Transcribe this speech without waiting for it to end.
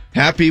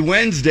Happy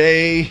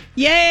Wednesday.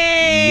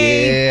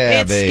 Yay!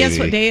 Yeah, baby. Guess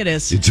what day it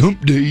is? It's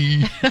hump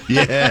day.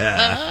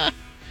 Yeah.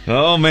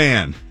 Oh,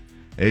 man.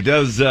 It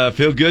does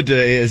feel good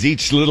as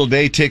each little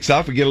day ticks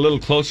off. We get a little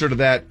closer to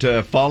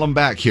that falling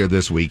back here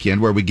this weekend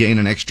where we gain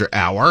an extra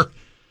hour,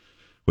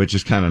 which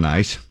is kind of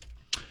nice.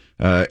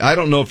 I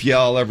don't know if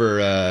y'all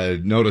ever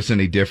notice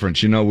any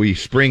difference. You know, we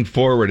spring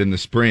forward in the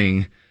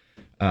spring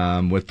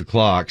with the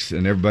clocks,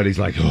 and everybody's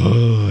like,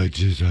 oh, I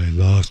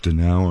lost an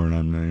hour, and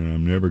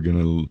I'm never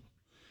going to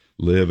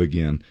live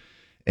again.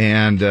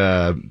 And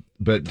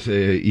but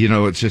you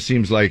know, it just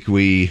seems like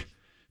we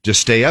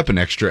just stay up an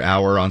extra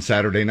hour on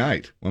Saturday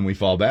night when we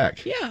fall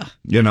back. Yeah.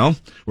 You know,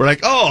 we're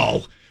like,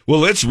 oh,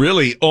 well, it's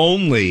really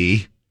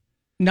only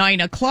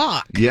 9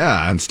 o'clock.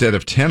 Yeah, instead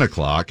of 10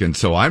 o'clock. And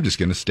so I'm just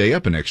going to stay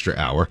up an extra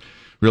hour.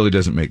 Really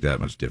doesn't make that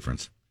much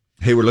difference.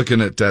 Hey, we're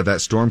looking at that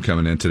storm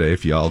coming in today,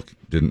 if y'all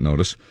didn't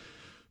notice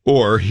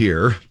or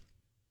hear.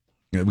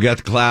 We got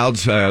the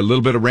clouds, a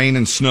little bit of rain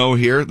and snow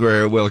here.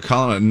 We're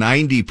calling it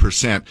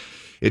 90%.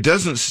 It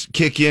doesn't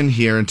kick in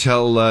here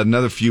until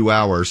another few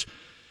hours,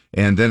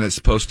 and then it's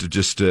supposed to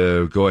just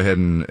go ahead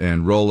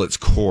and roll its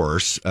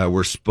course.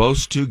 We're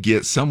supposed to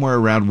get somewhere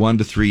around 1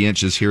 to 3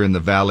 inches here in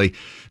the valley.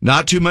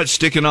 Not too much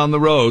sticking on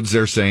the roads,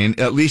 they're saying,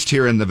 at least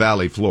here in the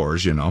valley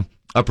floors, you know.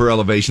 Upper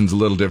elevation's a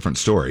little different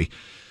story,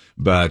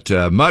 but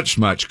much,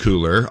 much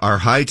cooler. Our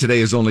high today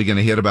is only going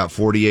to hit about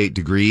 48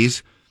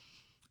 degrees.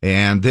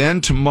 And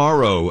then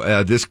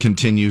tomorrow, this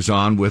continues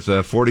on with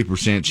a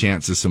 40%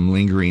 chance of some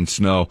lingering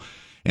snow,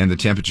 and the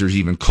temperature's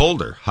even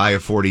colder. High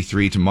of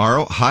 43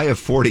 tomorrow, high of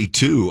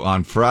 42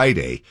 on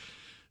Friday.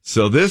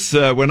 So this,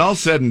 when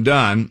all's said and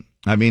done,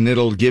 I mean,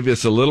 it'll give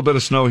us a little bit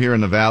of snow here in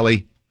the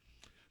valley,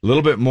 a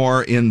little bit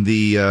more in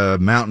the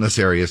mountainous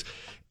areas.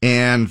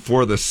 And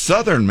for the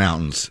southern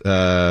mountains,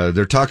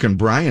 they're talking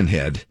Brian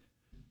Head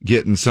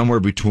getting somewhere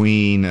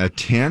between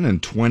 10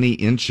 and 20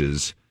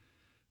 inches.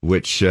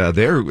 Which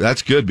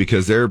that's good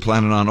because they're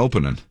planning on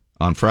opening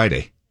on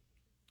Friday.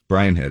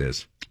 Brian Head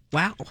is.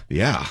 Wow.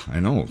 Yeah,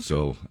 I know.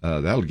 So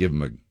that'll give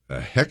them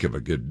a heck of a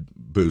good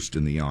boost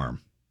in the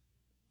arm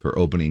for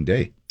opening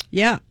day.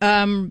 Yeah.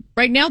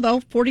 Right now,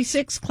 though,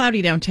 46,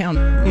 cloudy downtown.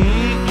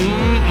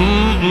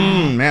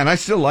 Man, I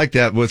still like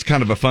that. It was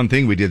kind of a fun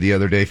thing we did the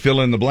other day.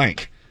 Fill in the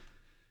blank.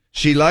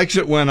 She likes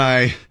it when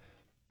I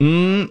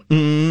 4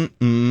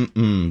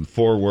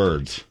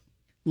 words.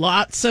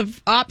 Lots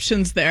of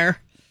options there.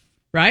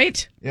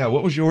 Right? Yeah,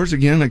 what was yours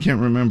again? I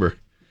can't remember.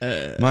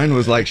 Mine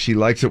was like, she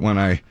likes it when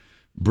I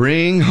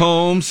bring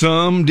home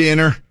some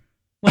dinner.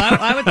 Well,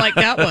 I would like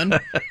that one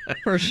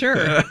for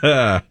sure.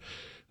 I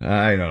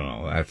don't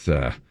know. That's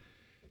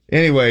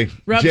anyway.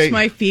 Rubs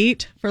my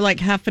feet for like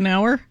half an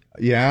hour.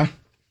 Yeah.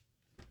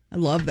 I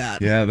love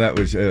that. Yeah, that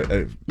was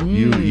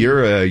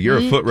you're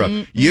a foot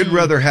rub. You'd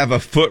rather have a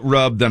foot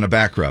rub than a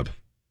back rub.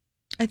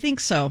 I think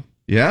so.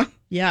 Yeah?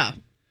 Yeah.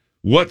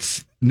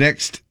 What's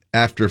next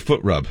after foot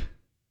rub?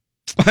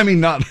 I mean,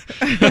 not.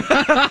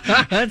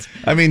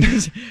 I mean,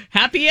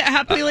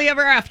 happily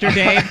ever after,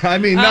 Dave. I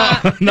mean,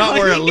 not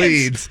where it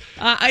leads.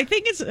 I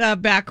think it's a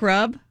back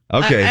rub.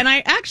 Okay. And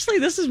I actually,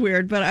 this is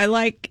weird, but I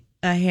like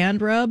a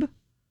hand rub,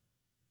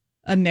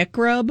 a neck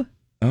rub.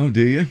 Oh,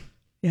 do you?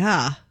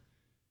 Yeah.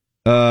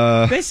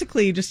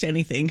 Basically, just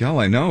anything. God,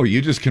 I know.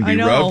 You just can be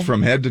rubbed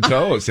from head to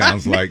toe. It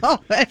sounds like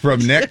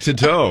from neck to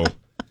toe.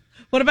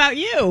 What about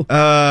you?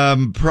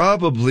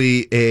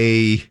 Probably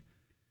a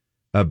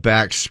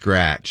back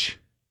scratch.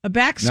 A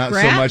back scratch?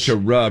 Not so much a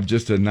rub,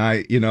 just a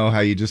nice, you know,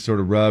 how you just sort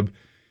of rub,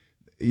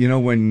 you know,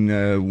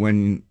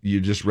 when you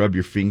just rub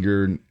your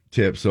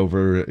fingertips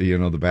over, you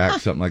know, the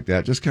back, something like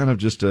that. Just kind of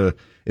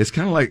it's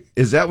kind of like,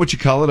 is that what you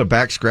call it? A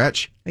back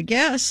scratch? I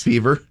guess.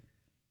 Fever?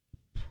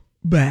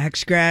 Back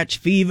scratch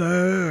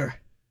fever.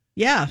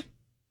 Yeah.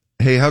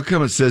 Hey, how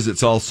come it says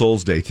it's All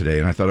Souls Day today?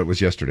 And I thought it was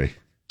yesterday.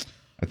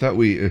 I thought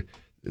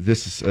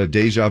this is a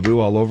deja vu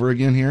all over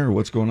again here, or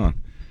what's going on?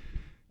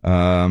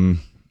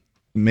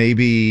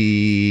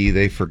 Maybe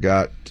they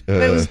forgot.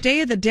 It was Day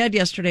of the Dead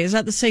yesterday. Is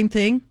that the same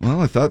thing? Well,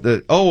 I thought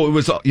that. Oh, it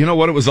was. You know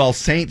what? It was All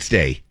Saints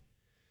Day.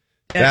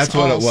 That's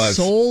what it was.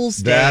 Souls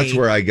Day. That's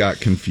where I got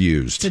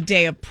confused. It's a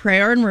day of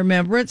prayer and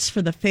remembrance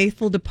for the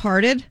faithful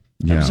departed,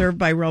 observed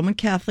by Roman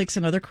Catholics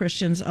and other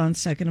Christians on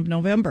 2nd of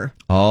November.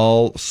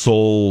 All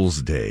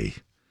Souls Day.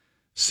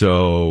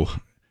 So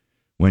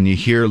when you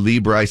hear Lee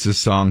Bryce's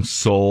song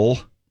 "Soul,"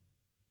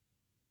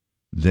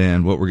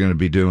 then what we're going to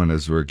be doing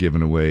is we're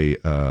giving away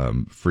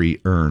free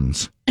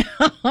urns.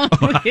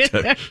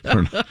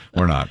 We're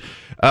not.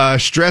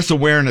 Stress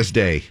Awareness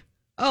Day.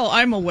 Oh,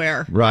 I'm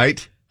aware.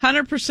 Right?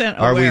 100% aware.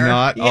 Are we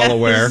not all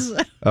aware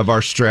of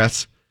our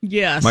stress?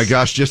 Yes. My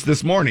gosh, just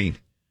this morning,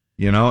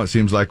 you know, it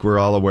seems like we're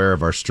all aware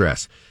of our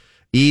stress.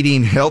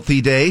 Eating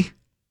Healthy Day.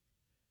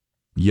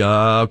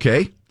 Yeah,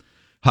 okay.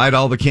 Hide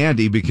all the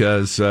candy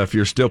because if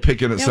you're still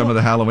picking at some of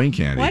the Halloween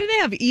candy. Why do they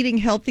have Eating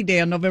Healthy Day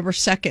on November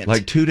 2nd?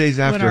 Like 2 days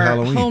after when our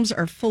Halloween. Homes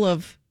are full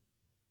of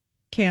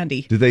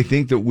candy. Do they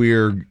think that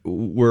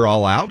we're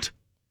all out?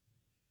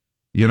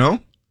 You know?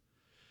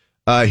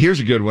 Here's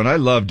a good one. I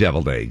love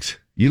deviled eggs.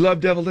 You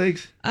love deviled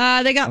eggs?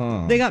 They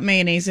got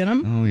mayonnaise in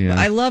them. Oh, yeah.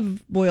 I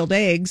love boiled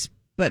eggs,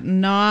 but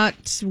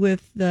not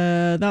with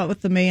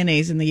the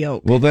mayonnaise in the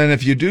yolk. Well, then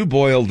if you do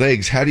boiled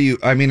eggs, how do you,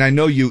 I mean, I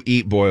know you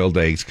eat boiled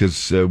eggs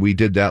because we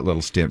did that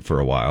little stint for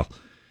a while.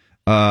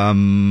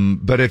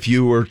 But if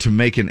you were to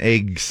make an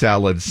egg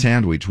salad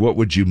sandwich, what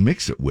would you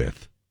mix it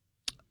with?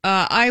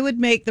 I would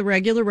make the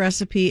regular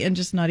recipe and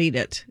just not eat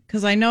it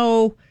because I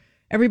know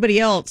everybody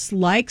else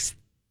likes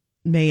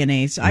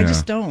mayonnaise. I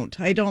just don't.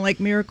 I don't like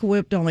Miracle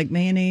Whip, don't like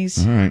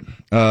mayonnaise. All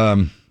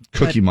right.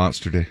 Cookie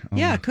Monster Day. Oh.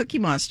 Yeah, Cookie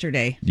Monster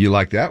Day. You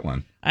like that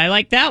one? I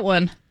like that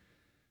one.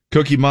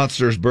 Cookie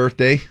Monster's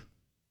birthday.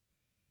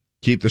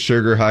 Keep the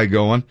sugar high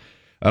going.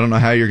 I don't know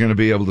how you're going to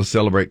be able to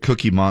celebrate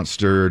Cookie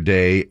Monster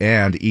Day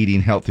and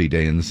Eating Healthy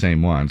Day in the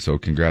same one, so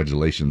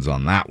congratulations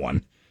on that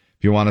one.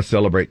 If you want to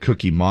celebrate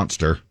Cookie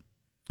Monster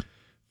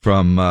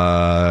from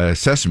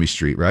Sesame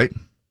Street, right?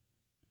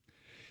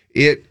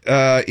 It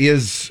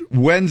is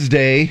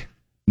Wednesday,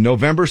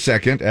 November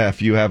 2nd.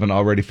 If you haven't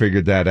already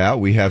figured that out,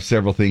 we have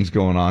several things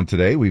going on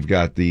today. We've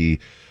got the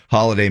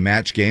holiday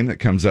match game that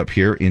comes up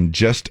here in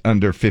just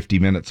under 50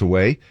 minutes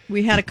away.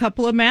 We had a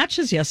couple of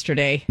matches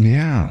yesterday.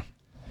 Yeah.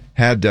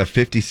 Had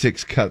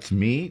 56 Cuts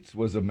Meats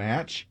was a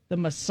match.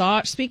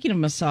 Speaking of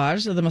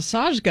massage, the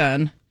massage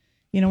gun,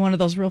 one of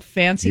those real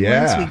fancy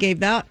ones. We gave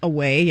that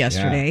away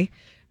yesterday.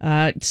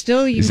 Yeah.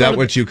 Is that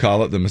what you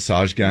call it, the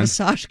massage gun?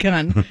 Massage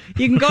gun.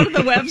 You can go to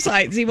the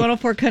website,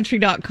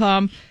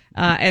 z104country.com,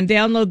 and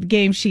download the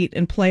game sheet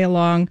and play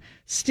along.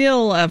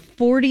 Still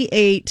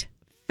 48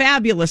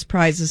 fabulous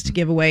prizes to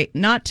give away,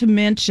 not to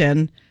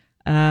mention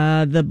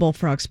the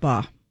Bullfrog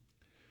Spa.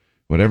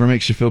 Whatever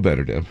makes you feel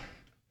better, Deb.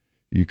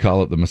 You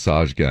call it the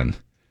massage gun.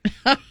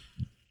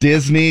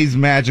 Disney's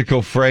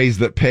magical phrase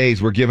that pays.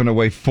 We're giving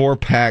away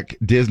 4-pack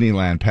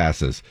Disneyland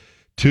passes.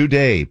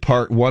 2-day,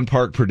 one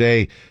park per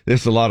day.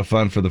 This is a lot of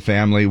fun for the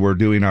family. We're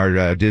doing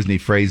our Disney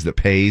phrase that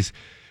pays.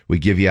 We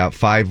give you out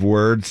 5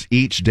 words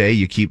each day.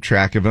 You keep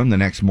track of them. The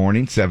next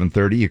morning,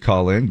 7:30, you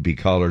call in, be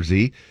caller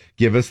Z.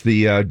 Give us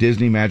the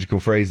Disney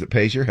magical phrase that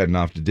pays. You're heading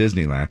off to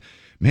Disneyland.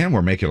 Man,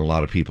 we're making a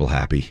lot of people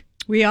happy.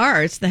 We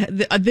are. It's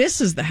this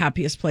is the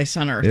happiest place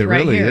on earth. It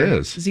right really here,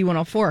 is.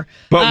 Z104.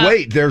 But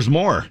wait, there's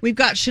more. We've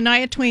got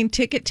Shania Twain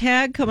ticket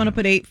tag coming up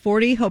at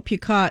 8:40. Hope you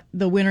caught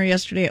the winner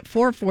yesterday at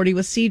 4:40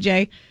 with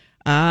CJ.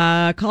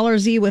 Caller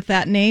Z with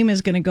that name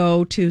is going to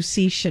go to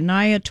see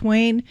Shania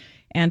Twain.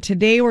 And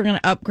today we're going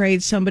to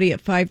upgrade somebody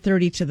at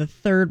 5:30 to the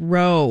third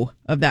row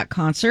of that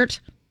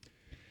concert.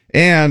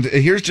 And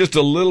here's just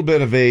a little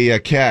bit of a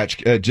catch,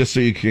 just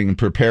so you can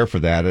prepare for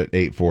that at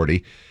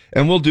 8:40.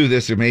 And we'll do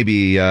this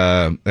maybe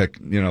a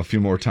few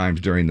more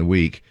times during the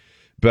week.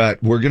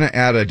 But we're going to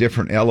add a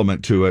different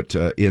element to it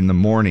in the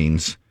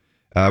mornings.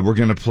 We're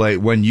going to play,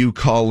 when you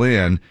call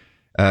in,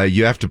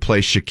 you have to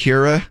play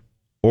Shakira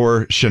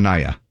or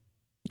Shania.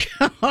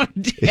 Oh,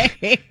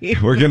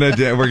 Dave. We're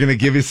gonna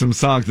give you some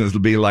songs and it'll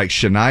be like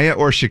Shania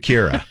or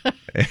Shakira.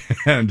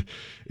 And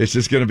it's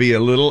just going to be a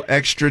little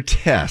extra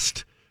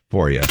test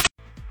for you.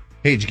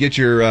 Hey, did you get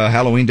your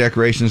Halloween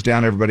decorations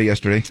down, everybody,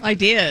 yesterday? I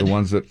did. The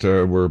ones that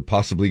were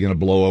possibly going to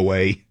blow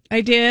away.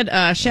 I did.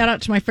 Shout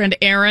out to my friend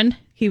Aaron.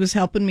 He was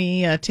helping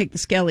me take the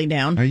skelly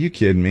down. Are you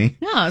kidding me?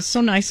 No, it's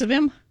so nice of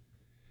him.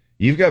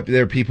 You've got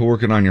there people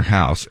working on your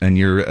house, and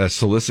you're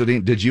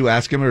soliciting. Did you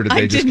ask him, or did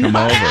they just come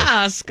over?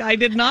 I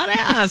did not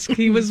ask.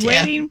 He was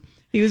waiting.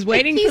 He was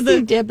waiting for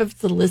the Deb of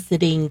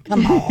soliciting.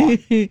 Come on.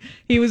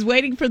 He was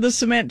waiting for the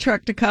cement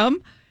truck to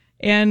come.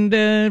 And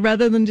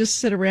rather than just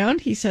sit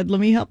around, he said, let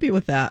me help you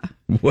with that.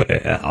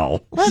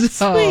 Well, that's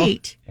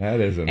sweet.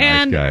 That is a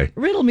nice guy. And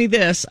riddle me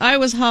this. I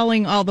was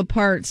hauling all the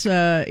parts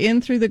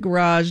in through the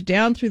garage,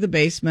 down through the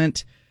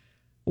basement,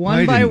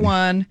 one by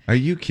one. Are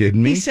you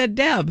kidding me? He said,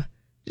 Deb,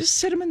 just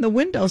sit them in the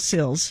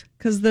windowsills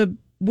because the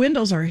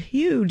windows are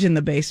huge in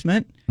the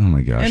basement. Oh,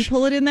 my gosh. And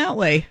pull it in that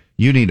way.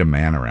 You need a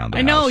man around the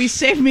house. I know. He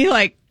saved me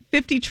like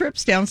 50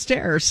 trips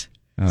downstairs.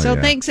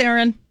 Thanks,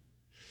 Aaron.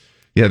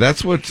 Yeah,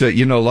 that's what, a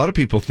lot of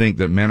people think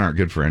that men aren't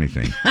good for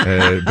anything.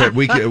 But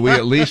we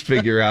at least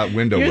figure out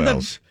window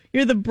wells.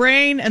 You're the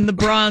brain and the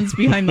bronze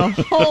behind the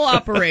whole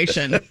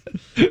operation.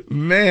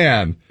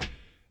 Man.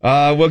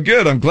 Well,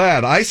 good. I'm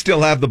glad. I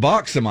still have the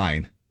box of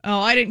mine. Oh,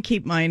 I didn't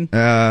keep mine.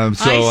 I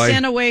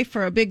sent away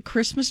for a big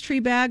Christmas tree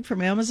bag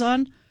from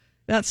Amazon.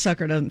 That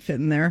sucker doesn't fit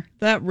in there.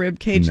 That rib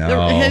cage,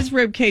 his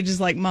rib cage is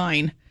like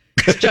mine.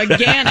 It's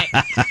gigantic,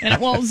 and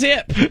it won't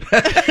zip.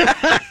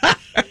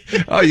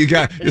 Oh, you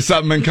got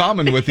something in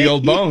common with the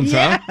old bones,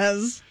 huh?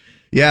 Yes.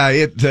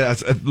 Yeah,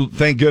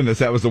 thank goodness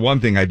that was the one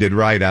thing I did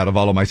right out of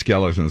all of my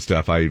skeleton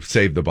stuff. I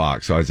saved the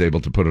box, so I was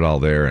able to put it all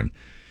there and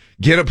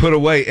get it put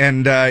away.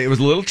 And it was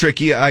a little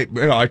tricky. I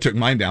took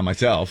mine down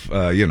myself,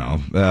 but in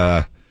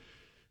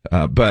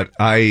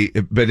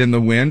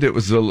the wind, it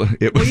was. Well,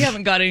 you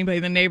haven't got anybody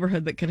in the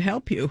neighborhood that could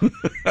help you,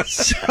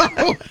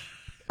 so.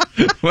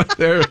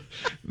 Well,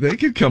 they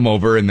could come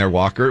over in their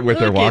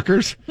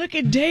walkers. Look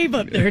at Dave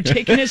up there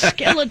taking his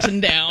skeleton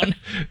down.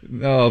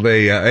 No,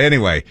 they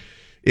anyway.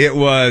 It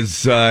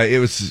was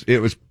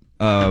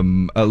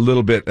a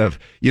little bit of,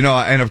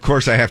 and of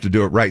course I have to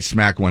do it right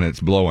smack when it's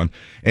blowing.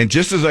 And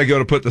just as I go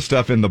to put the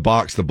stuff in the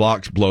box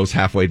blows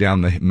halfway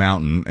down the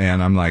mountain,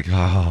 and I'm like,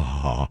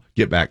 oh,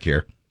 get back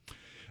here.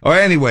 Oh,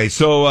 anyway,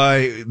 so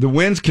the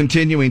wind's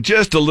continuing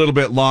just a little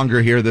bit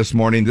longer here this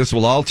morning. This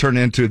will all turn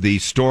into the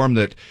storm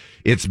that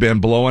it's been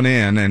blowing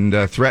in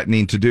and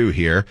threatening to do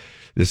here.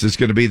 This is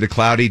going to be the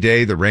cloudy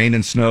day, the rain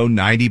and snow,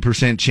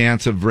 90%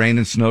 chance of rain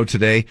and snow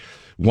today,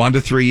 1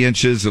 to 3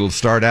 inches. It'll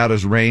start out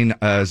as rain,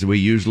 as we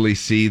usually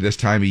see this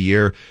time of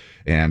year.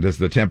 And as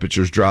the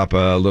temperatures drop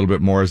a little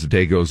bit more as the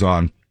day goes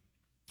on,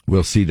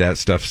 we'll see that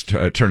stuff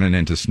turning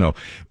into snow.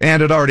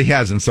 And it already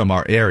has in some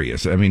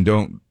areas. I mean,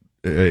 don't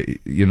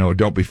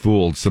be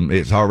fooled.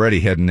 It's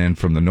already heading in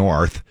from the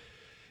north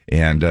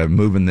and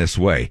moving this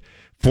way.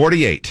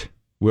 48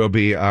 will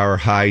be our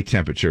high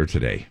temperature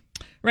today.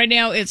 Right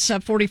now it's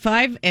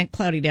 45 and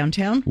cloudy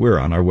downtown. We're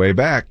on our way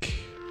back.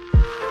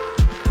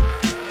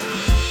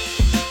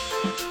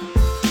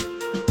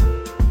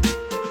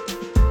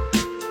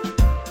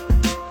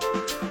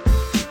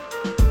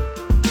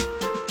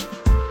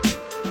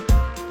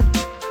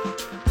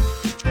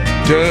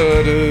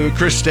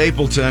 Chris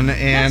Stapleton,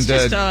 and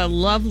that's just a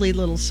lovely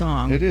little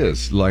song. It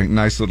is like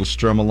nice little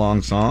strum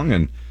along song,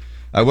 and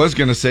I was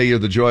going to say you're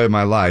the joy of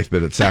my life,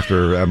 but it's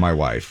after my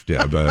wife,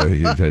 Deb.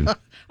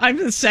 I'm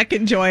the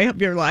second joy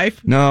of your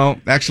life. No,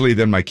 actually,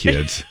 then my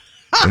kids,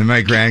 and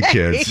my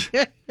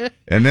grandkids,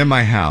 and then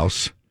my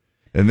house,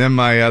 and then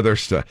my other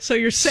stuff. So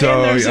you're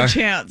saying there's a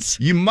chance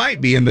you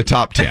might be in the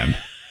top 10.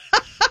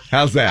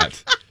 How's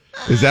that?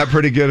 Is that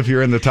pretty good if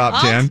you're in the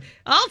top 10?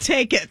 I'll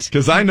take it.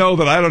 Because I know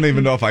that I don't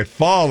even know if I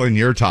fall in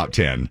your top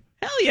 10.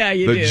 Hell yeah,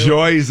 you do. do. The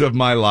joys of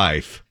my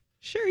life.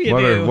 Sure you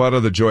do. What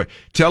are the joy?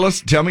 Tell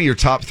me your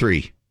top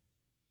 3.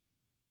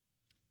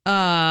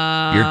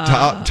 Your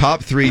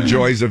top 3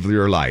 joys of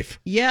your life.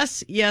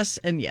 Yes,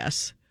 and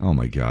yes. Oh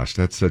my gosh,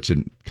 that's such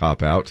a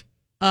cop out.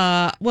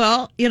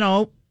 Well,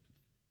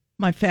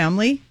 my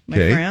family, my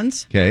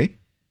friends. Okay.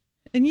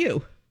 And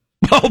you.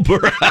 Oh,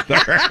 brother.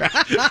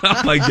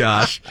 Oh, my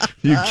gosh.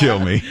 You kill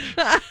me.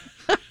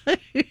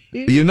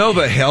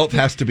 The health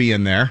has to be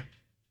in there.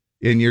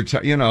 In your,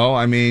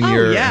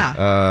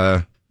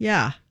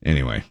 yeah.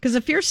 Anyway. Because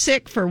if you're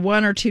sick for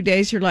 1 or 2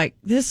 days, you're like,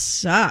 this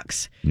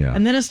sucks. Yeah.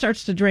 And then it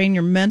starts to drain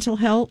your mental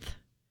health.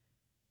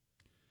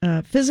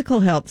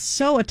 Physical health,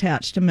 so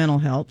attached to mental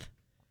health.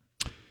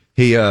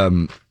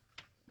 You're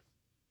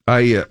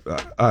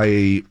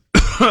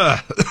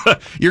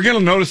going to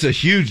notice a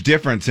huge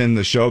difference in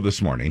the show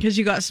this morning. Because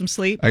you got some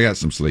sleep? I got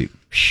some sleep.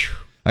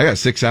 I got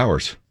 6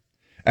 hours.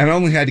 And I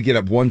only had to get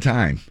up one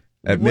time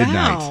at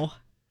midnight. Wow.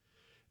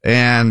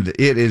 And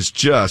it is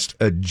just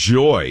a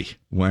joy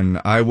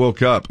when I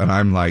woke up and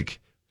I'm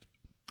like,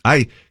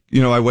 I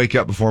wake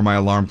up before my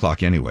alarm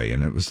clock anyway,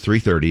 and it was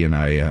 3:30 and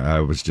I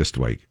was just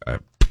awake.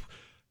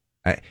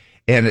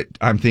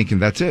 I'm thinking,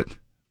 that's it.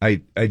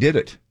 I did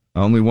it.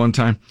 Only one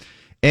time.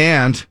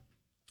 And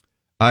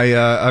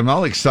I'm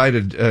all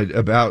excited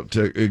about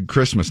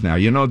Christmas now.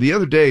 The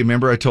other day,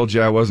 remember I told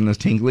you I wasn't as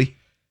tingly?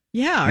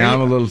 Yeah. Now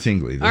I'm a little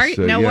tingly. Why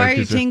are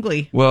you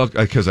tingly? Well,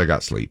 because I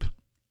got sleep.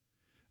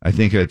 I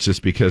think it's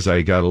just because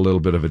I got a little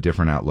bit of a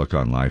different outlook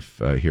on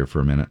life here for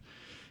a minute.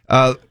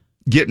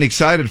 Getting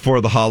excited for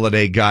the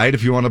holiday guide.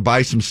 If you want to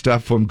buy some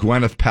stuff from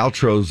Gwyneth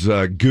Paltrow's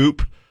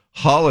Goop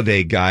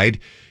holiday guide,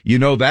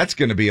 that's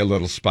going to be a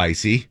little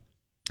spicy.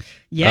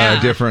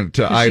 Yeah. Different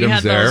items she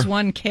had there. Those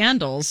one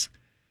candles.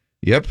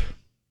 Yep.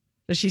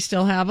 Does she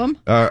still have them?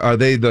 Are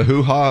they the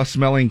hoo-ha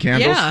smelling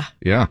candles? Yeah.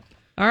 Yeah.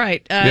 All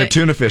right.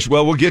 Tuna fish.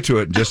 Well, we'll get to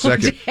it in just a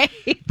second.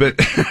 But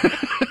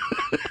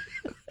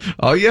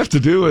all you have to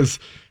do is,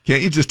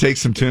 can't you just take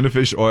some tuna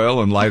fish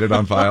oil and light it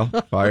on fire?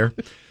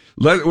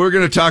 We're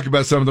going to talk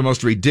about some of the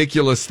most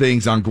ridiculous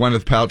things on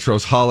Gwyneth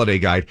Paltrow's holiday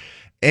guide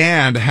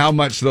and how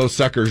much those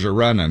suckers are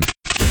running.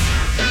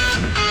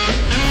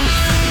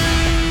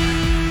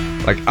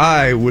 Like,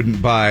 I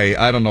wouldn't buy,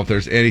 I don't know if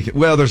there's anything.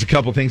 Well, there's a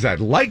couple things I'd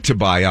like to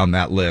buy on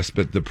that list,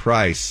 but the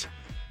price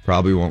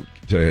probably won't,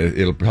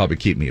 it'll probably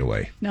keep me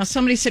away. Now,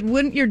 somebody said,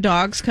 wouldn't your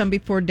dogs come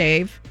before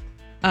Dave?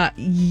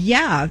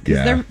 Yeah,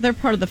 because they're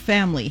part of the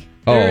family.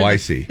 I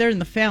see. They're in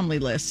the family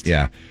list.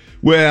 Yeah.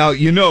 Well,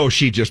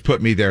 she just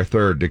put me there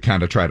third to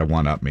kind of try to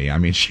one-up me. I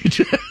mean, she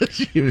just,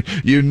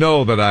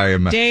 that I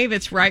am. Dave,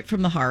 it's right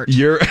from the heart.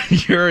 You're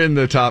in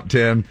the top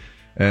 10.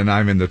 And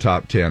I'm in the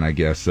top 10, I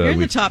guess. You're in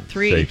the top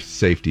 3.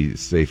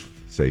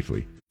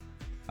 Safely.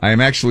 I am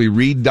actually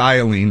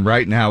redialing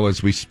right now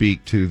as we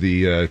speak to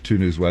the 2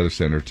 News Weather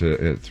Center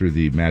through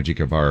the magic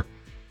of our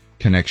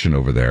connection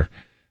over there.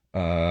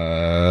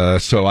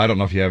 So I don't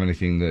know if you have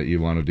anything that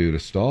you want to do to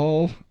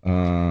stall.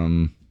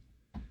 But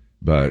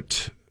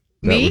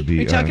that me? would be.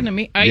 Are you talking to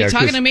me? Are you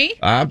talking to me?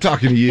 I'm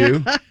talking to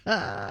you.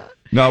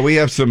 No, we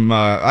have some.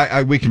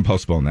 We can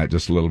postpone that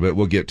just a little bit.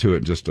 We'll get to it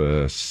in just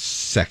a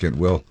second.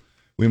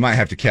 We might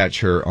have to catch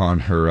her on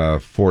her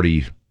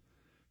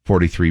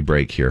 43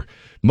 break here.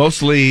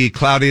 Mostly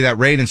cloudy, that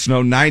rain and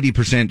snow,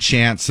 90%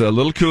 chance. A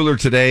little cooler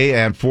today,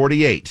 and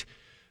 48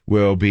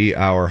 will be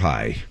our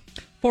high.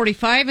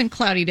 45 and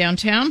cloudy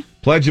downtown.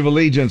 Pledge of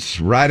Allegiance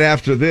right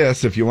after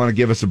this. If you want to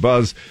give us a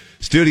buzz,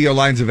 studio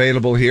lines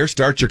available here.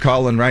 Start your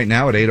call in right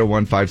now at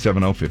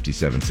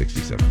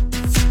 801-570-5767.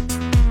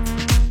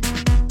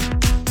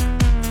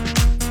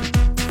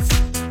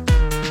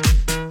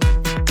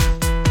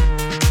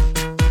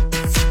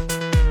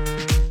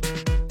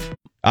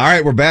 All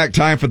right, we're back.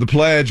 Time for the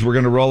pledge. We're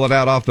going to roll it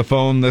out off the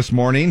phone this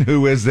morning.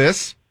 Who is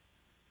this?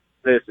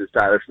 This is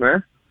Tyler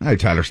Smith. Hi,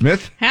 Tyler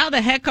Smith. How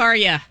the heck are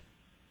you?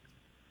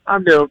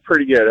 I'm doing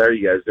pretty good. How are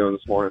you guys doing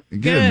this morning?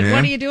 Good, Good. man.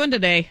 What are you doing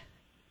today?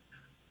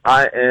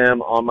 I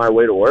am on my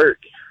way to work.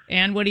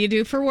 And what do you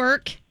do for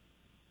work?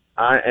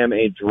 I am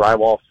a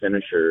drywall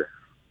finisher.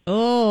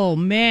 Oh,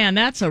 man,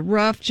 that's a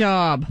rough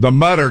job. The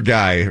mutter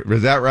guy,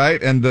 is that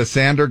right? And the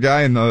sander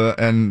guy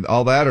and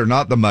all that, or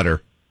not the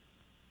mutter?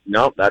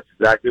 Nope, that's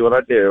exactly what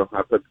I do.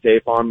 I put the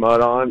tape on, mud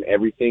on,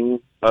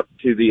 everything up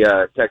to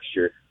the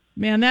texture.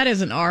 Man, that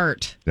is an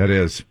art. That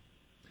is.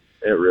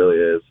 It really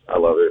is. I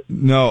love it.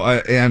 No,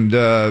 and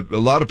a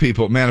lot of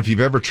people, man, if you've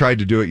ever tried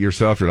to do it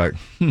yourself, you're like,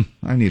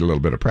 I need a little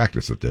bit of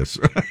practice at this.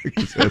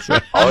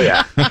 Oh,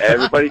 yeah.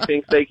 Everybody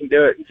thinks they can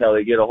do it until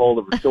they get a hold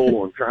of a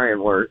tool and try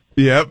and work.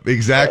 Yep,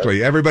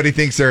 exactly. Everybody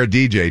thinks they're a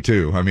DJ,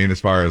 too. I mean, as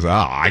far as,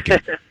 I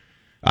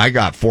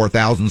got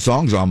 4,000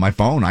 songs on my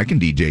phone. I can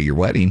DJ your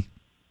wedding.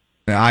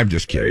 I'm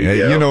just kidding.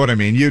 You know what I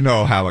mean? You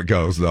know how it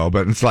goes, though.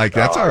 But it's like,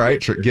 that's all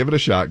right. Give it a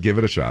shot. Give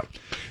it a shot.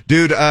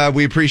 Dude,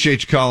 we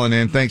appreciate you calling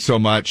in. Thanks so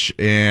much.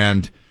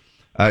 And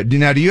now,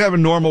 do you have a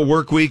normal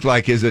work week?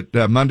 Like, is it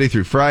Monday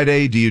through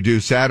Friday? Do you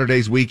do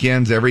Saturdays,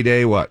 weekends, every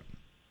day? What?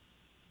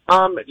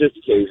 Just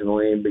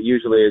occasionally, but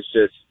usually it's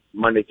just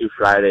Monday through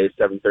Friday,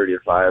 7:30 to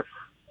 5.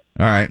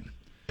 All right.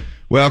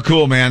 Well,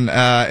 cool, man.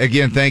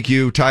 Again, thank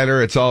you,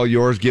 Tyler. It's all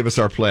yours. Give us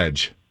our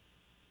pledge.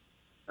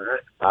 All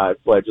right. I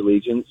pledge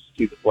allegiance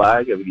to the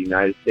flag of the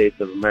United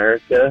States of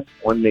America,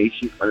 one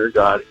nation under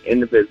God,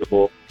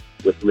 indivisible,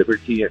 with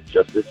liberty and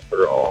justice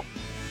for all.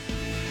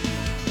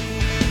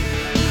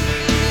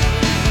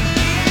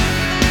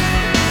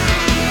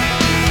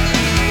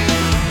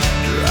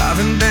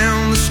 Driving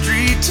down the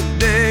street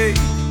today,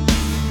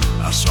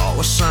 I saw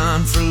a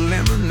sign for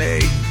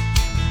lemonade.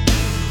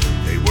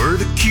 They were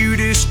the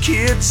cutest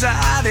kids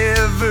I'd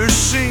ever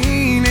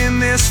seen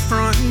in this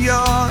front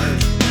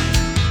yard.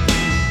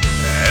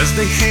 As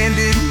they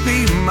handed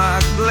me my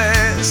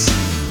glass,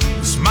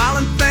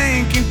 smiling,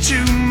 thinking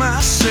to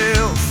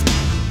myself,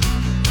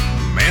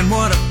 man,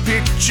 what a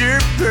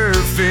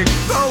picture-perfect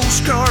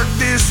postcard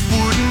this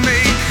would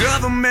make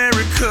of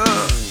America.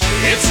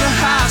 It's a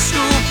high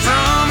school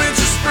prom, it's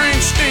a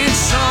Springsteen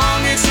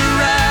song, it's a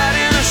ride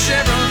in a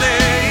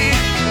Chevrolet.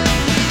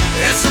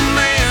 It's a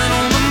man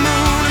on the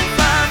moon and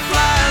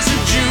fireflies in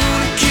June,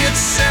 and kids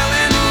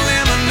selling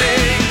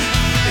lemonade.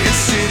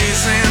 It's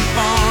cities and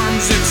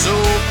farms, it's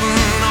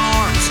open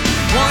arms,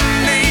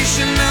 one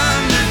nation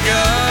under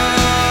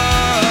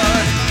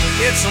God.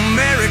 It's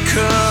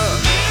America.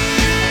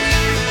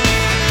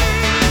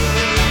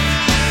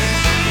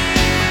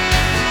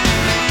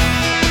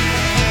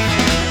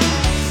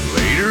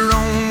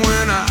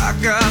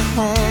 Got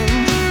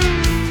home,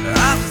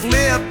 I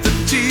flipped the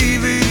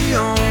TV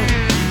on.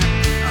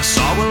 I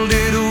saw a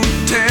little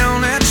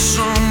town that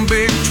some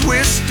big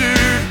twister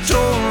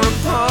tore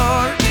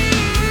apart,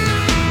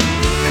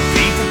 and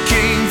people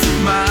came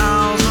from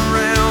miles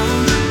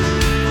around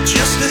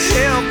just to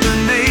help their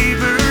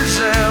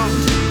neighbors out.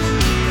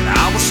 And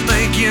I was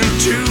thinking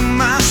to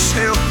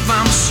myself,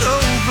 I'm so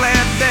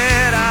glad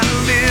that I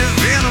live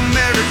in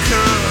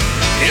America.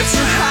 It's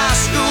a high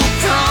school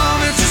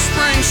prom, it's a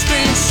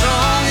Springsteen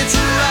song, it's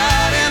a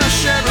ride in a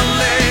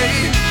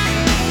Chevrolet.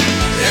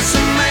 It's a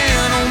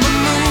man on the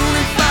moon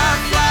and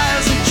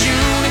fireflies in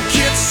June, and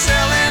kids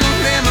selling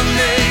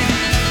lemonade.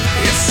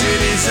 It's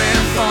cities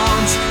and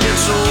farms,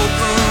 it's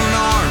open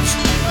arms,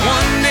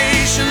 one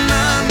nation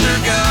under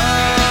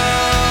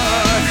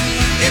God.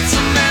 It's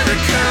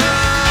America.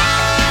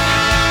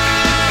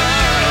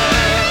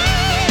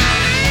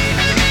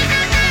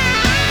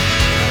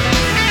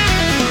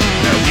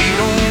 Now we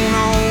don't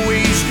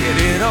always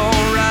get it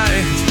all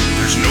right.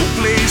 There's no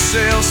place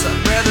else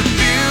I'd rather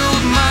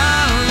build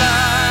my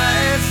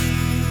life.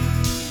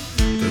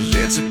 'Cause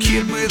it's a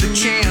kid with a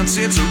chance,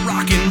 it's a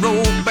rock and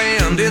roll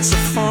band, it's a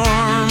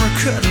farmer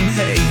cutting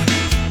hay.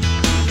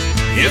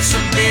 It's a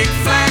big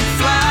flag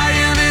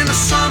flying in the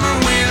summer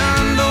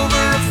wind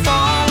over a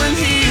fallen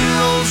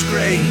hero's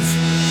grave.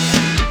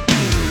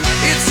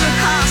 It's a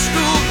high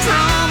school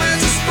prom,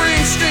 it's a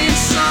Springsteen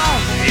song,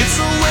 it's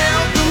a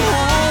welcome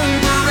home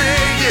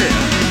parade.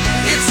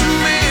 Yeah. It's a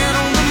man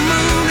on the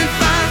moon and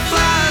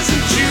fireflies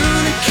in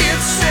June, and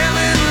kids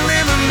selling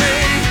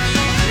lemonade.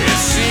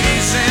 It's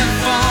cities and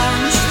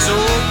farms, it's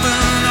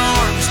open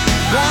arms,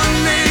 one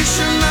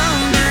nation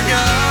under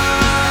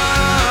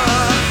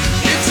God.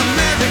 It's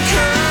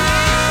America.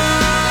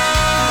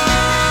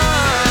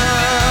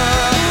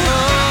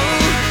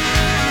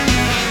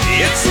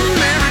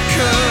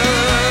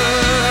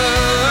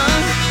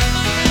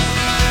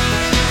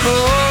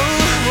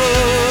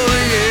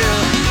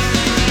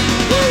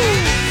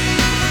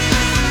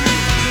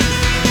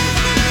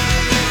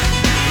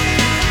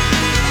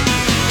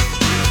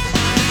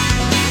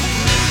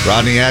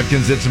 Rodney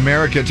Atkins, It's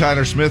America.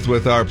 Tyler Smith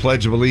with our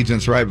Pledge of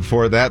Allegiance right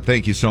before that.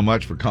 Thank you so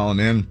much for calling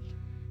in,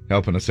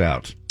 helping us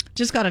out.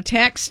 Just got a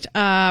text.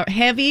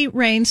 Heavy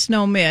rain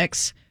snow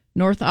mix,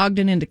 North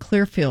Ogden into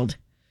Clearfield.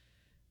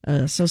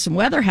 So some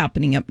weather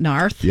happening up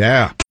north.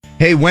 Yeah.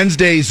 Hey,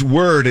 Wednesday's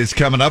Word is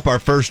coming up, our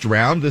first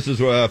round. This is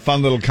a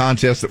fun little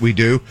contest that we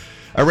do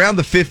around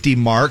the 50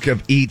 mark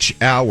of each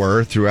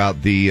hour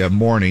throughout the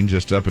morning,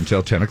 just up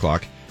until 10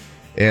 o'clock.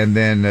 And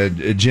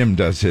then Jim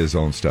does his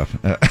own stuff.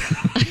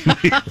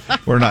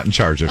 We're not in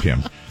charge of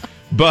him.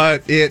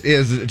 But it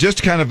is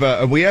just kind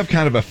of we have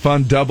kind of a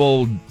fun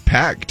double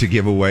pack to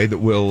give away that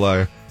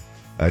we'll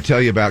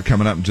tell you about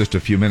coming up in just a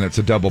few minutes,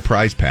 a double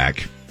prize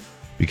pack,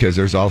 because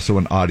there's also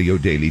an audio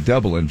daily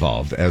double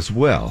involved as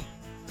well.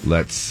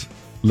 Let's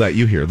let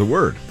you hear the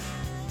word.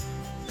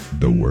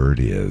 The word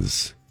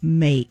is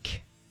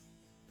Make.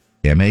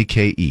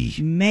 M-A-K-E.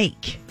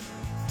 Make.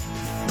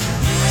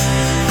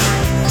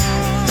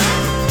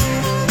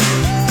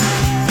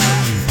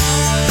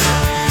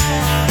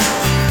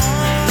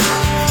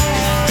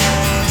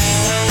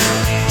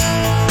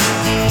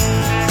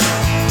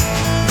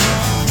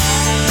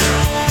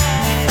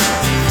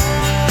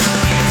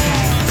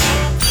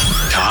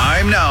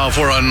 Time now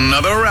for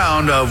another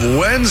round of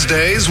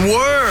Wednesday's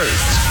Words.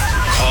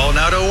 Call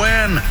now to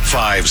win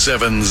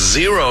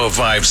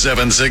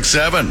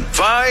 570-5767.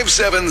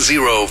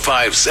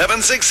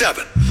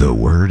 570-5767. The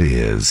word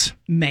is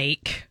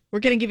Make. We're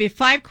going to give you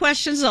 5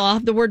 questions. I'll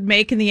have the word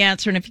make in the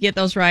answer, and if you get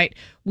those right,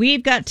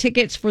 we've got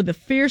tickets for the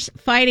Fierce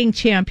Fighting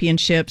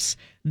Championships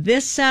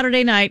this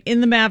Saturday night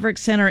in the Maverick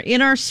Center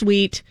in our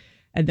suite,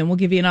 and then we'll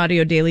give you an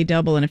audio daily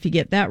double, and if you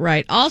get that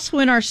right, also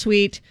in our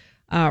suite,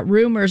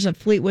 Rumors of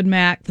Fleetwood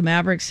Mac, the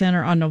Maverick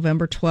Center on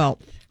November 12th.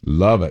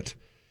 Love it.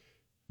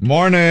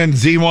 Morning,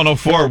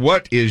 Z104.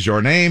 What is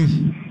your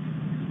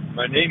name?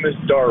 My name is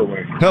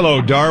Darwin.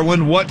 Hello,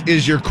 Darwin. What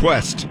is your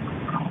quest?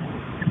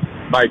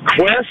 My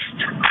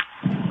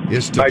quest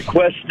Is to My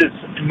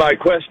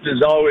quest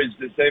is always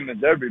the same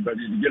as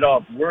everybody, to get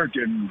off work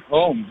and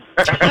home.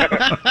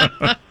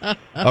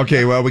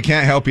 Okay, well, we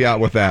can't help you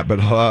out with that, but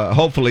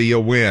hopefully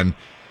you'll win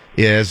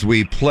as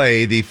we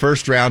play the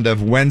first round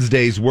of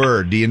Wednesday's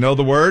Word. Do you know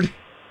the word?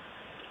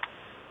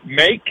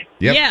 Make.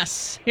 Yep.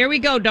 Yes. Here we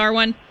go,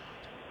 Darwin.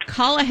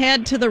 Call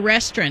ahead to the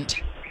restaurant.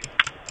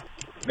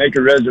 Make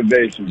a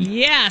reservation.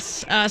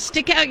 Yes.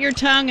 Stick out your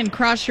tongue and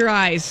cross your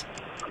eyes.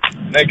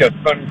 Make a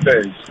fun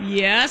face.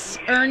 Yes.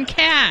 Earn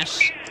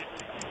cash.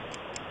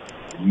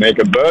 Make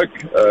a buck.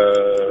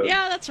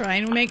 Yeah, that's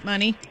right. Make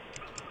money.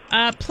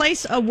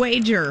 Place a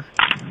wager.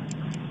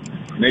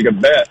 Make a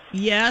bet.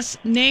 Yes.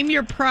 Name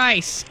your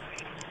price.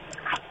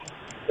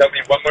 Tell me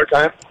one more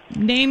time.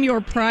 Name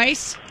your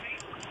price.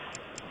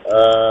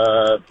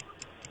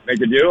 Make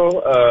a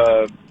deal.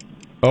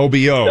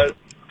 OBO.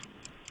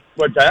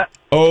 What's that?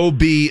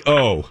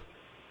 OBO.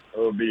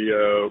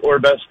 Or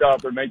best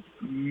offer. Make.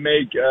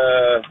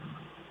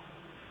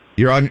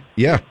 You're on.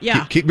 Yeah.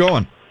 Yeah. Keep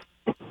going.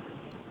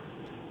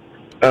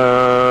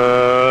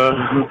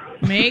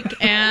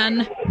 Make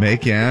an.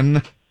 Make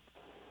an.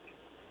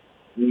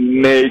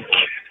 Make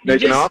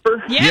an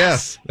offer.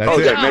 Yes. That's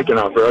Okay, it. make an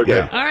offer. Okay.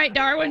 Yeah. All right,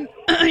 Darwin.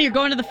 You're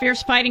going to the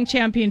Fierce Fighting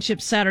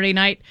Championship Saturday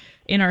night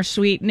in our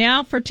suite.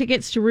 Now for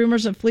tickets to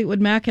Rumors of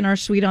Fleetwood Mac in our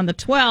suite on the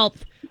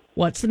 12th.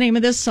 What's the name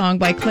of this song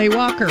by Clay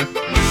Walker?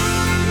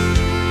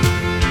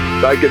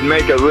 I could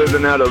make a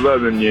living out of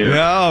loving you.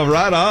 Oh,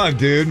 right on,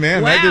 dude.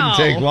 Man, that didn't Wow.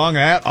 take long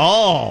at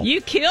all.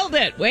 You killed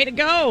it. Way to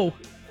go.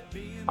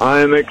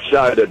 I'm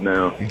excited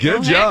now. Good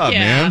Oh, job, heck yeah.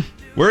 man.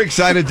 We're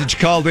excited that you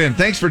called in.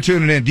 Thanks for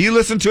tuning in. Do you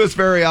listen to us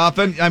very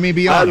often? I mean,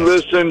 be I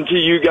honest. listen to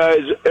you guys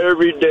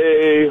every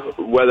day,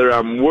 whether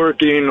I'm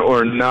working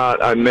or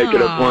not. I make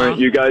it a Aw. point.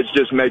 You guys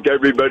just make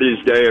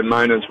everybody's day, and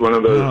mine is one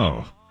of those.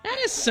 Oh, That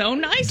is so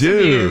nice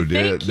dude. of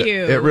you. Thank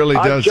you. It really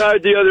I've does.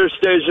 tried the other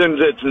stations.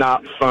 It's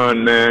not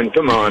fun, man.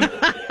 Come on.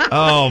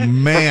 Oh,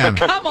 man.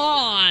 Come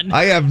on.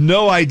 I have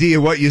no idea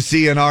what you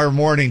see in our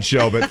morning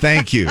show, but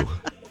thank you.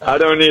 I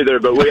don't either,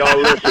 but we all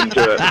listen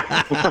to it.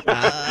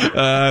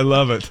 I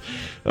love it.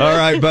 All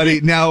right,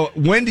 buddy. Now,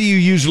 when do you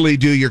usually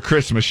do your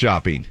Christmas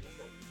shopping?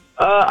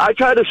 I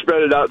try to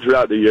spread it out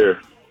throughout the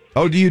year.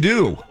 Oh, do you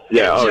do?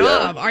 Yeah. Good oh,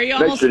 job. yeah. Are you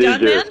Makes almost it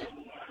done easier. then?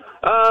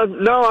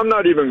 No, I'm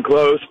not even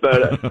close,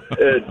 but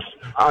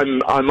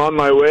I'm on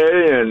my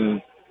way,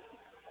 and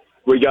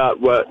we got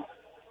what?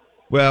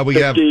 Well, we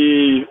have.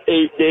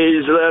 58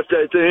 days left,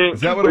 I think.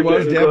 Is that what it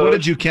was, Deb? What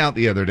did you count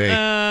the other day?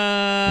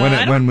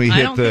 When we I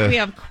hit don't the. think we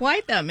have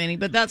quite that many,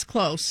 but that's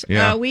close.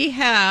 Yeah. We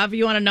have,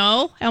 you want to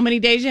know how many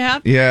days you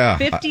have? Yeah.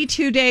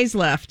 52 days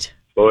left.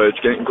 Boy, it's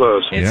getting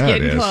close. It's Yeah, it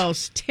getting is.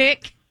 close.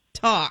 Tick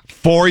tock.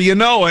 Before you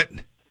know it,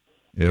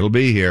 it'll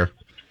be here.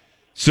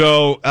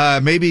 So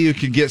maybe you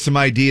can get some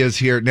ideas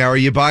here. Now, are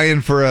you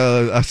buying for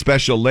a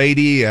special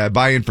lady?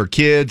 Buying for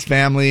kids,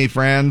 family,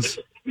 friends?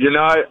 You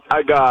know,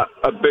 I got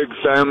a big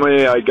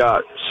family. I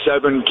got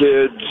 7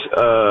 kids.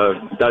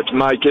 That's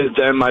my kids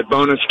and my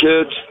bonus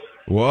kids.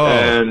 Whoa!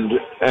 And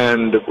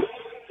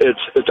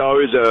it's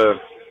always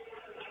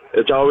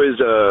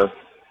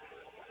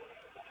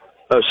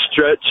a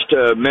stretch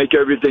to make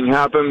everything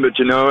happen, but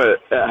it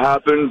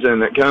happens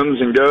and it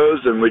comes and goes,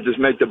 and we just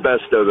make the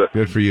best of it.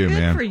 Good for you, Good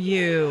man. for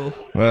you.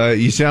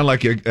 You sound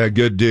like a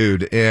good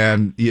dude,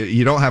 and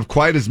you don't have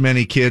quite as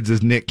many kids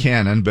as Nick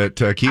Cannon, but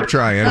keep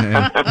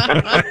trying.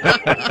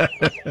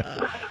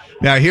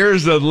 Now,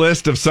 here's a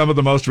list of some of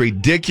the most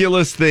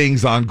ridiculous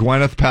things on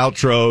Gwyneth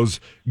Paltrow's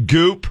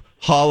Goop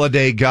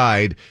Holiday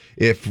Guide,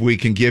 if we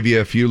can give you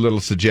a few little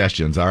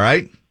suggestions, all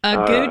right? A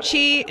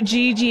Gucci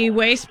GG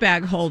waist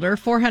bag holder,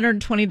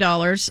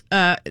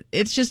 $420.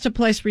 It's just a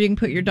place where you can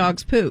put your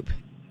dog's poop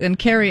and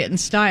carry it in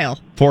style.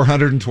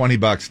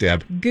 $420,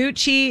 Deb.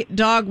 Gucci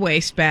dog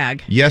waist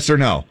bag. Yes or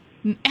no?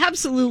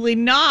 Absolutely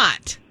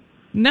not.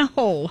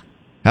 No.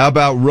 How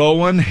about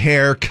Rowan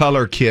hair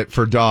color kit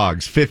for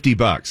dogs?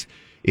 $50.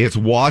 It's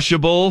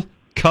washable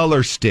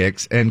color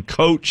sticks and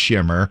coat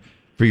shimmer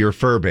for your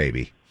fur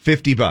baby.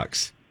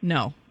 $50.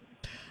 No.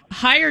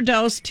 Higher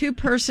dose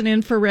 2-person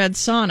infrared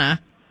sauna,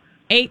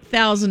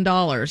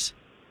 $8,000.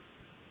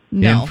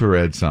 No.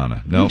 Infrared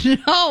sauna. No.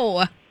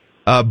 No.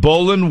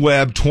 Bolin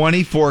Webb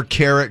 24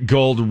 karat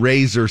gold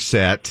razor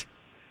set,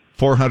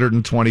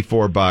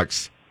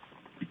 $424.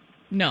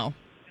 No.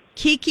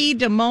 Kiki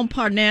de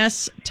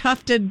Montparnasse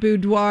tufted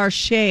boudoir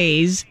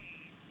chaise,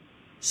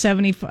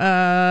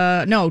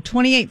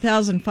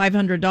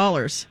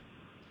 $28,500.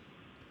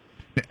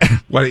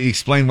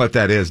 Explain what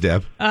that is,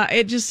 Deb.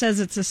 It just says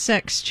it's a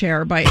sex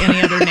chair by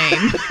any other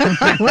name.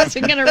 I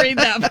wasn't going to read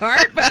that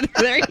part, but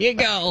there you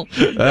go.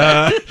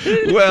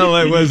 Well,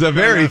 it was a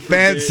very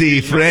fancy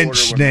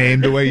French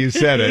name, the way you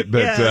said it.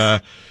 But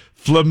Yes.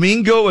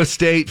 Flamingo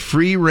Estate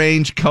free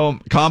range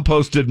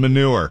composted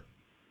manure,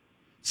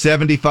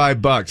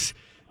 $75.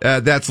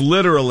 That's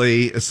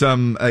literally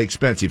some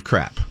expensive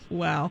crap.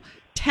 Wow.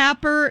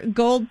 Tapper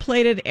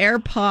gold-plated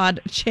AirPod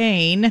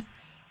chain,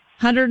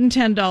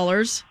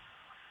 $110.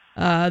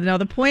 Now,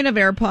 the point of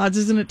AirPods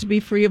isn't it to be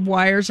free of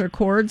wires or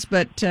cords,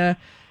 but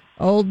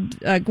old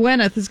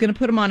Gwyneth is going to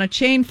put them on a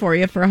chain for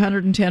you for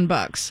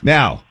 $110.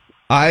 Now,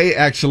 I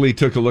actually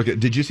took a look at.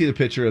 Did you see the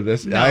picture of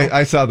this? No.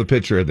 I saw the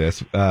picture of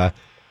this,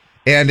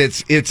 and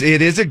it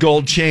is a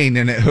gold chain,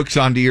 and it hooks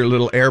onto your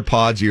little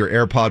AirPods, or your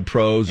AirPod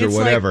Pros, or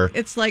whatever.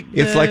 It's like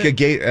a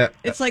gate.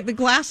 It's like the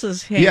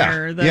glasses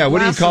hanger. Yeah, the yeah. What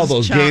do you call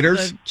glasses those?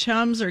 Gators, the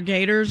chums or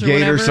gators or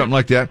gators, whatever. something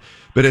like that.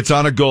 But it's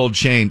on a gold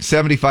chain.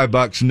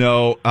 $75.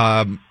 No,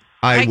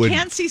 I would.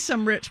 can see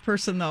some rich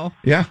person though.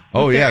 Yeah.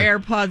 Oh, with yeah. their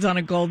AirPods on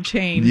a gold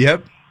chain.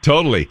 Yep.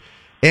 Totally.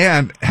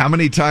 And how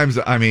many times?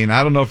 I mean,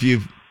 I don't know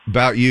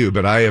about you,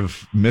 but I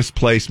have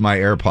misplaced my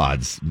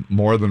AirPods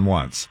more than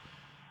once,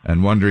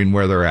 and wondering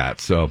where they're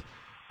at. So,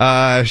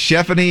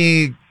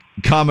 Stephanie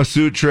Kama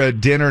Sutra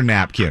dinner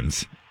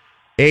napkins,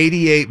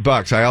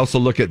 $88. I also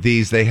look at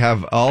these. They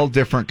have all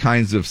different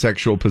kinds of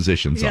sexual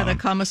positions Yeah, on the them.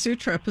 Kama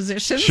Sutra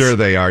positions. Sure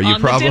they are. You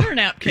on probably the dinner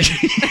napkin.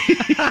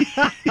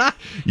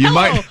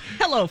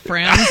 Hello,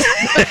 friends.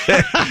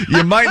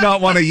 You might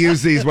not want to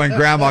use these when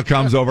Grandma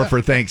comes over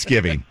for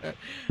Thanksgiving,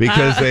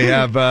 because they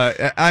have.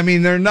 I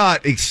mean, they're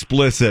not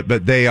explicit,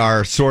 but they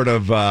are sort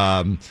of.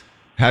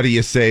 How do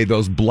you say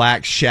those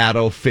black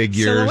shadow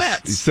figures?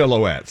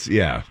 Silhouettes.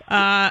 Yeah.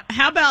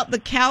 How about the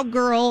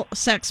cowgirl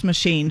sex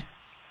machine?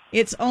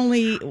 It's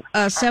only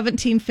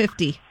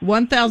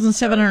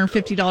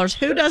 $1,750.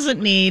 Who doesn't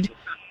need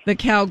the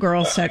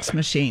cowgirl sex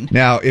machine?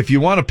 Now, if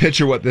you want to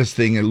picture what this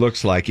thing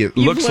looks like, it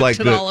You've looks like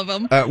looked at all of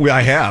them.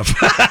 I have.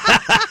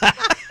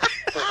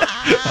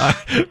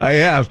 I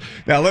have.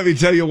 Now, let me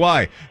tell you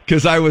why.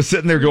 Because I was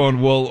sitting there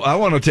going, well, I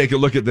want to take a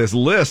look at this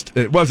list.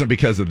 It wasn't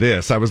because of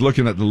this. I was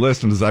looking at the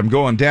list, and as I'm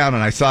going down,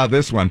 and I saw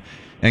this one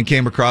and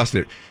came across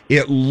it.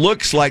 It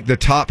looks like the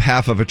top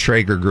half of a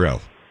Traeger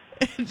grill.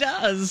 It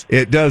does.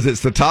 It does.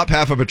 It's the top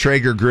half of a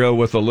Traeger grill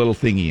with a little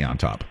thingy on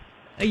top.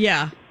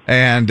 Yeah.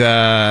 And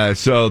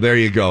so there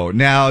you go.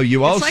 Now,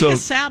 you It's also... like a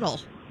saddle.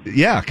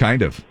 Yeah,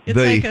 kind of. It's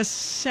like a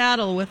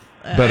saddle with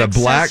but a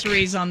black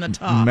accessories on the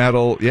top.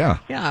 Metal, yeah.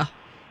 Yeah.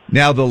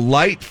 Now, the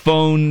Light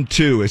Phone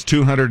 2 is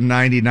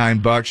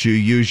 $299. You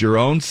use your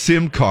own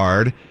SIM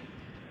card,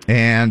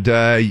 and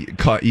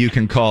you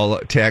can call,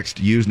 text,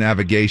 use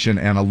navigation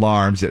and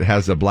alarms. It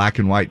has a black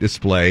and white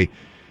display.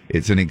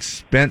 It's an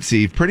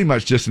expensive, pretty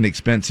much just an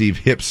expensive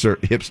hipster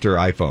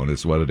iPhone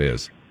is what it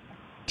is,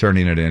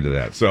 turning it into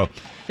that. So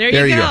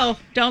There you go.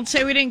 Don't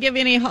say we didn't give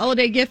you any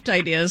holiday gift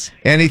ideas.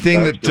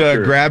 Anything that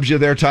grabs you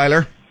there,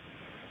 Tyler?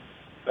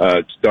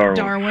 It's Darwin.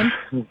 Darwin.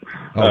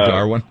 Oh,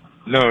 Darwin.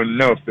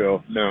 No,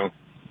 Phil. No.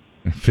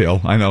 Phil,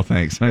 I know,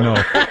 thanks. I know.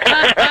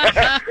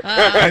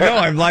 I know,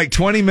 I'm like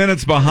 20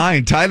 minutes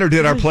behind. Tyler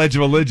did our Pledge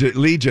of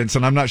Allegiance,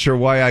 and I'm not sure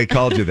why I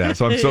called you that,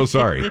 so I'm so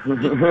sorry.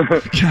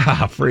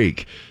 God,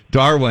 freak.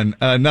 Darwin,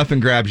 nothing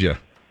grabs you.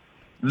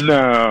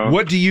 No.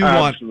 What do you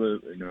want?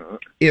 Absolutely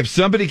not. If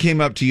somebody came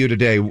up to you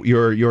today,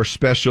 your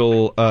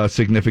special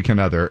significant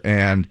other,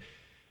 and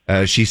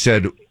she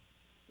said,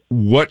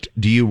 what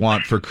do you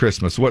want for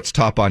Christmas? What's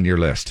top on your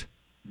list?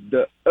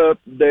 The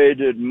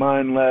updated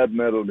Mind Lab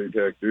metal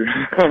detector.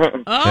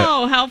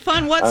 Oh, how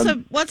fun!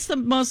 What's the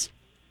most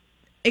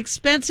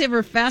expensive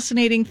or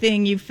fascinating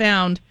thing you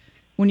found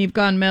when you've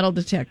gone metal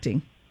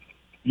detecting?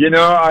 You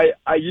know,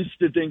 I used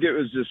to think it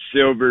was the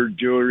silver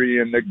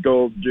jewelry and the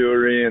gold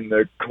jewelry and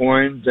the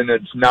coins, and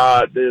it's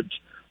not.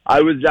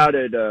 I was out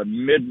at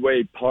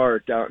Midway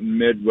Park out in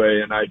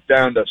Midway, and I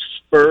found a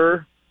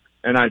spur,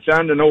 and I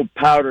found an old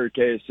powder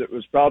case that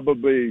was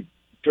probably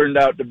turned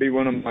out to be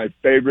one of my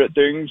favorite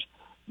things.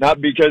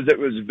 Not because it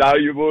was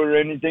valuable or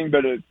anything,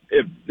 but it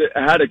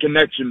had a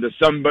connection to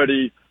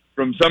somebody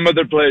from some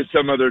other place,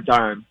 some other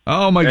time.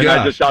 Oh, my gosh. gosh.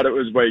 I just thought it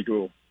was way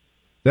cool.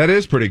 That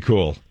is pretty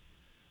cool.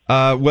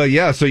 Well,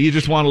 yeah, so you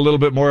just want a little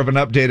bit more of an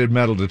updated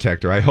metal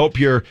detector. I hope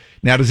you're...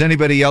 Now, does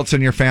anybody else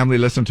in your family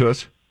listen to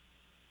us?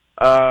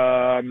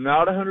 I'm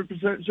not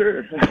 100%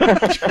 sure.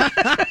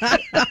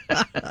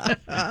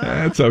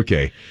 That's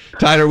okay.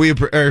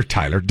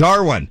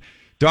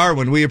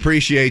 Darwin, we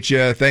appreciate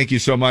you. Thank you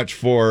so much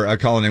for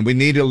calling in. We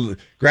need to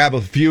grab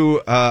a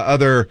few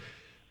other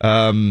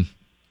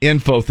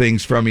info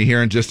things from you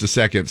here in just a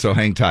second, so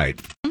hang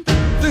tight.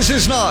 This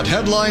is not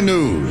headline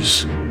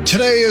news.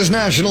 Today is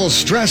National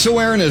Stress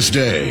Awareness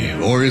Day,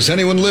 or as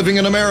anyone living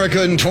in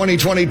America in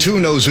 2022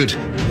 knows it,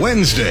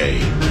 Wednesday.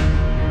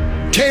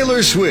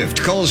 Taylor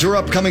Swift calls her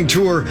upcoming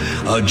tour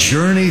a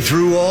journey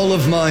through all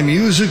of my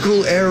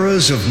musical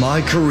eras of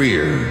my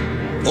career.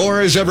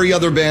 Or as every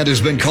other band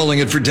has been calling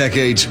it for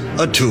decades,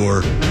 a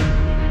tour.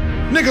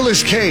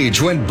 Nicolas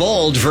Cage went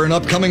bald for an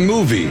upcoming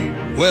movie.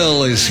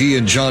 Well, as he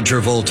and John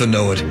Travolta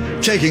know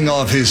it, taking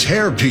off his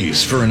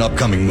hairpiece for an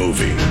upcoming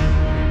movie.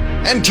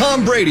 And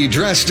Tom Brady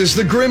dressed as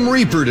the Grim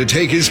Reaper to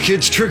take his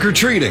kids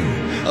trick-or-treating.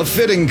 A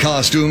fitting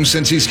costume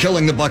since he's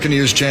killing the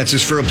Buccaneers'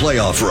 chances for a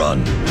playoff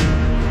run.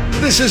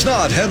 This is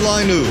not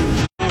headline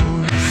news.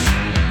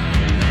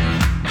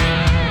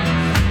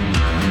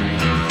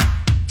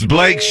 It's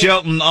Blake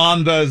Shelton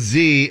on the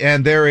Z,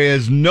 and there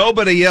is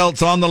nobody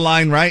else on the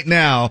line right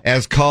now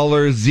as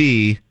caller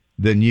Z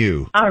than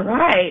you. All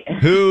right.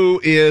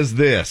 Who is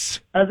this?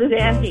 This is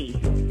Angie.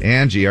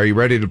 Angie, are you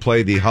ready to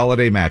play the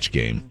holiday match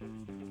game?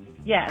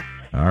 Yes.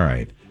 All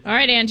right. All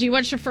right, Angie,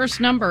 what's your first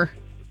number?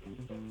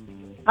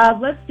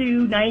 Let's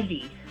do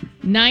 90.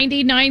 90?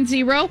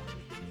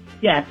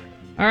 Yes.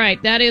 All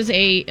right, that is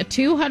a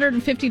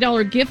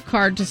 $250 gift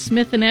card to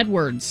Smith &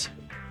 Edwards.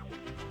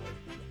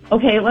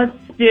 Okay, let's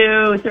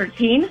do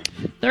 13.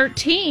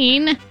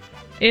 13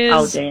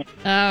 is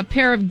a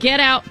pair of Get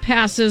Out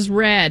passes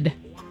red.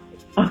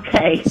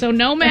 Okay. So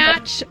no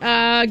match.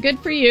 Good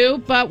for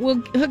you, but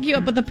we'll hook you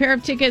up with a pair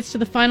of tickets to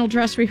the final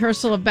dress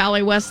rehearsal of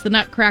Ballet West, The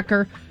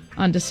Nutcracker,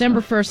 on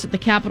December 1st at the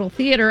Capitol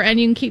Theater, and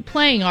you can keep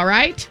playing, all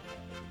right?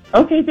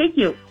 Okay, thank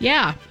you.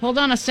 Yeah, hold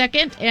on a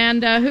second,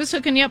 and who's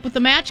hooking you up with the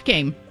match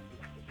game?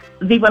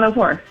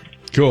 Z104.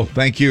 Cool,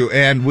 thank you,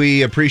 and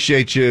we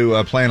appreciate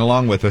you playing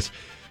along with us.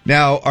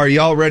 Now, are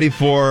y'all ready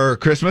for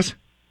Christmas?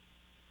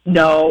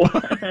 No.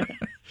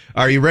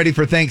 Are you ready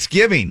for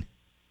Thanksgiving?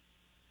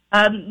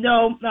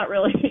 No, not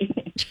really.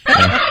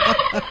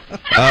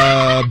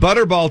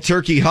 Butterball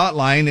Turkey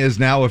Hotline is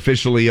now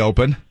officially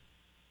open.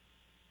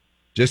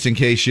 Just in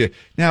case you...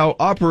 Now,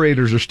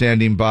 operators are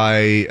standing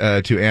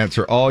by to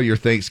answer all your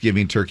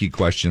Thanksgiving turkey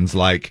questions,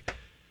 like,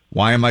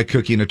 why am I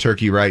cooking a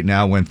turkey right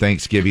now when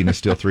Thanksgiving is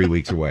still 3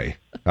 weeks away?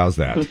 How's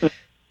that?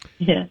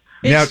 Yeah.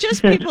 It's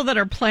just people that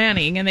are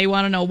planning, and they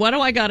want to know, what do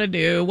I got to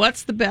do?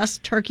 What's the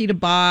best turkey to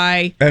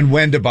buy? And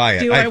when to buy it.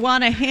 Do I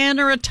want a hen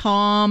or a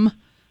tom?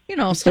 You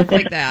know, stuff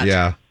like that.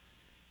 Yeah.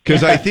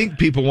 Because I think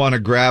people want to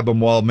grab them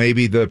while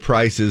maybe the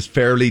price is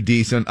fairly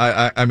decent.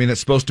 I mean, it's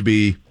supposed to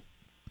be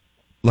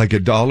like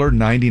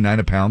 $1.99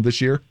 a pound this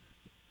year.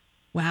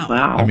 Wow.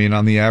 I mean,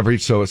 on the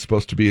average, so it's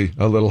supposed to be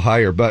a little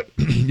higher. But,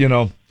 you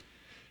know,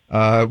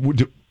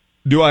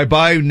 do I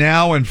buy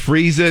now and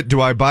freeze it?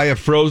 Do I buy a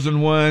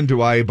frozen one?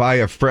 Do I buy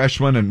a fresh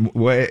one? And,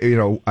 you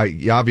know,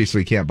 you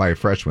obviously can't buy a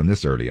fresh one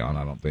this early on,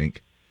 I don't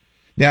think.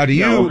 Now, have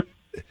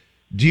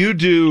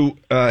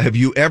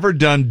you ever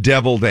done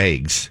deviled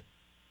eggs?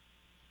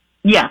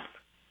 Yes.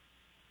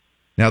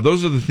 Now,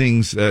 those are the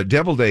things,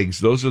 deviled eggs,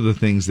 those are the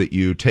things that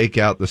you take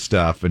out the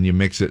stuff and you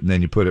mix it and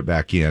then you put it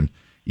back in.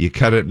 You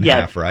cut it in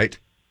half, right?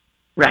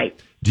 Right.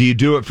 Do you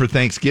do it for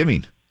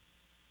Thanksgiving?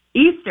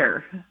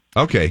 Easter.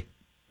 Okay.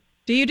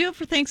 Do you do it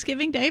for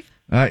Thanksgiving, Dave?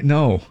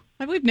 No.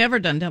 We've never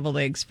done deviled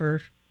eggs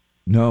for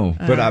No,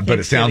 but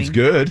it sounds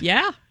good.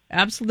 Yeah,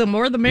 absolutely. The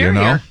more the merrier. You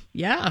know?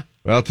 Yeah.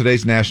 Well,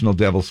 today's National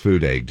Devil's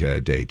Food Egg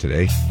Day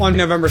today. On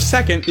November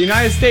 2nd, the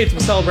United States will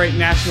celebrate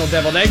National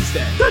Deviled Eggs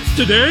Day. That's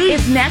today?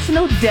 It's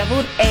National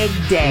Deviled Egg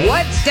Day.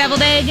 What?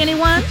 Deviled egg,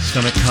 anyone?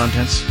 Stomach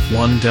contents,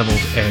 1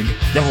 deviled egg.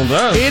 Deviled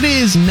egg? It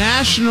is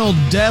National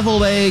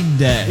Deviled Egg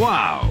Day.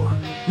 Wow.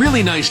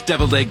 Really nice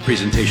deviled egg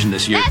presentation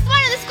this year. That's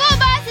one of the school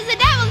buses, a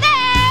deviled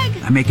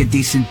egg! I make a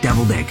decent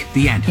deviled egg.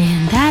 The end.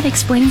 And that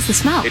explains the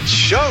smell. It's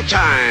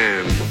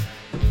showtime!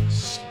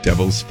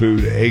 Devil's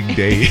Food Egg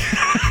Day.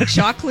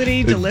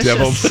 Chocolatey,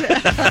 delicious.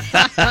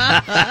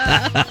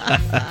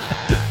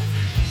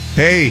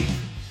 Hey,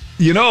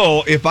 you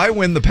know, if I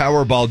win the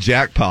Powerball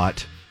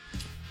jackpot,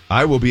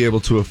 I will be able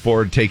to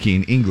afford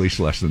taking English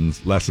lessons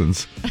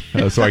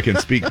so I can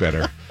speak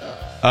better.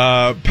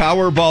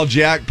 Powerball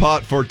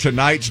jackpot for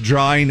tonight's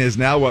drawing is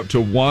now up to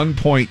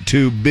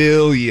 $1.2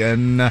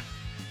 billion.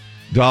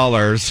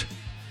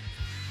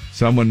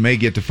 Someone may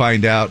get to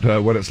find out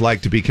what it's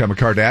like to become a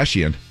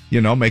Kardashian.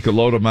 Make a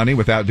load of money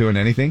without doing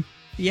anything.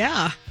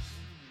 Yeah.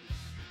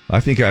 I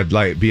think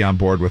I'd be on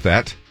board with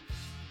that.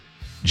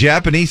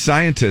 Japanese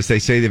scientists, they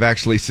say they've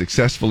actually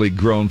successfully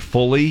grown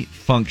fully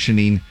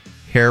functioning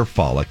hair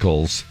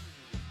follicles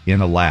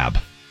in a lab.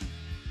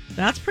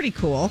 That's pretty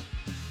cool.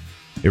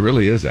 It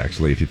really is,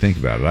 actually, if you think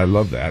about it. I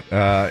love that.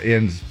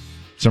 In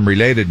some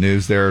related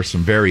news, there are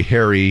some very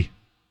hairy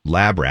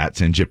lab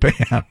rats in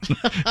Japan.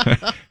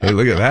 Hey,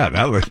 look at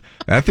that.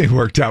 That thing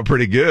worked out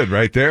pretty good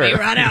right there. Hey,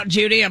 right out,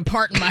 Judy. I'm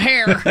parting my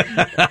hair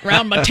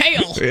around my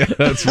tail. Yeah,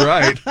 that's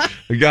right.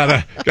 We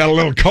got a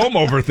little comb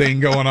over thing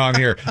going on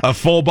here. A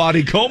full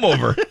body comb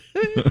over.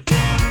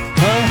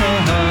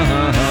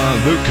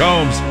 Luke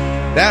Combs.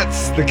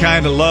 That's the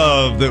kind of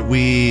love that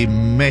we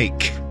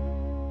make.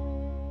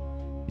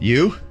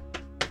 You?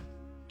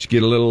 Did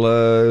you get a little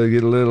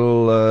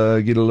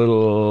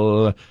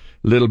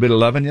bit of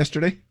loving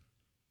yesterday?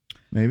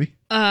 Maybe.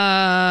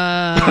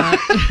 I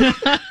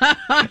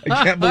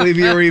can't believe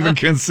you were even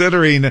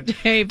considering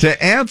Dave,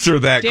 to answer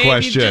that Dave,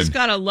 question. You just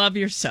gotta love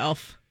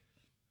yourself.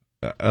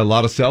 A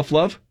lot of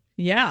self-love?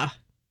 Yeah.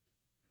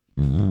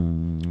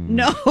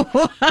 No.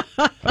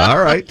 All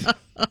right.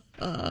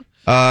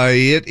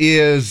 It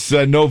is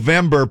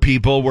November,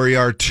 people. We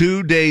are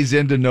 2 days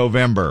into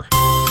November.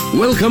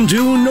 Welcome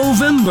to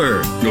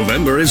November.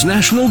 November is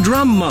National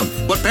Drum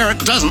Month. What parent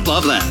doesn't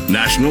love that?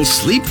 National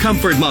Sleep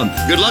Comfort Month.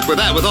 Good luck with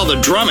that with all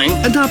the drumming.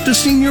 Adopt a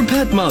Senior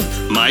Pet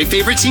Month. My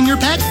favorite senior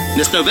pet?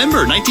 This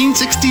November,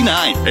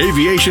 1969.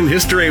 Aviation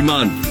History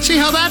Month. See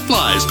how that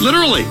flies,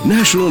 literally.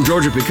 National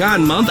Georgia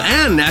Pecan Month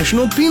and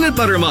National Peanut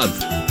Butter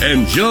Month.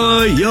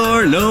 Enjoy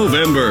your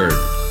November.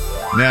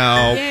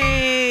 Now,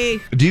 Yay.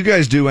 Do you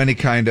guys do any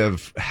kind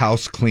of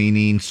house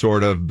cleaning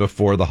sort of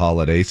before the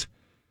holidays?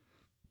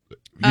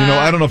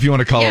 I don't know if you want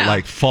to call it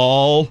like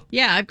fall.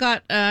 Yeah, I've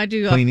got, I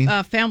do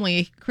a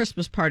family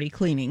Christmas party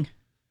cleaning.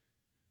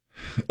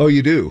 Oh,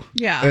 you do?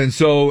 Yeah. And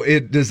so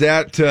does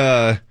that,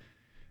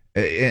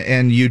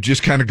 and you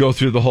just kind of go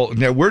through the whole,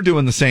 now we're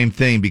doing the same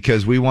thing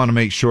because we want to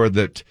make sure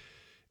that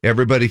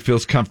everybody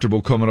feels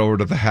comfortable coming over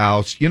to the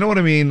house. You know what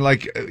I mean?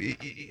 Like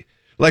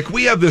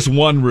we have this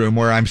one room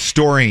where I'm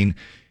storing,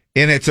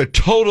 and it's a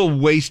total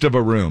waste of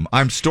a room.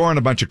 I'm storing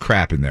a bunch of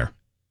crap in there.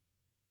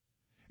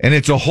 And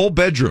it's a whole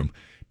bedroom.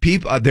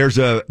 People, there's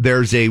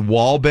a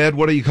wall bed.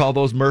 What do you call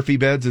those? Murphy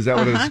beds? Is that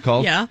what it's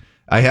called? Yeah.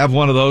 I have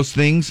one of those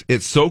things.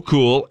 It's so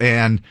cool,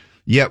 and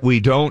yet we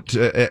don't.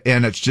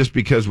 And it's just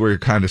because we're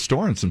kind of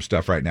storing some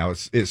stuff right now.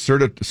 It's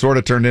sort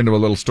of turned into a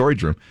little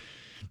storage room,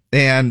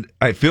 and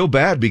I feel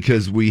bad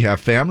because we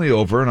have family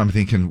over, and I'm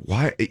thinking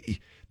why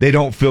they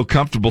don't feel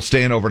comfortable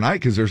staying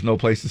overnight because there's no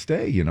place to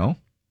stay,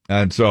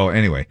 And so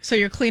anyway, so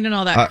you're cleaning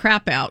all that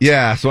crap out.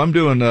 Yeah. So I'm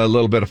doing a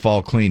little bit of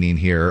fall cleaning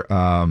here.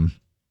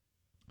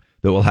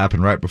 That will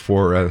happen right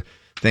before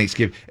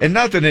Thanksgiving. And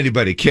not that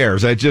anybody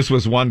cares. I just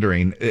was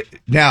wondering.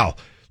 Now,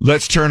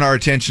 let's turn our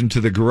attention to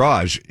the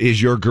garage.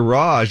 Is your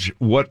garage,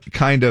 what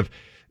kind of...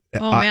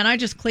 man, I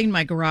just cleaned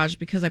my garage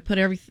because I put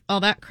all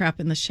that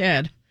crap in the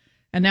shed.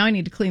 And now I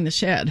need to clean the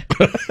shed.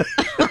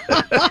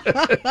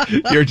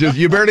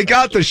 You barely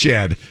got the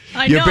shed.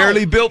 You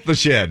barely built the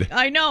shed.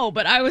 I know,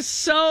 but I was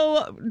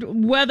so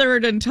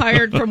weathered and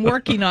tired from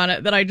working on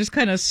it that I just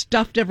kind of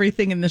stuffed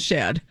everything in the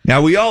shed.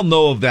 Now, we all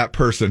know of that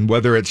person,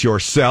 whether it's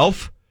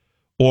yourself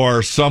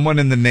or someone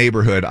in the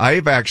neighborhood.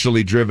 I've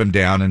actually driven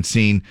down and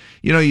seen,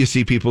 you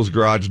see people's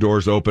garage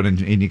doors open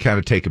and you kind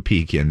of take a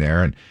peek in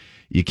there and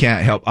you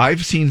can't help.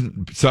 I've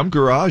seen some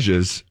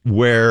garages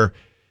where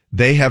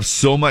they have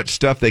so much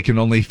stuff they can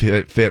only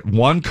fit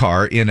one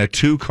car in a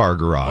 2-car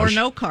garage.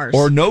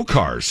 Or no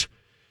cars.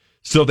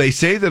 So they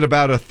say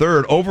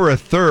that over a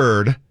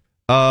third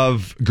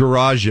of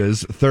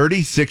garages,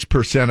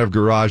 36% of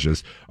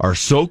garages are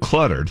so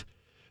cluttered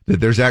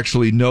that there's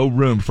actually no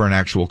room for an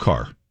actual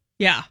car.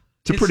 Yeah.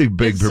 It's a pretty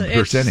big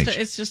percentage.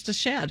 It's just a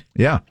shed.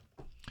 Yeah.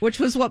 Which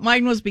was what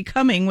mine was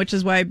becoming, which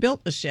is why I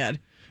built the shed.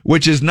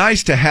 Which is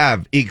nice to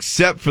have,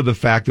 except for the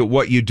fact that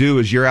what you do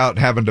is you're out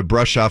having to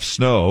brush off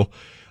snow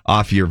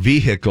off your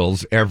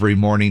vehicles every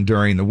morning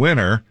during the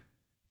winter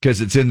because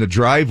it's in the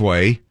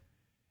driveway,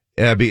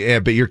 but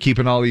you're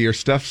keeping all of your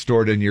stuff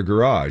stored in your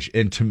garage.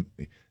 And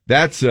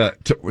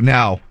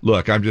now,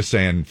 look, I'm just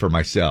saying for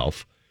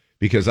myself,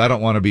 because I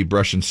don't want to be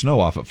brushing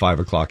snow off at 5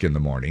 o'clock in the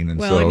morning. And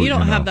and you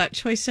don't have that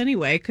choice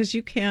anyway, because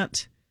you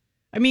can't.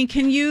 I mean,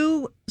 could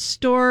you,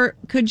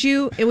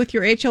 with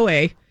your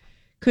HOA,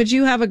 could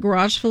you have a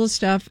garage full of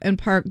stuff and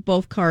park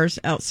both cars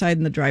outside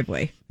in the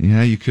driveway?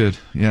 Yeah, you could.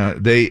 Yeah,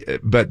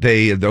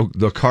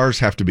 the cars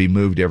have to be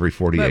moved every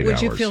 48 hours. But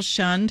would you feel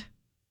shunned?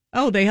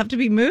 Oh, they have to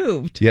be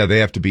moved. Yeah, they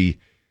have to be.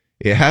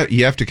 You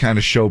have to kind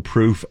of show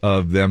proof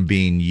of them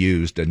being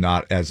used and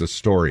not as a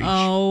storage.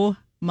 Oh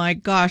my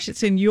gosh,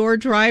 it's in your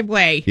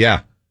driveway.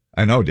 Yeah,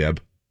 I know, Deb.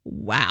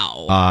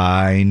 Wow.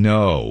 I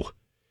know.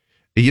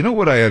 You know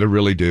what I had to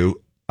really do?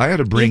 I had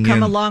to bring You've come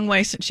in. a long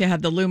way since you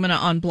had the Lumina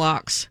on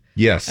blocks.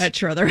 Yes.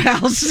 At your other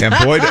house. And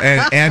boy,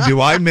 and do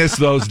I miss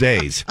those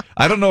days.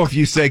 I don't know if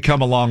you say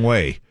come a long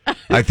way.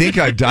 I think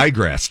I've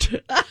digressed.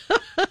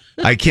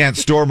 I can't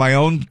store my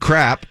own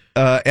crap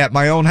at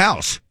my own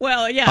house.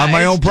 Well, yeah. On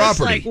my own just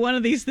property. like one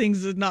of these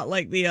things is not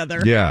like the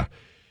other. Yeah.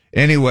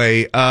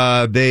 Anyway,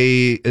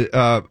 they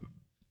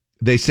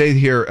say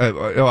here,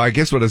 I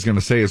guess what I was going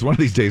to say is one of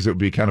these days it would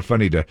be kind of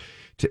funny to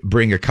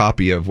bring a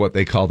copy of what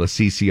they call the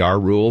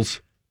CCR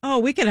rules. Oh,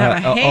 we could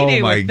have a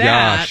heyday with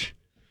that. Gosh.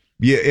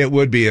 Yeah, it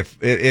would be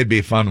it'd be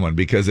a fun one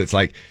because it's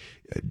like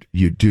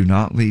you do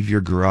not leave your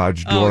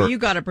garage door. Oh, you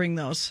got to bring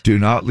those. Do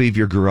not leave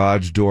your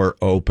garage door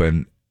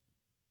open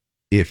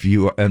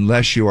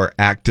unless you are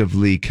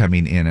actively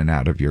coming in and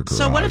out of your garage.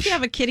 So what if you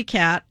have a kitty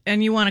cat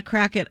and you want to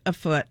crack it a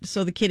foot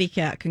so the kitty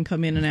cat can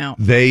come in and out?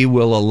 They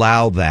will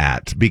allow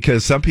that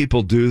because some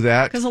people do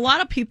that. Because a lot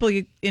of people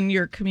in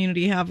your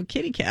community have a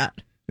kitty cat.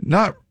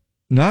 Not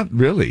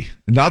really.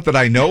 Not that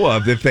I know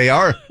of. If they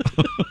are,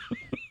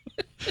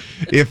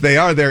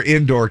 they're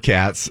indoor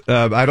cats.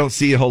 I don't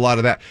see a whole lot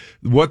of that.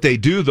 What they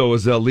do, though,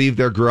 is they'll leave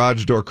their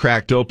garage door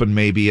cracked open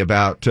maybe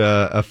about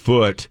a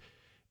foot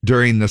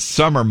during the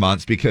summer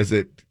months because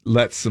it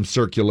lets some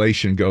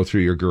circulation go through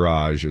your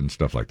garage and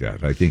stuff like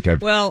that. I think I've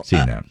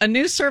seen that. A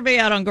new survey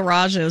out on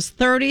garages,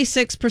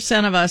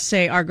 36% of us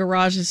say our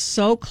garage is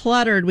so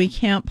cluttered we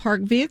can't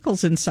park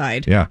vehicles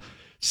inside. Yeah.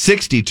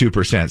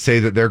 62% say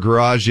that their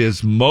garage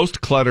is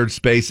most cluttered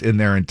space in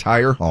their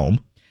entire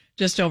home.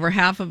 Just over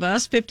half of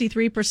us,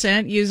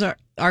 53%, use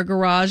our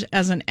garage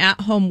as an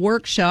at-home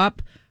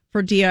workshop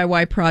for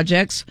DIY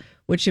projects,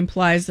 which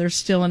implies there's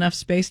still enough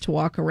space to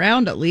walk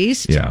around at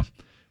least. Yeah.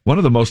 One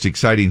of the most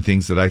exciting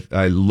things that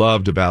I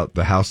loved about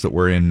the house that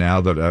we're in now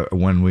that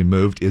when we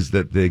moved is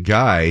that the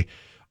guy,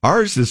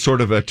 ours is sort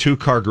of a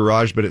 2-car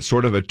garage, but it's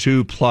sort of a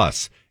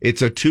 2+.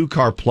 It's a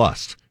 2-car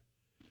plus.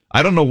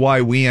 I don't know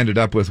why we ended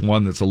up with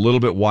one that's a little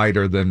bit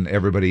wider than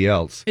everybody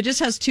else. It just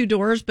has 2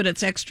 doors, but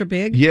it's extra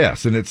big.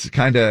 Yes, and it's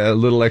kind of a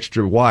little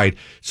extra wide.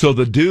 So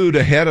the dude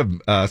ahead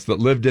of us that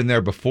lived in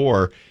there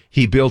before,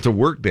 he built a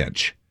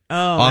workbench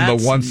on the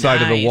one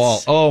side of the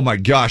wall. Oh my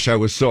gosh, I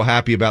was so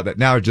happy about that.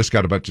 Now I just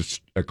got a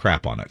bunch of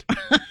crap on it.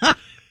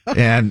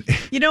 And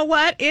you know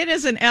what? It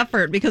is an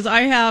effort because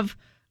I have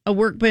a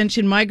workbench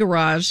in my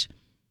garage,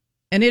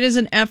 and it is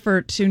an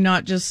effort to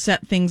not just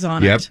set things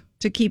on it.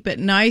 To keep it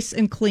nice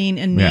and clean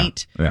and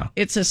neat. Yeah.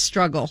 It's a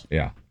struggle.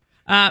 Yeah.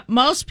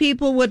 Most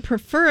people would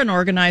prefer an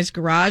organized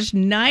garage.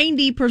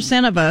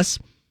 90% of us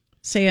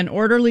say an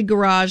orderly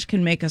garage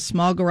can make a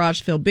small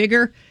garage feel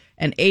bigger,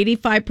 and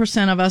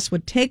 85% of us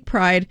would take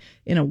pride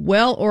in a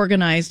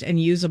well-organized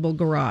and usable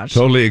garage.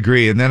 Totally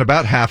agree. And then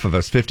about half of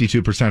us,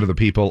 52% of the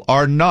people,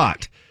 are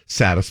not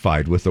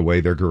satisfied with the way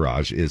their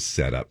garage is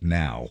set up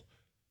now.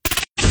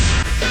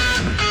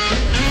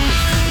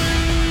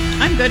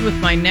 I'm good with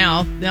mine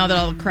now that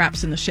all the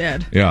crap's in the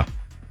shed. Yeah.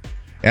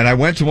 And I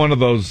went to one of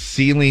those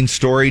ceiling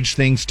storage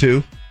things,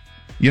 too.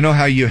 You know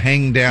how you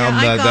hang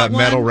down the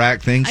metal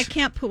rack things? I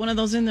can't put one of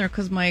those in there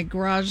because my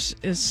garage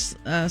is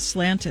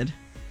slanted.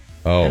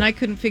 Oh. And I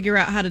couldn't figure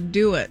out how to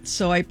do it,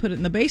 so I put it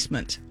in the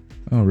basement.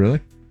 Oh, really?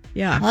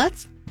 Yeah. Well,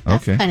 that's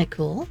okay. Kind of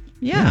cool.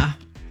 Yeah.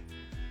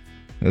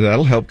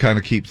 That'll help kind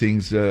of keep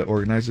things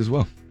organized as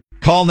well.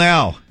 Call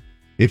now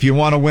if you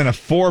want to win a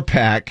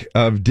 4-pack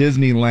of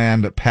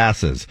Disneyland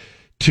passes.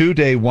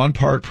 2-day, 1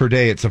 park per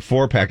day. It's a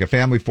 4-pack, a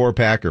family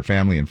 4-pack or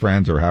family and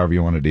friends or however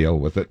you want to deal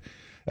with it.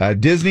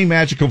 Disney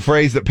magical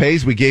phrase that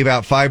pays. We gave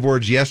out 5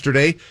 words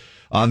yesterday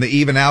on the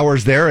even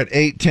hours there at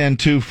 8, 10,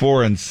 2,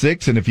 4, and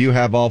 6. And if you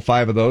have all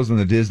 5 of those in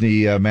the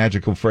Disney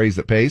magical phrase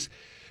that pays,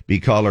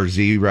 be caller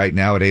Z right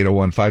now at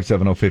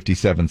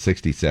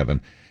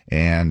 801-570-5767.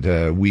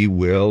 And we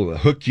will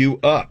hook you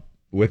up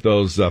with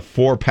those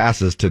 4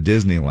 passes to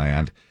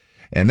Disneyland.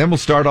 And then we'll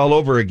start all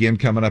over again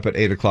coming up at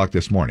 8 o'clock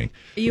this morning.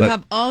 You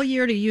have all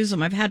year to use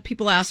them. I've had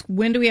people ask,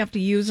 when do we have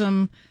to use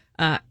them?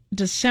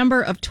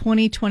 December of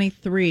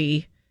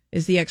 2023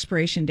 is the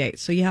expiration date.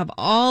 So you have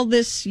all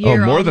this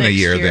year. Oh, more than a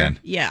year then.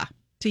 Yeah,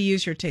 to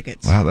use your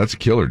tickets. Wow, that's a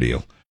killer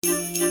deal.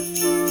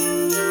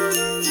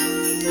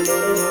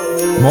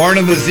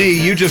 Morning, the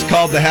Z. You just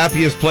called the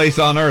happiest place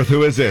on earth.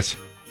 Who is this?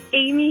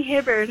 Amy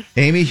Hibbard.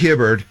 Amy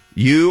Hibbard.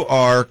 You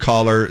are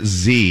caller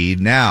Z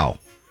now.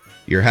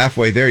 You're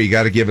halfway there. You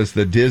got to give us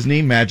the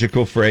Disney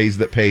magical phrase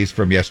that pays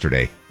from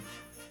yesterday.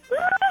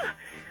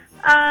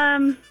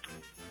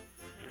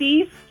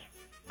 Feast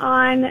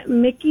on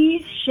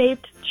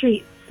Mickey-shaped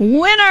treats.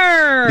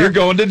 Winner! You're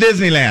going to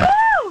Disneyland.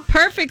 Woo!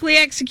 Perfectly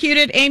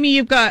executed. Amy,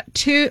 you've got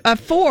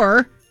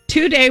 4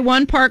 2-day,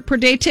 1 park per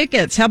day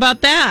tickets. How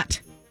about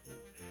that?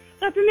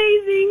 That's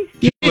amazing.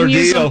 You can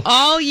use them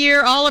all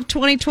year, all of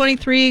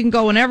 2023. You can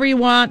go whenever you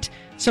want.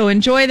 So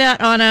enjoy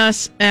that on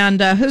us.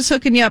 And who's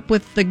hooking you up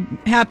with the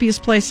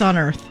happiest place on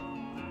earth?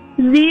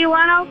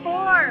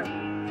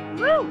 Z104.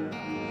 Woo!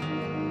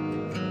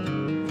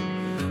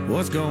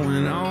 What's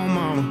going on,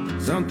 mama?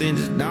 Something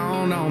just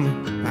dawned on me.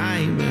 I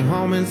ain't been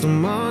home in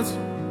some months.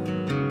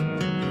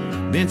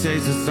 Been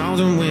chasing songs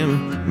and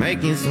women,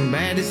 making some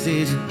bad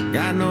decisions.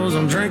 God knows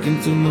I'm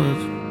drinking too much.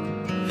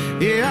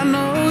 Yeah, I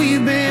know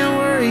you've been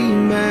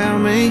worrying about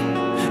me.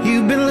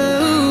 You've been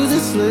losing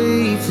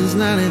sleep since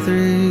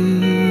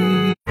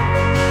 93.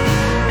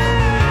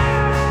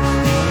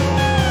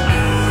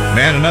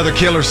 Man, another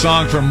killer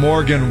song from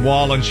Morgan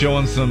Wallen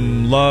showing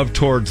some love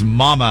towards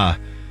Mama.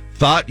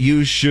 Thought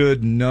You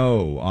Should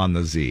Know on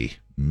the Z.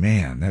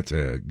 Man, that's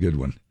a good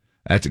one.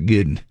 That's a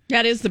good one.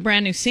 That is the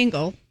brand new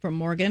single from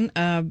Morgan.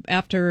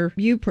 After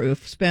You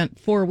Proof spent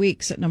 4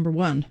 weeks at number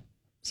 1.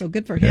 So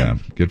good for him. Yeah,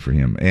 good for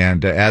him.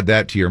 And add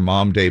that to your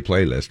Mom Day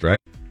playlist, right?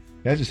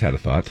 Yeah, I just had a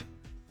thought.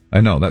 I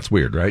know, that's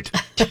weird, right?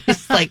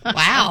 It's like,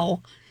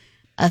 wow.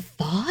 A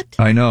thought?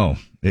 I know.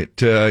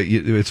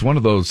 It's one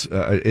of those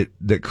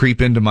that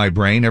creep into my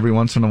brain every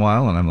once in a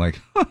while, and I'm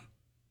like, huh.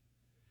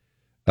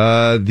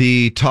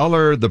 The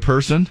taller the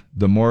person,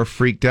 the more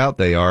freaked out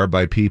they are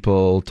by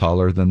people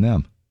taller than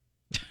them.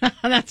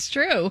 That's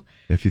true.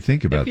 If you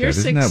think about if you're that,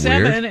 isn't that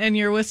weird? 6'7" and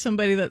you're with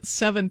somebody that's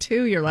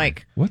 7'2", you're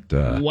like, what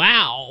the?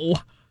 Wow.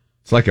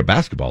 It's like a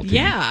basketball team.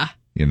 Yeah.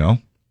 You know?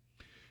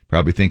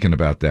 Probably thinking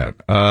about that.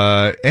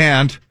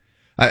 And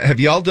have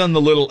y'all done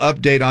the little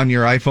update on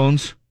your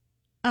iPhones?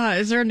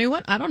 Is there a new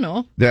one? I don't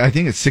know. I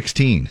think it's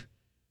 16.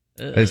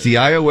 It's the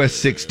iOS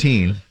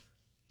 16.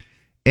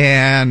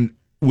 And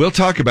we'll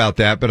talk about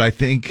that, but I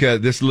think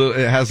it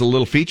has a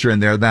little feature in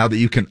there now that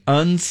you can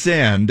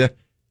unsend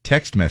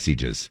text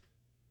messages.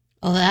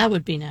 Oh, that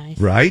would be nice.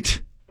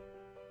 Right?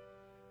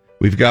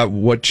 We've got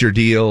What's Your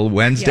Deal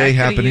Wednesday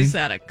happening. Used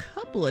that a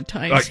couple of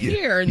times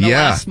here in the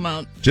last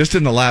month. Just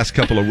in the last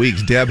couple of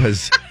weeks, Deb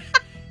has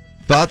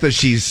thought that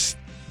she's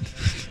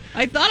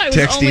I thought I was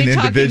texting only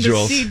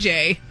individuals. Talking to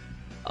CJ.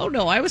 Oh,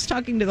 no, I was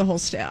talking to the whole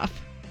staff.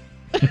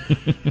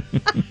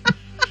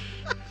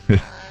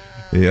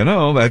 You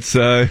know, that's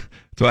what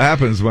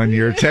happens when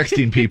you're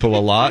texting people a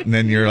lot, and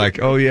then you're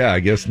like, oh, yeah, I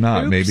guess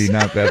not. Oops. Maybe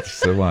not.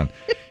 That's the one.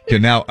 You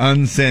can now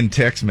unsend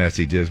text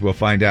messages. We'll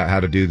find out how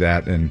to do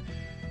that.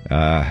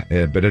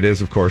 But it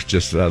is, of course,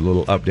 just a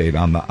little update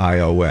on the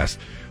iOS.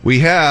 We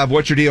have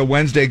What's Your Deal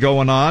Wednesday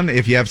going on.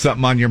 If you have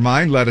something on your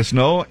mind, let us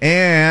know.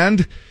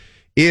 And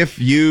if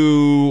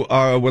you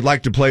would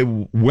like to play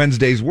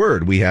Wednesday's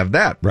Word, we have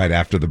that right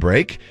after the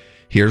break.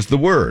 Here's the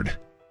word.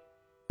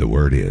 The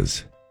word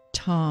is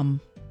Tom.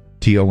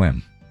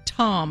 T-O-M.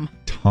 Tom.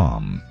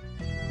 Tom.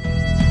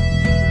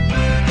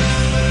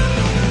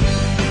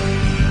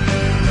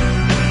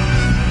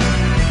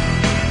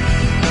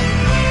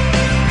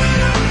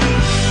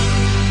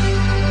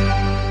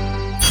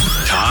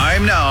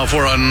 Time now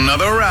for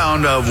another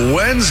round of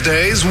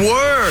Wednesday's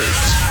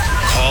Words.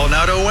 Call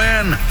now to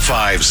win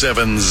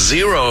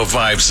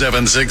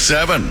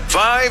 570-5767.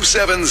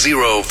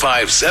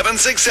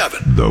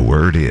 570-5767. The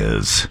word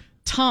is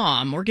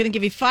Tom. We're going to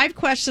give you 5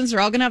 questions. They're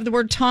all going to have the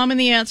word Tom in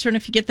the answer. And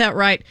if you get that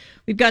right,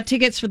 we've got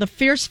tickets for the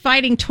Fierce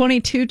Fighting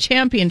 22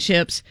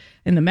 Championships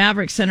in the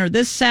Maverick Center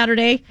this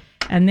Saturday.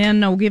 And then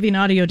we'll give you an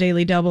audio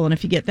daily double. And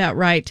if you get that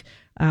right,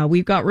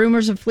 we've got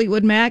Rumors of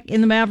Fleetwood Mac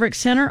in the Maverick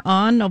Center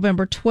on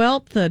November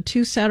 12th,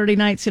 2 Saturday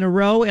nights in a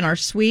row in our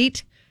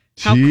suite.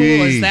 How cool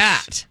is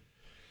that?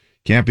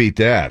 Can't beat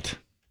that.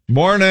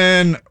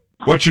 Morning.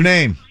 What's your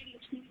name?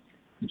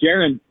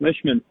 Jaron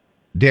Lishman.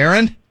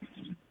 Darren?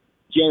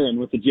 Jaron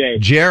with a J.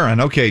 Jaron.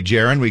 Okay,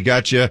 Jaron, we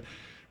got you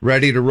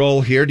ready to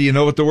roll here. Do you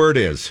know what the word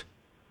is?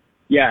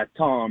 Yeah,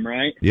 Tom,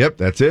 right? Yep,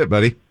 that's it,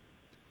 buddy.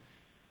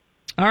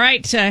 All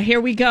right,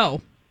 here we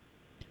go.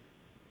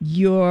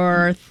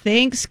 Your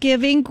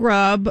Thanksgiving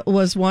grub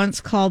was once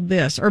called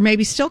this, or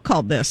maybe still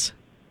called this.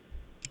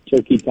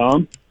 Turkey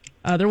Tom.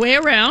 Other way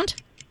around.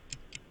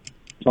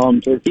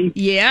 Tom Turkey.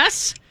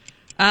 Yes.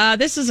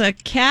 This is a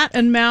cat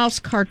and mouse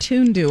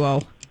cartoon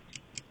duo.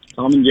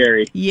 Tom and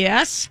Jerry.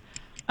 Yes.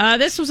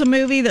 This was a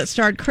movie that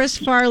starred Chris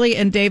Farley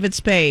and David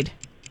Spade.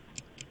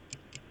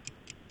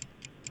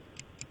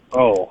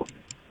 Oh.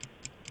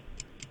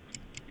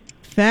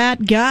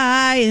 Fat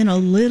guy in a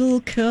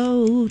little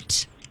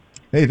coat.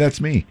 Hey,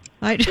 that's me.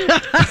 Man,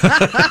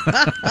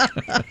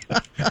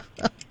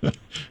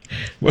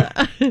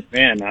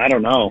 I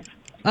don't know.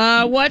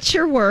 What's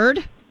your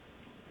word?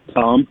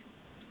 Tom.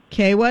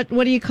 Okay, what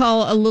do you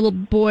call a little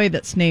boy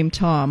that's named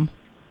Tom?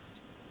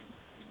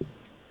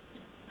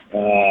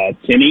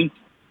 Timmy.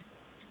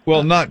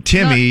 Well, not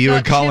Timmy. You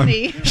would call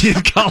him.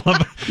 You'd call him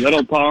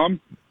Little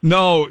Tom.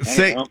 No,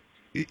 say.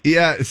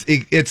 Yeah,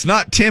 it's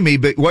not Timmy.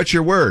 But what's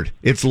your word?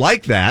 It's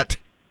like that.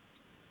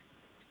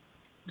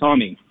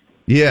 Tommy.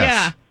 Yes.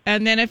 Yeah,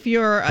 and then if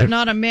you're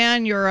not a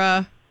man, you're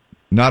a.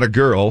 Not a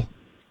girl.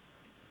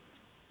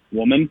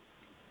 Woman.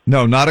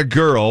 No, not a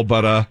girl,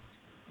 but a.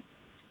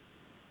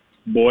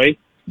 Boy.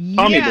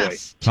 Tommy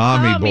yes, boy.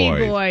 Tommy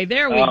boy.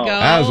 There we go.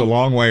 That was a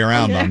long way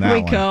around on that There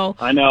we one. go.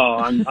 I know.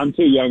 I'm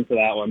too young for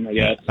that one, I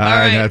guess. All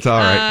right, that's all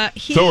right.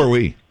 So are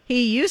we.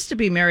 He used to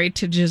be married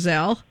to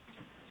Giselle.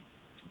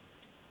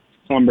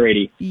 Tom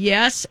Brady.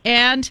 Yes,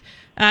 and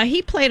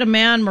he played a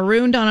man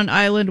marooned on an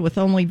island with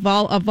only a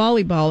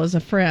volleyball as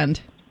a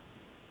friend.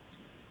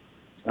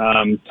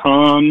 Tom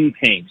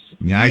Hanks.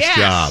 Nice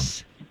job.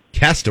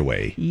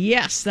 Castaway.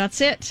 Yes,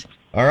 that's it.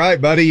 All right,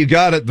 buddy, you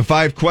got it. The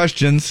 5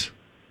 questions.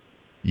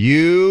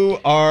 You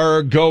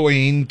are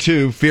going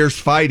to Fierce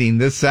Fighting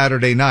this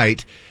Saturday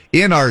night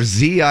in our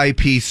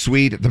ZIP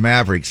suite at the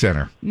Maverick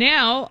Center.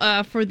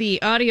 Now, for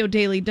the Audio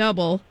Daily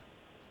Double,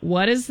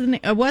 what is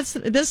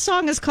this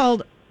song is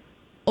called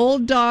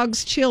Old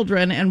Dogs,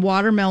 Children, and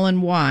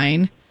Watermelon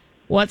Wine.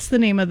 What's the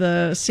name of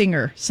the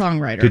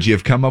singer-songwriter? Could you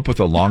have come up with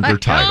a longer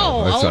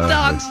title? No, Old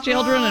Dogs,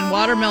 Children, and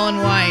Watermelon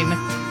Wine.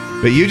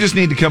 But you just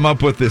need to come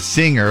up with the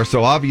singer,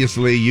 so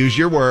obviously use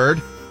your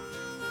word.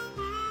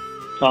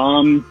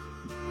 Tom.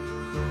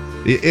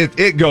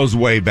 It goes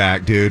way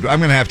back, dude. I'm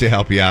going to have to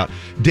help you out.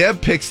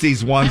 Deb picks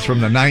these ones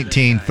from the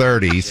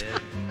 1930s.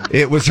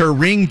 It was her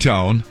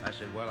ringtone. I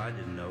said, well, I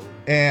didn't know.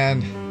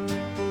 And,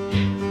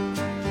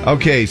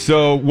 okay,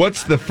 so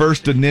what's the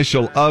first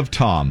initial of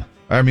Tom?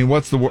 I mean,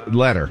 what's the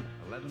letter?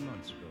 11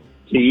 months ago.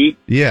 T.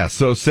 Yeah,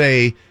 so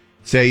say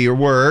your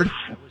word.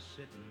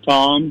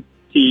 Tom,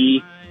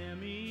 T.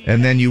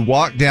 And then you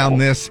walk down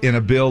this in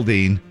a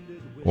building.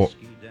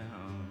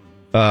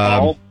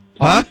 Hall.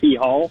 Tom T.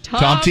 Hall.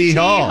 Tom T.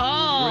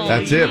 Hall.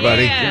 That's it,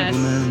 buddy. Yes.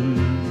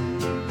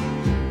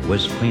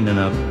 Was cleaning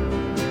up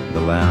the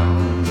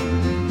lounge.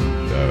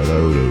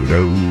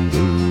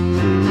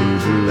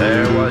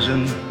 There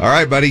wasn't. All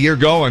right, buddy, you're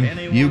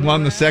going. You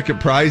won the second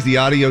prize, the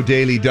Audio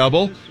Daily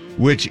Double,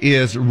 which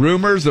is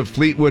Rumors of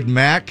Fleetwood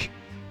Mac.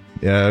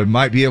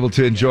 Might be able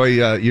to enjoy,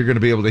 you're going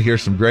to be able to hear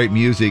some great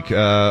music,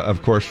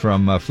 of course,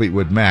 from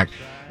Fleetwood Mac.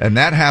 And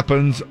that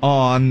happens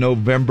on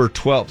November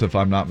 12th, if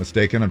I'm not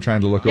mistaken. I'm trying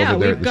to look over there at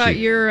the we've got sheet.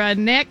 your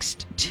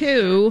next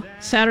 2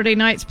 Saturday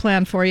nights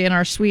planned for you in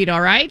our suite,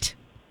 all right?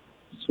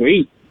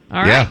 Sweet.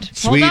 All right.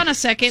 Hold on a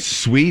second.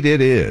 Sweet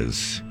it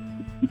is.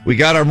 We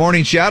got our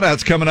morning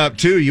shout-outs coming up,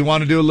 too. You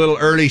want to do a little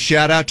early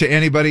shout-out to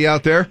anybody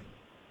out there?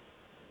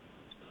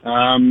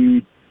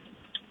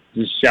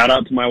 Just shout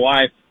out to my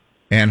wife.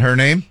 And her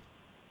name?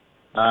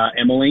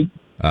 Emily.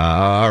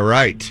 All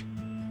right.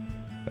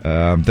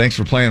 Thanks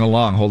for playing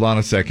along. Hold on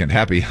a second.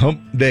 Happy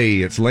Hump Day.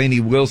 It's Lainey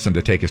Wilson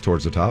to take us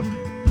towards the top.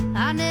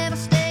 I never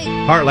stay.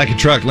 Heart Like a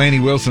Truck, Lainey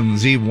Wilson,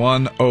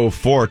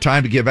 Z104.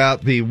 Time to give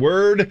out the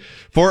word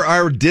for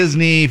our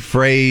Disney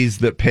phrase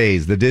that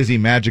pays, the Disney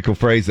magical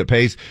phrase that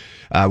pays.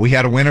 We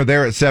had a winner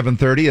there at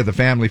 7:30 of the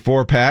family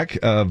 4-pack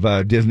of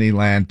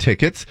Disneyland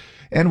tickets,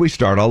 and we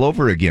start all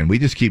over again. We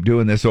just keep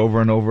doing this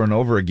over and over and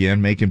over again,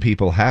 making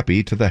people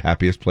happy to the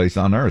happiest place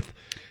on earth.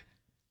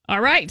 All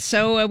right,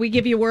 so we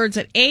give you words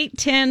at 8,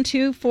 10,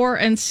 2, 4,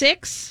 and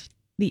 6.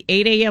 The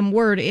 8 a.m.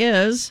 word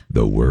is...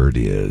 The word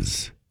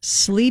is...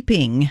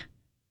 Sleeping.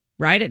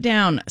 Write it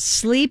down.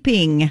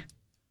 Sleeping.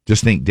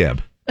 Just think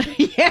Deb.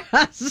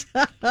 Yes.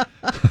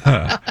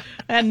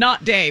 And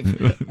not Dave.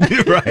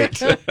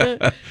 Right.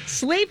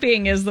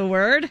 Sleeping is the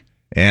word.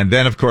 And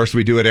then, of course,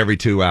 we do it every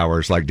 2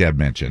 hours, like Deb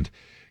mentioned.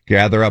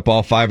 Gather up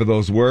all 5 of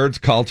those words.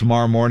 Call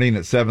tomorrow morning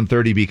at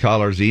 7:30. Be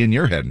Caller Z, and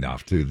you're heading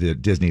off to the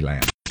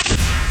Disneyland.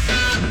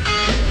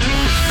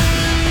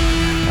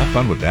 How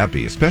fun would that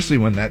be? Especially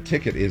when that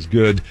ticket is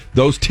good.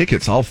 Those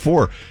tickets, all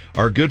 4,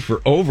 are good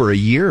for over a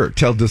year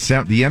till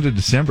the end of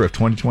December of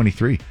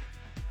 2023.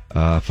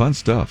 Fun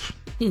stuff.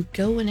 You can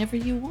go whenever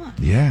you want.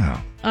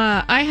 Yeah.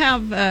 I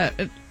have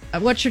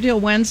What's Your Deal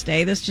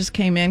Wednesday. This just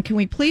came in. Can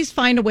we please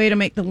find a way to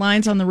make the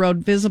lines on the road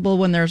visible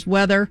when there's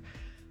weather?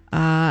 They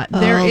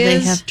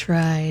have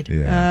tried.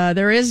 Yeah.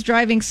 There is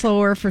driving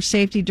slower for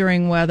safety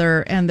during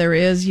weather, and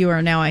you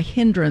are now a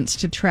hindrance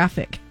to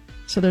traffic.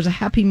 So there's a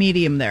happy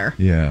medium there.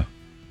 Yeah.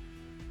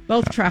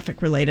 Both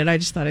traffic related. I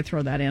just thought I'd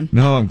throw that in.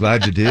 No, I'm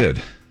glad you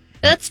did.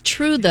 That's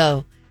true,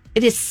 though.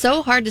 It is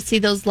so hard to see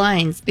those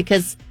lines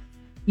because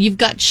you've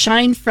got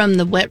shine from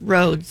the wet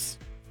roads.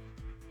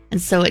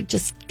 And so it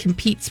just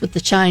competes with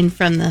the shine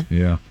from the...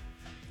 Yeah.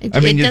 It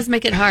does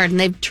make it hard. And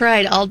they've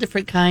tried all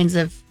different kinds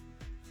of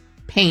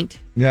paint.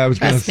 Yeah, I was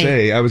going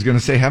to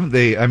say, haven't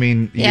they? I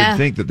mean, you'd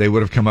think that they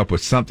would have come up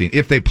with something.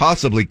 If they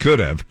possibly could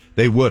have,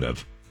 they would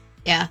have.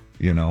 Yeah.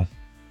 You know,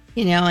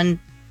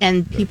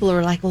 and people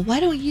are like, well, why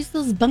don't we use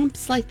those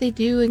bumps like they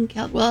do in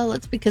Cal? Well,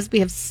 it's because we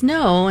have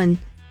snow and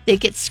they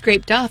get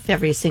scraped off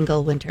every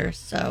single winter.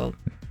 So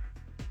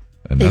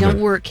they don't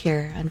work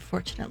here,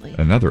 unfortunately.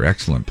 Another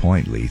excellent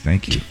point, Lee.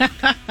 Thank you.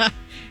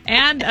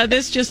 And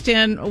this just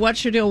in,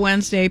 What's Your Deal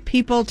Wednesday?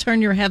 People,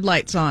 turn your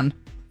headlights on.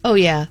 Oh,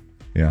 yeah.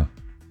 Yeah.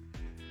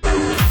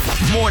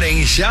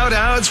 Morning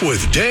shout-outs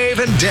with Dave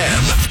and Deb.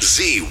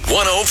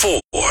 Z104.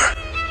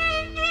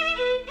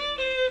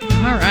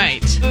 All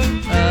right.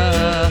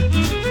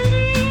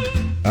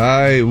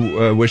 I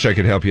wish I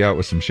could help you out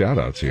with some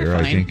shout-outs here.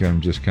 Fine. I think I'm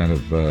just kind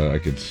of, I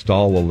could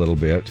stall a little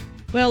bit.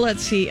 Well,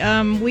 let's see.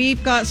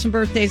 We've got some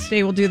birthdays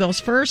today. We'll do those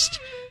first.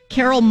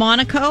 Carol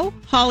Monaco,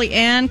 Holly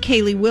Ann,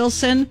 Kaylee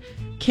Wilson,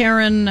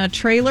 Karen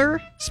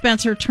Trailer,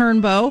 Spencer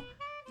Turnbow,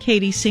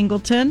 Katie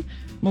Singleton,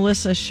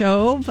 Melissa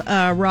Shove,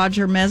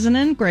 Roger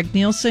Mezzinin, Greg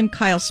Nielsen,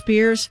 Kyle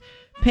Spears,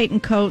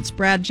 Peyton Coates,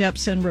 Brad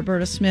Jepson,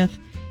 Roberta Smith,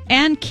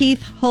 and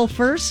Keith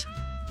Hulfers.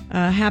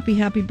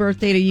 Happy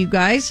birthday to you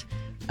guys.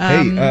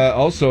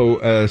 Also,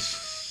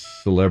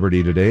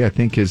 celebrity today. I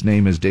think his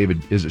name is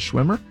David. Is it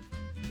Schwimmer?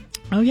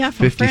 Oh, yeah,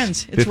 from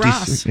Friends. It's 50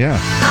 Ross. Yeah.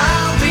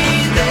 I'll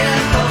be there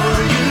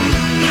for you.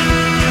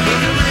 When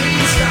the rain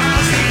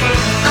starts to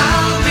fall,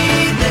 I'll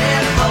be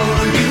there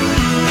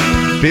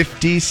for you.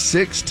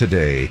 56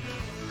 today.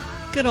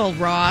 Good old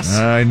Ross.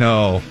 I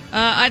know.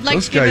 I'd like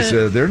Those to give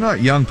guys, they're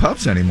not young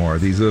pups anymore,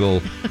 these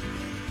little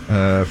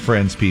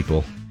Friends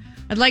people.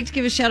 I'd like to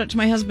give a shout out to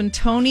my husband,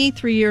 Tony.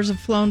 3 years have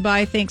flown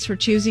by. Thanks for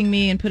choosing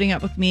me and putting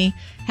up with me.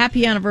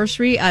 Happy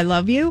anniversary. I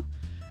love you.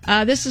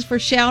 This is for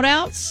shout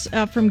outs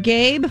from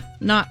Gabe.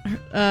 Not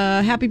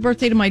happy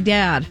birthday to my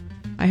dad.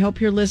 I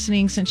hope you're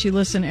listening since you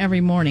listen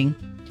every morning.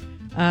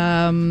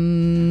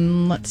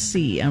 Let's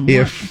see.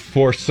 If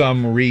for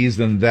some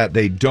reason that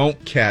they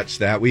don't catch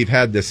that, we've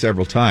had this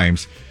several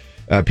times,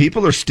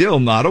 people are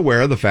still not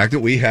aware of the fact that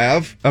we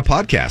have a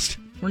podcast.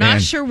 We're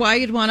not sure why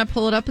you'd want to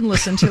pull it up and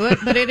listen to it,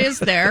 but it is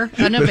there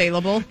and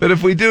available. But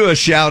if we do a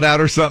shout out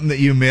or something that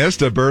you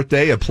missed, a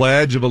birthday, a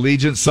pledge of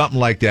allegiance, something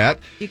like that.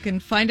 You can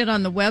find it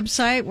on the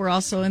website. We're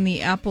also in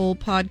the Apple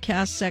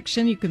podcast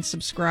section. You can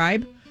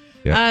subscribe.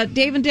 Yeah.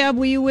 Dave and Deb,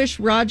 will you wish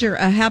Roger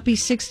a happy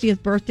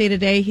 60th birthday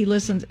today? He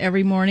listens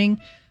every morning.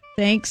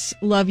 Thanks.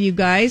 Love you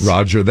guys.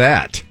 Roger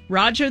that.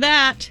 Roger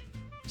that.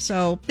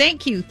 So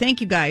thank you.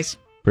 Thank you, guys.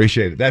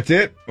 Appreciate it. That's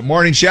it.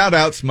 Morning shout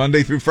outs,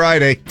 Monday through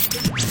Friday.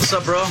 What's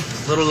up, bro?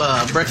 Little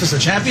breakfast of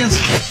champions?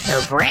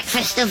 The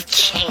breakfast of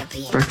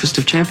champions. Breakfast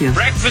of champions.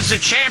 Breakfast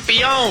of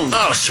champions.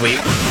 Oh, sweet.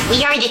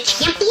 We are the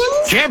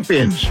champions?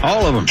 Champions,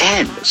 all of them.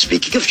 And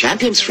speaking of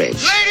champions,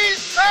 friends.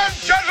 Ladies and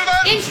gentlemen.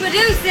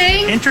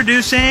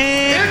 Introducing.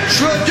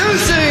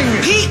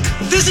 Peak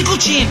physical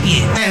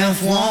champion.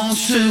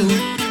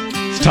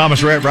 It's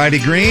Thomas Rhett, Riley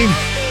Green.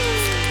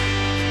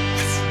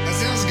 That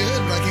sounds good,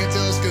 but I can't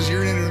tell us because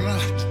you're in it or not.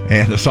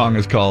 And the song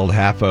is called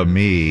Half of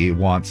Me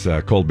Wants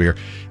Cold Beer.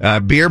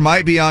 Beer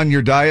might be on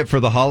your diet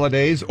for the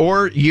holidays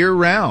or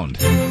year-round.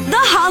 The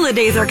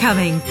holidays are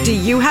coming. Do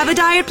you have a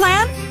diet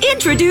plan?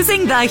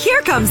 Introducing the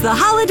Here Comes the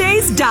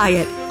Holidays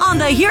Diet. On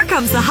the Here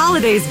Comes the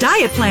Holidays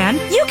Diet Plan,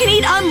 you can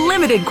eat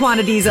unlimited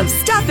quantities of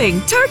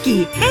stuffing,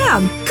 turkey,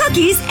 ham,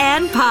 cookies,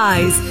 and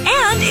pies.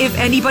 And if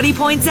anybody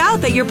points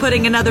out that you're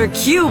putting another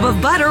cube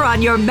of butter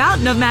on your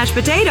mountain of mashed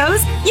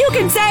potatoes, you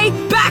can say,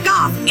 back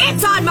off,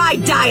 it's on my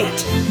diet.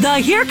 The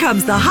Here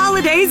Comes the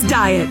Holidays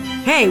Diet.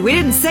 Hey, we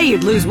didn't say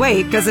you'd lose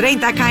weight because it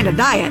ain't that kind of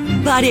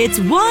diet, but it's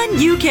one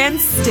you can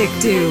stick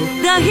to.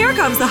 The Here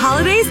Comes the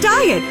Holidays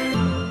Diet.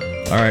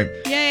 All right.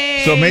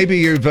 Yay. So maybe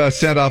you've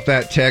sent off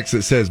that text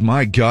that says,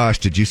 my gosh,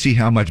 did you see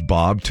how much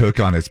Bob took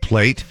on his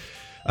plate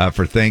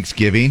for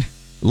Thanksgiving?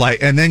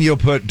 And then you'll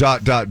put ...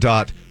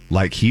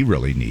 like he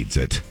really needs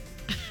it.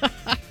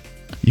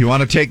 You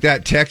want to take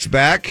that text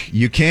back?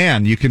 You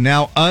can. You can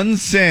now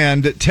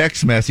unsend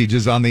text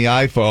messages on the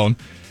iPhone.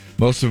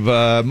 Most of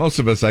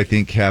us, I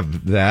think,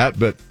 have that.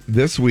 But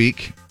this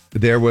week,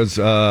 there was,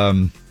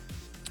 I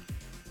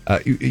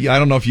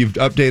don't know if you've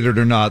updated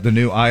or not, the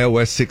new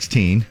iOS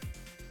 16.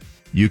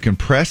 You can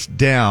press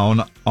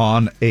down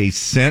on a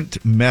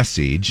sent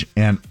message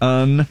and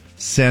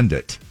unsend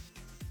it.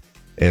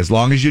 As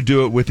long as you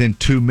do it within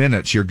 2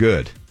 minutes, you're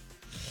good.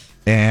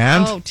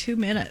 And 2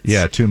 minutes.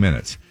 Yeah, 2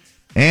 minutes.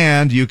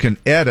 And you can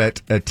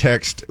edit a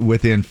text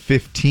within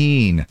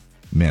 15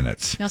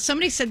 minutes. Now,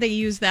 somebody said they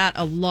use that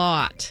a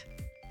lot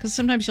because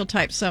sometimes you'll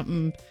type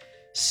something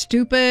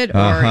stupid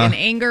or in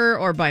anger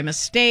or by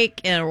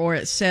mistake, or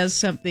it says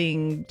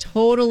something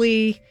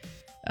totally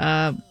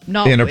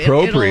not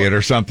inappropriate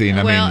or something.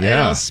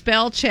 It'll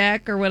spell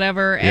check or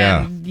whatever,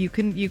 and you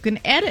can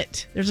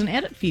edit. There's an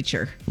edit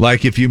feature.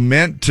 Like if you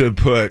meant to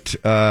put,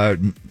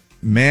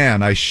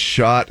 man, I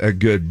shot a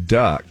good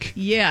duck.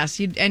 Yes,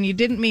 you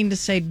didn't mean to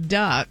say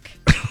duck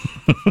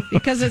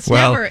because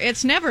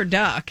it's never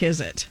duck,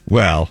 is it?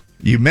 Well,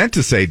 you meant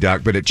to say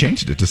duck, but it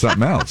changed it to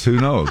something else. Who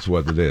knows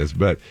what it is?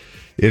 But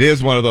it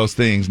is one of those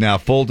things. Now,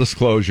 full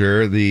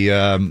disclosure, the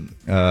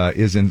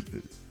is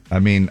in. I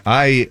mean,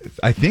 I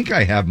think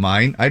I have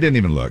mine. I didn't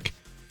even look.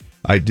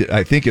 I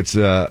think it's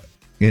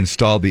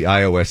installed the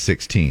iOS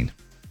 16.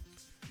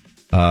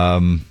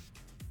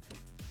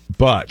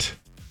 But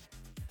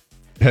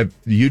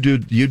you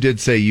did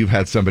say you've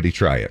had somebody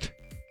try it.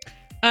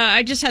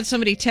 I just had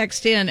somebody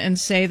text in and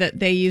say that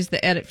they use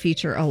the edit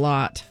feature a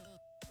lot.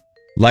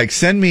 Like,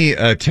 send me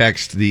a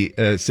text.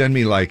 Send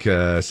me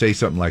say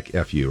something like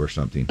 "F you" or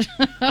something,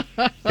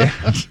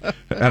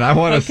 and I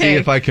want to see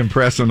if I can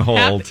press and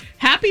hold.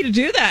 Happy to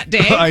do that,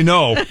 Dave. I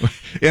know.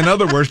 In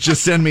other words,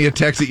 just send me a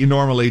text that you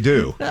normally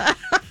do.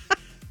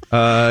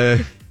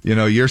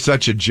 You're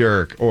such a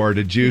jerk. Or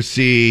did you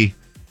see?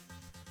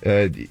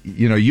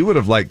 You would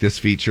have liked this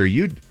feature.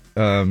 You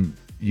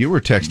were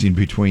texting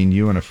between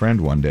you and a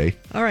friend one day.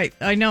 All right,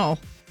 I know.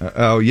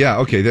 Oh, yeah.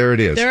 Okay, there it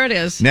is. There it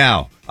is.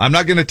 Now, I'm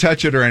not going to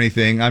touch it or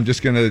anything. I'm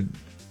just going to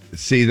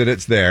see that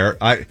it's there.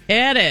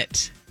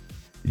 Edit.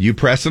 You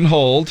press and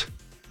hold.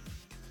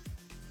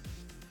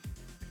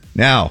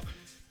 Now,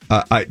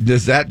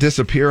 does that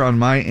disappear on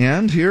my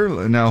end here?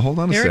 Now, hold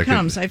on a second. There it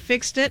comes. I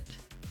fixed it.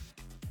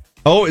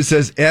 Oh, it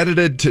says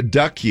edited to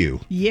duck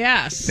you.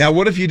 Yes. Now,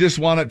 what if you just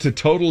want it to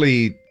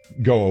totally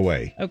go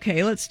away?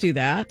 Okay, let's do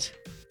that.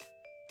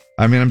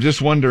 I mean, I'm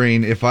just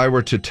wondering if I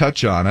were to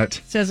touch on it.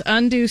 It says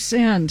undo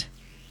send.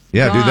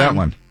 Yeah, Gone. do that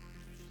one.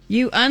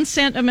 You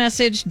unsent a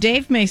message.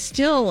 Dave may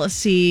still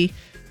see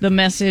the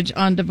message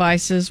on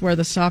devices where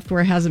the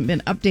software hasn't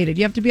been updated.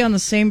 You have to be on the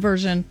same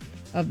version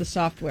of the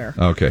software.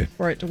 Okay.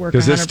 For it to work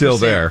 'Cause it's 100%. still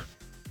there.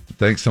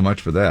 Thanks so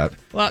much for that.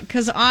 Well,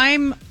 because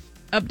I'm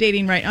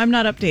updating I'm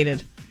not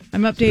updated.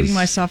 I'm updating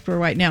my software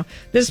right now.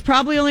 This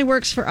probably only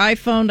works for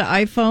iPhone to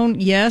iPhone.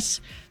 Yes.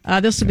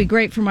 This will be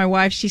great for my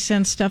wife. She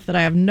sends stuff that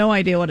I have no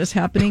idea what is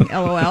happening.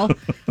 LOL.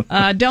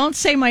 Don't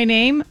say my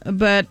name,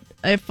 but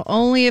if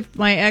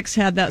my ex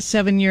had that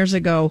 7 years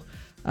ago,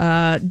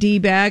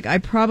 D-bag, I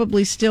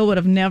probably still would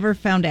have never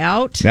found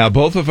out. Now,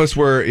 both of us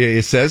were,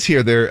 it says here,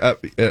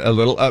 a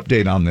little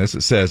update on this.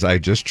 It says, I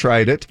just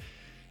tried it,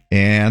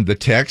 and the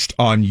text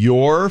on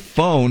your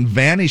phone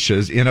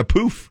vanishes in a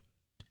poof,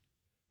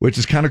 which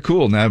is kind of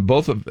cool. Now,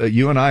 both of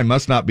you and I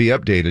must not be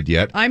updated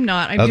yet. I'm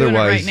not. I'm doing it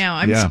right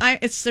now. Yeah.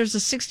 There's a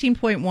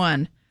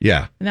 16.1.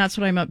 Yeah. And that's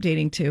what I'm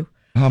updating to.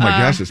 Oh, my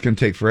gosh, it's going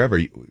to take forever.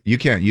 You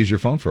can't use your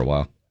phone for a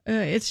while.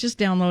 It's just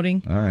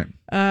downloading. All right.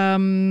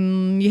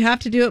 You have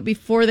to do it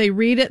before they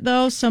read it,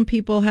 though. Some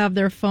people have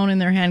their phone in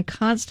their hand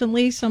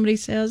constantly, somebody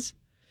says.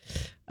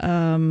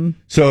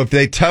 So if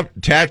they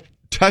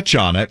touch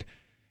on it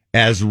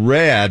as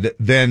read,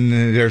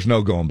 then there's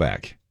no going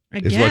back,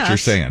 is what you're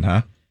saying,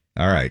 huh?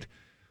 All right.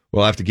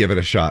 We'll have to give it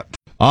a shot.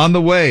 On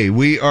the way,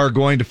 we are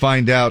going to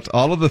find out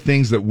all of the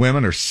things that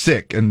women are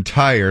sick and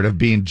tired of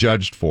being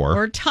judged for.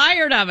 We're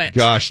tired of it.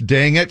 Gosh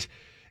dang it.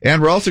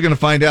 And we're also going to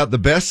find out the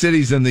best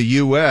cities in the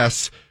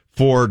U.S.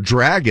 for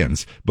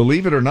dragons.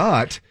 Believe it or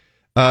not,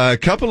 a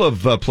couple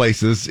of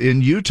places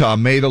in Utah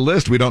made a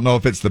list. We don't know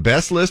if it's the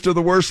best list or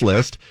the worst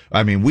list.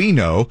 I mean, we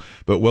know,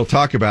 but we'll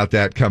talk about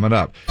that coming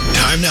up.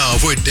 Time now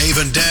for Dave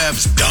and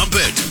Dab's Dump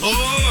It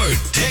or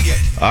Dig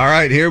It. All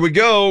right, here we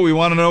go. We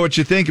want to know what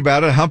you think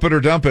about it. Hump It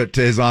or Dump It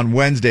is on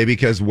Wednesday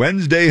because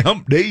Wednesday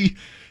Hump Day.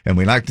 And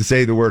we like to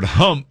say the word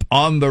hump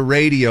on the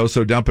radio,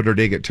 so Dump It or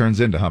Dig It turns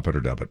into Hump It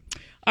or Dump It.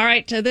 All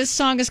right, this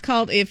song is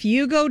called If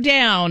You Go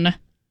Down,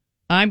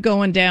 I'm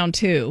Going Down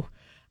Too.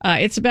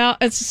 It's a song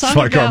it's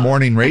like about... our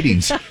morning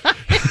ratings.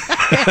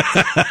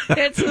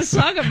 It's a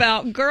song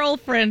about girl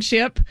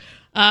friendship.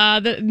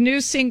 The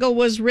new single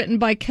was written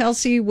by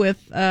Kelsey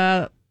with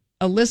Alyssa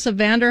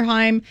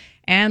Vanderheim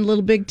and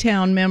Little Big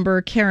Town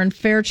member Karen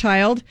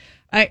Fairchild.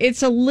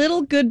 It's a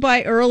little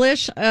Goodbye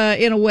Earl-ish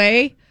in a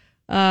way,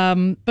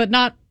 but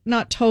not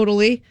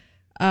totally.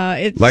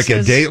 It like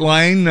says, a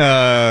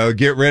Dateline,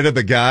 get rid of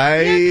the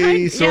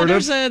guy, sort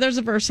of? There's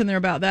a verse in there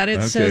about that.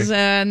 It says,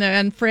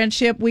 and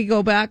friendship, we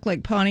go back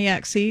like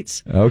Pontiac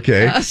seats.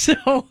 Okay.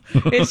 So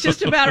it's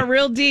just about a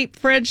real deep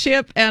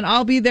friendship, and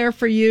I'll be there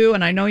for you,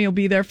 and I know you'll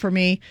be there for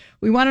me.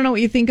 We want to know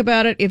what you think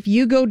about it. If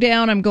you go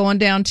down, I'm going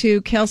down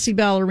too. Kelsey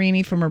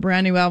Ballerini from her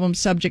brand new album,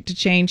 Subject to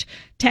Change.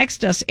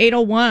 Text us,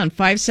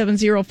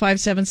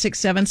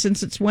 801-570-5767.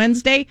 Since it's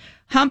Wednesday,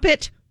 hump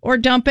it or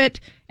dump it.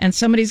 And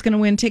somebody's going to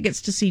win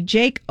tickets to see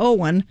Jake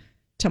Owen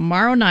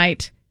tomorrow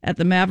night at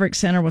the Maverick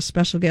Center with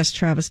special guest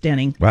Travis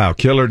Denning. Wow,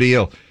 killer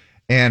deal.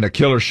 And a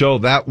killer show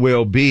that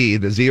will be.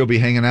 The Z will be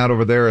hanging out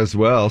over there as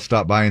well.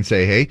 Stop by and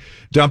say, hey.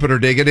 Dump It or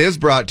Dig It is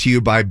brought to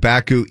you by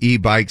Baku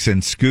e-bikes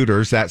and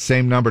scooters. That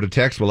same number to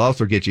text will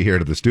also get you here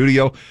to the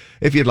studio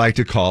if you'd like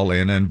to call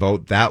in and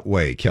vote that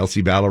way.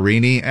 Kelsey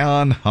Ballerini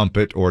on Hump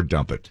It or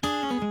Dump It.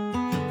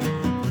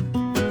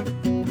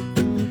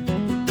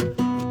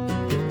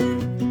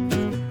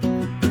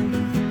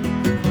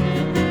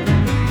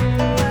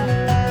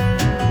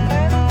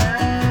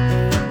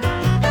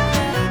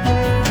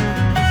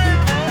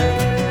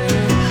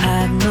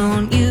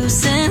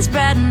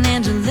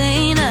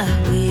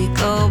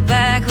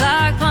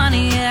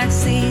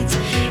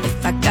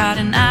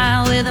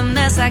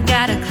 I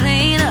gotta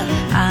clean up.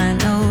 I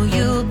know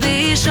you'll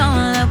be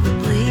showing up with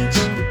bleach.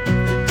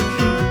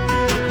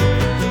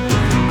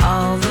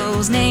 All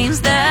those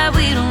names that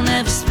we don't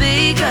ever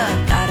speak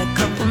of. Got a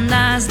couple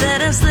nights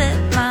that have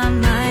slipped my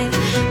mind.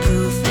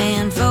 Proof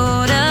and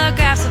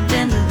photographs have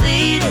been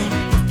deleted.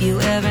 If you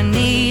ever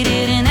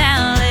needed an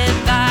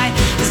alibi,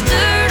 it's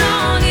dirt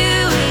on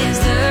you, it's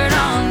dirt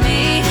on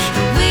me.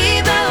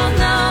 We both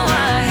know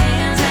our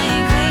hands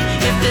ain't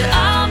clean. If it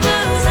all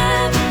blows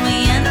up and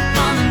we end up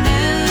on the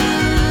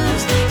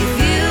news,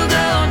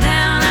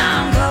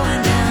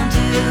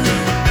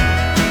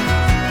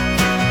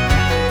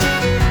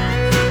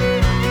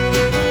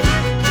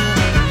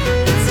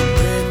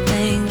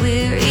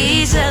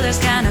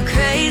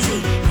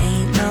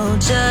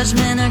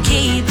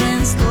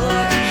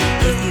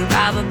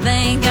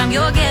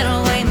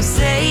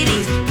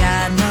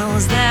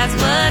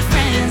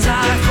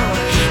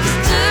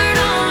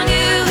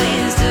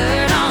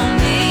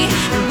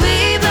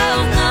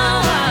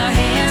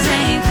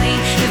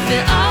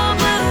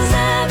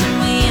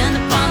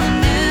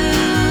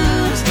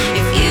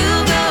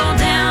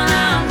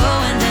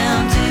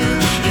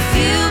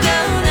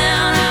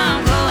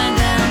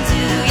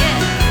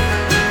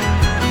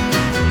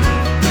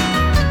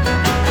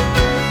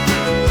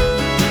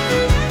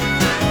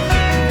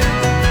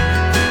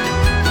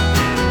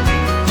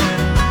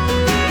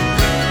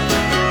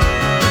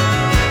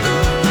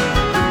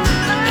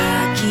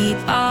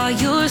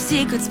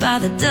 records by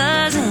the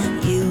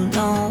dozen. You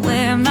know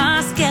where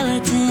my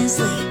skeletons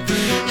sleep.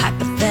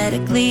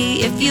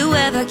 Hypothetically, if you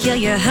ever kill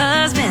your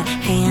husband,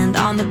 hand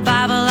on the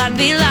Bible, I'd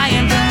be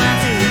lying through my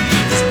teeth.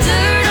 'Cause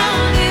dirt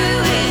on you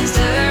is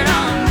dirt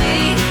on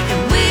me,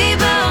 and we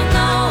both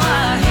know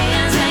our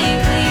hands ain't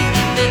clean.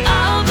 If it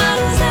all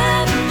blows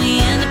up and we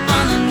end up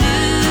on the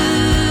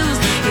news,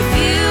 if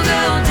you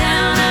go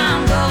down,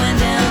 I'm going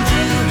down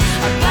too.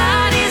 Our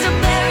bodies are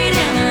buried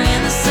and they're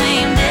in the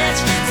same ditch,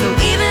 so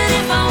even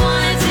if I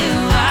wanted to,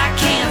 I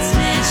can't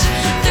snitch.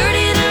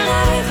 30 to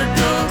life would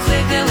go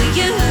quicker with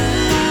you.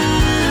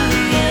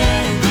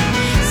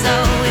 So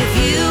if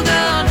you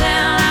go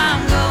down,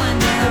 I'm going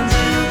down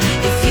too.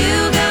 If you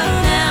go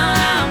down,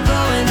 I'm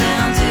going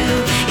down too.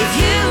 If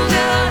you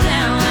go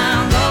down,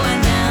 I'm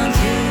going down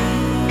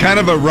too. Kind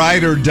of a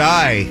ride or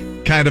die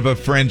kind of a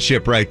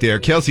friendship right there.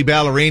 Kelsey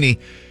Ballerini,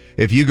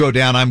 if you go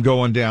down, I'm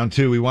going down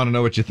too. We want to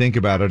know what you think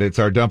about it. It's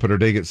our Dump It or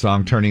Dig It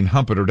song, turning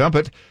Hump It or Dump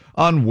It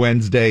on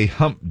Wednesday,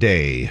 Hump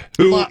Day.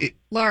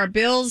 Laura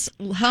Bills,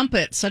 Hump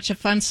It. Such a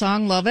fun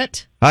song. Love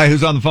it. Hi,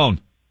 who's on the phone?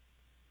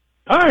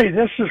 Hi,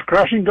 this is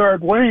Crossing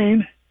Guard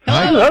Wayne.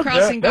 I Hello, love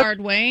Crossing that.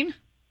 Guard Wayne.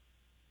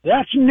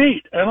 That's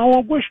neat. And I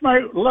want to wish my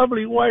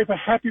lovely wife a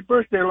happy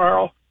birthday,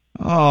 Laurel.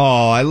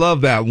 Oh, I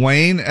love that.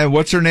 Wayne, and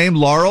what's her name?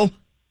 Laurel?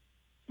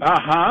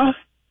 Uh-huh.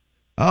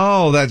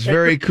 Oh, that's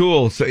very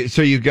cool.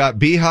 So you've got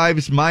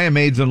beehives, Maya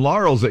maids, and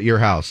laurels at your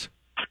house.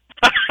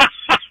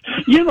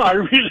 You know, I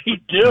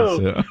really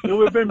do. That's it.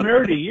 We've been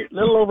married a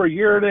little over a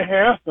year and a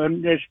half,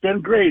 and it's been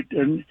great.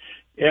 And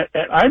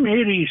I'm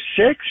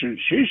 86, and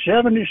she's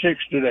 76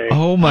 today.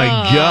 Oh, my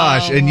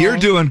gosh. And you're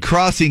doing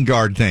crossing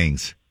guard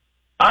things.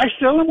 I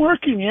still am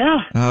working, yeah.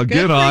 Oh,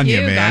 good on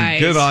you, man. guys.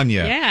 Good on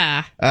you.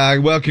 Yeah.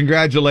 Well,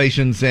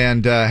 congratulations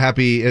and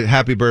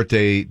happy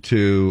birthday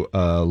to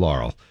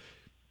Laurel.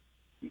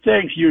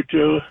 Thanks, you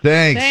two.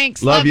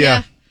 Thanks. Love you.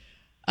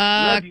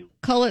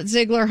 Cullet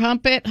Ziegler,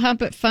 Hump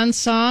It, fun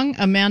song.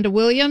 Amanda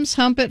Williams,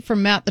 Hump It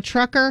from Matt the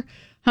Trucker.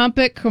 Hump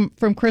It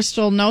from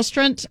Crystal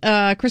Nostrand.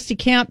 Christy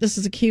Camp, this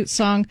is a cute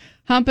song.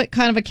 Hump It,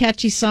 kind of a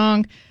catchy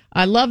song.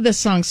 I love this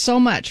song so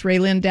much.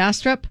 Raylyn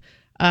Dastrup.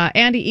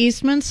 Andy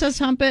Eastman says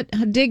Hump It.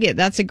 Dig it.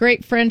 That's a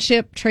great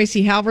friendship.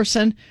 Tracy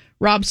Halverson.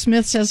 Rob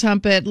Smith says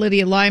Hump It.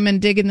 Lydia Lyman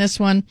digging this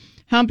one.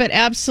 Hump It,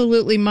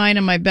 absolutely mine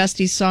and my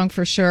besties song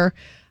for sure.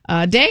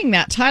 Dang,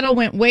 that title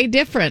went way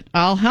different.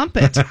 I'll hump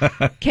it.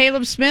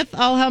 Caleb Smith,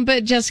 I'll hump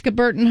it. Jessica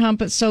Burton,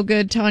 Hump It, so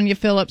good. Tanya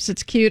Phillips,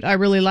 it's cute. I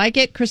really like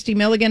it. Christy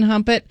Milligan,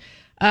 Hump It.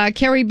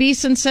 Carrie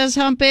Beeson says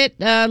Hump It.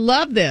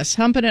 Love this.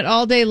 Humping it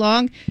all day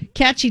long.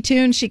 Catchy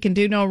tune. She can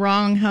do no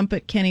wrong. Hump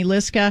It, Kenny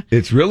Liska.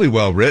 It's really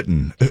well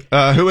written.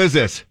 Who is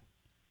this?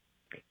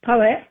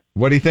 Paulette.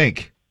 What do you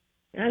think?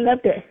 I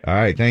loved it. All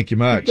right. Thank you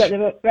much. You got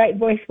the right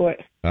voice for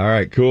it. All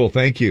right. Cool.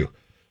 Thank you.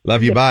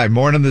 Love you. Bye.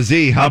 Morning the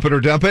Z. Hump it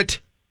or dump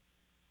it?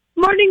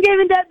 Morning,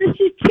 David. This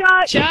is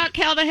Chuck. Chuck,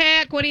 how the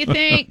heck? What do you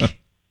think?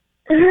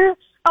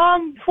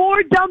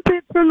 For Dump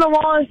It from the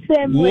Wallace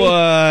family.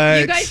 What?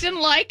 You guys didn't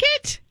like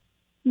it?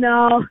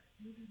 No.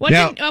 What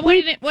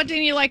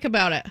didn't you like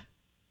about it?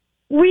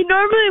 We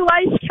normally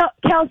like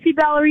Kelsey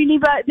Ballerini,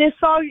 but this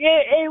song,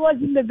 it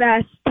wasn't the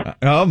best.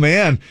 Oh,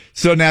 man.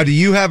 So now do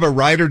you have a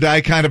ride or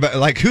die kind of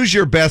like, who's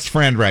your best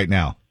friend right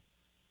now?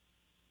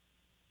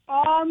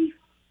 I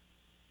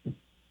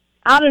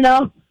don't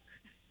know.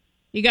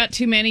 You got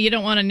too many? You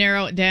don't want to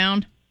narrow it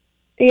down?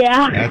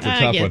 Yeah. That's a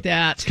tough I get one.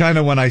 that. It's kind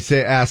of when I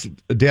ask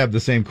Deb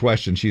the same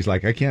question, she's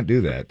like, I can't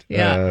do that.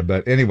 Yeah.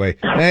 But anyway,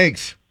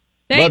 thanks.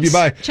 Thanks. Love you.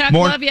 Bye. Chuck,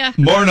 love ya.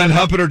 Morning,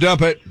 Hump It or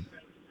Dump It.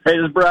 Hey,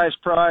 this is Bryce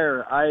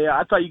Pryor.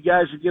 I thought you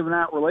guys were giving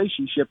out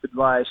relationship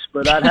advice,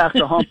 but I'd have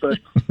to hump it.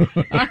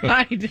 All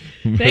right.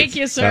 Thank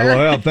you, sir.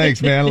 LOL.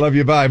 Thanks, man. Love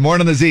you. Bye.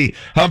 Morning the Z.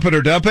 Hump it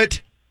or dump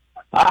it?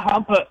 I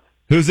hump it.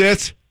 Who's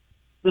this?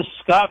 This is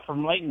Scott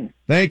from Layton.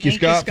 Thank you,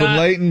 Scott, from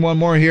Layton. One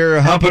more here.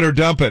 Hump it or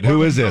dump it.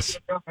 Who is this?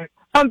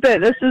 Hump It.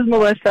 This is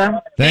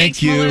Melissa.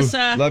 Thank you.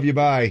 Melissa. Love you.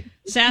 Bye.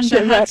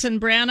 Sasha Hudson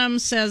Branham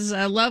says,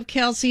 love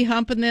Kelsey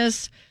humping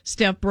this.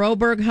 Steph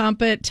Broberg,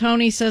 Hump It.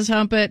 Tony says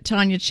Hump It.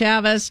 Tanya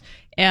Chavez.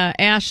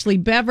 Ashley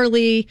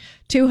Beverly.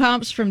 2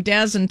 humps from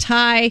Des and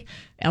Ty.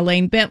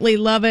 Elaine Bentley,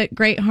 love it.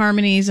 Great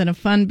harmonies and a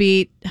fun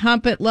beat.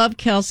 Hump It, love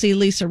Kelsey.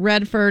 Lisa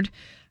Redford.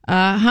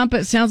 Hump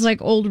It sounds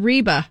like old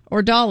Reba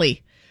or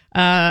Dolly.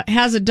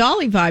 Has a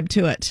Dolly vibe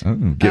to it. Oh,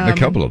 getting a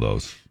couple of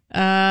those.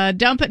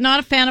 Dump It, not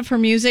a fan of her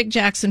music.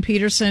 Jackson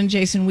Peterson,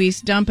 Jason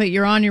Weiss, Dump It,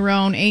 you're on your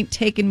own. Ain't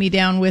taking me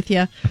down with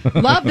you.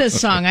 Love this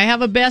song. I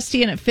have a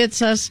bestie and it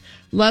fits us.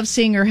 Love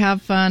seeing her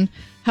have fun.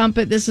 Hump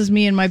It, this is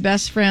me and my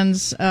best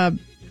friend's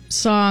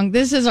song.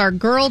 This is our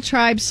Girl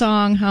Tribe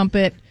song, Hump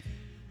It.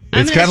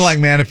 It's kind of like,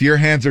 man, if your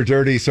hands are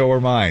dirty, so are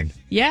mine.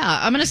 Yeah,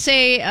 I'm going to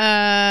say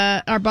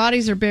our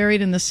bodies are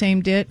buried in the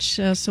same ditch,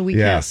 so we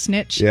can't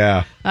snitch.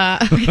 Yeah.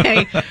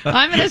 Okay,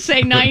 I'm going to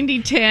say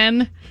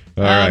 90-10.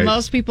 Right.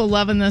 Most people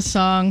loving this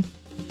song.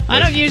 I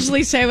don't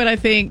usually say what I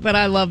think, but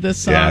I love this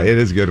song. Yeah, it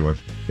is a good one.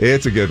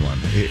 It's a good one.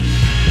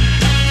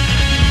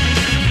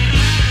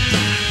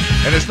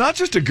 And it's not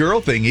just a girl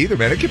thing either,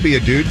 man. It could be a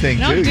dude thing,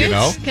 No, too, dudes you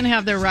know? can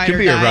have their ride It could or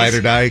be a dies. ride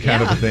or die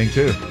kind of Yeah. a thing,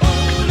 too.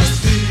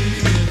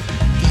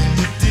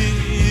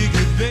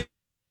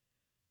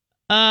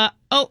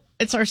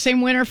 It's our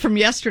same winner from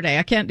yesterday.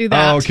 I can't do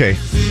that. Oh, okay.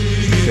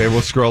 Okay,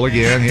 we'll scroll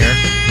again here.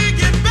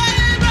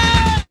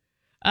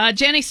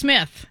 Jenny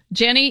Smith.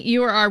 Jenny,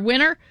 you are our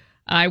winner.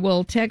 I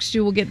will text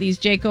you. We'll get these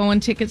Jake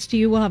Owen tickets to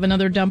you. We'll have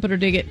another Dump It or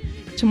Dig It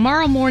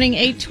tomorrow morning,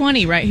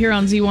 8:20, right here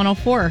on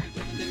Z104.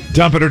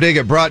 Dump It or Dig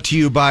It brought to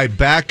you by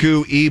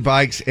Baku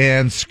e-bikes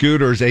and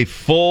scooters, a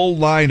full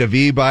line of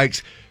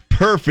e-bikes.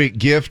 Perfect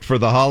gift for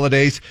the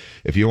holidays.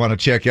 If you want to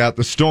check out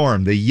the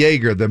Storm, the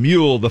Jaeger, the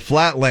Mule, the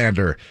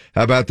Flatlander,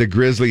 how about the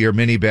Grizzly or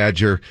Mini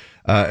Badger,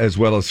 as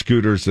well as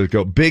scooters that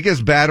go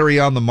biggest battery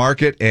on the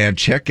market. And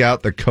check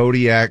out the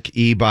Kodiak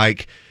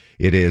e-bike.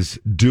 It is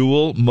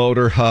dual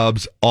motor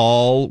hubs,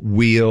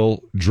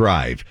 all-wheel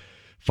drive.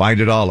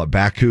 Find it all at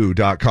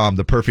Baku.com.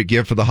 The perfect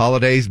gift for the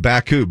holidays.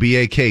 Baku,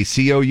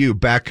 B-A-K-C-O-U,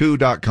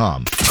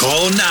 Baku.com.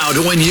 Call now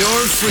to win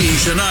your free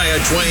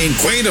Shania Twain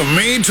Queen of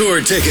Me tour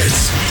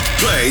tickets.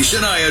 Play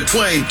Shania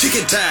Twain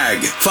Ticket Tag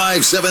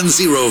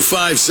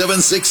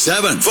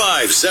 570-5767.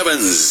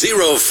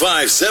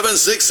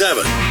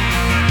 570-5767.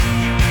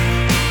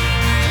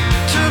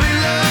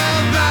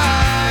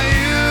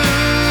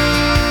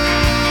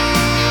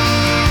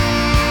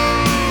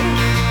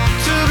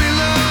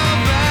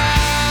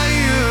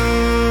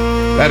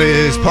 That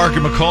is Parker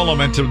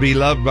McCollum and To Be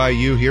Loved by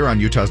You here on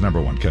Utah's number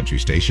one country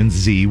station,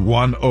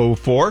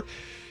 Z104.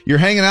 You're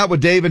hanging out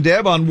with Dave and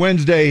Deb on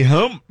Wednesday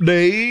Hump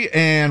Day,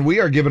 and we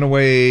are giving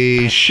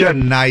away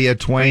Shania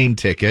Twain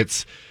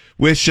tickets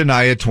with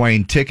Shania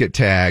Twain Ticket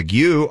Tag.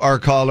 You are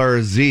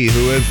caller Z.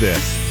 Who is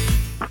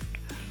this?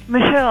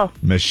 Michelle.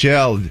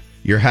 Michelle,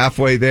 you're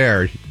halfway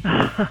there.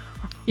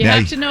 You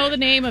have to know the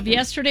name of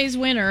yesterday's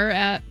winner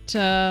at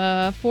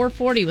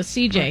 4:40 with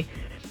CJ.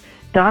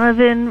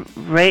 Donovan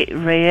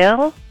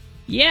Rael?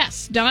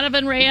 Yes,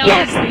 Donovan Rael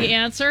Yes. is the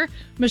answer.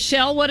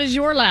 Michelle, what is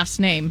your last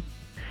name?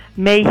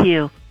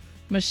 Mayhew.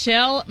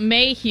 Michelle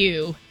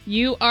Mayhew.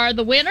 You are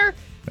the winner.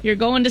 You're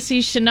going to see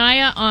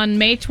Shania on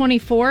May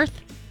 24th.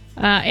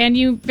 And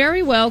you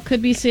very well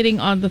could be sitting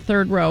on the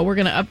third row. We're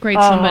going to upgrade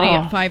somebody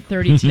at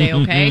 5:30 today,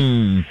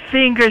 okay?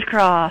 Fingers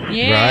crossed.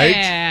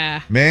 Yeah.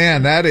 Right?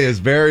 Man, that is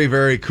very,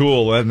 very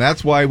cool. And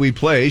that's why we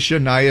play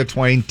Shania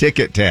Twain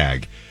Ticket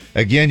Tag.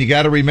 Again, you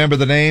got to remember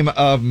the name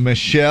of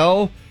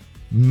Michelle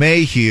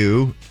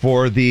Mayhew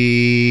for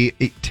the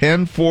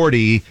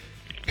 1040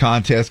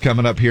 contest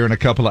coming up here in a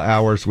couple of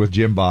hours with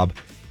Jim Bob.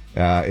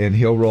 And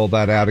he'll roll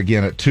that out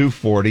again at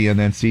 2:40, and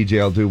then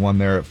CJ will do one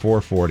there at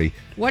 4:40.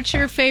 What's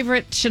your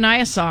favorite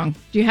Shania song?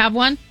 Do you have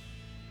one?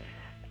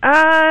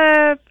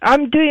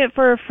 I'm doing it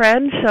for a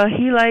friend, so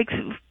he likes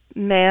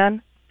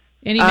Man.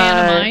 Any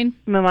Man of Mine?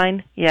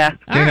 Mine, yeah.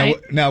 All right.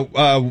 Now,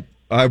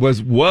 I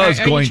was Are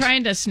going you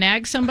trying to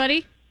snag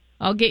somebody?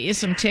 I'll get you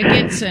some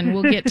tickets and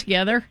we'll get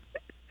together.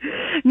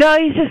 No,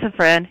 he's just a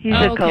friend. He's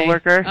a Okay.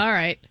 coworker. All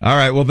right. All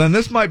right, well, then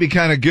this might be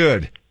kind of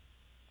good.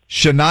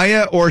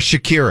 Shania or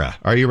Shakira?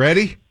 Are you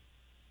ready?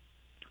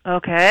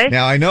 Okay.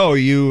 Now, I know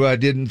you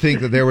didn't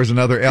think that there was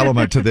another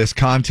element to this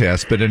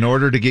contest, but in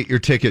order to get your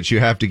tickets,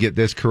 you have to get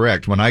this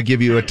correct. When I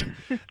give you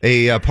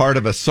a part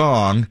of a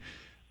song,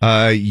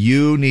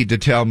 you need to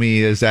tell me,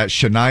 is that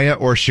Shania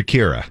or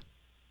Shakira?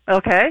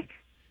 Okay.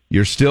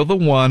 You're still the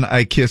one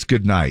I kiss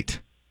goodnight.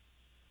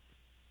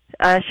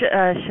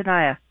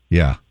 Shania.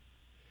 Yeah.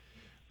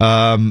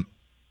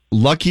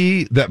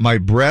 Lucky that my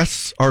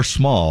breasts are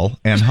small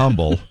and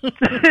humble,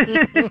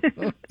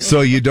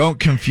 so you don't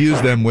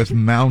confuse them with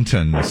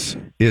mountains.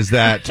 Is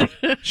that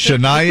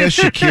Shania,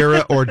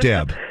 Shakira, or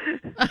Deb?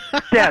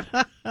 Deb.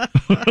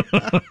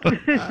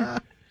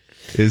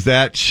 Is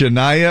that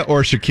Shania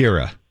or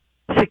Shakira?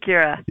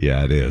 Shakira.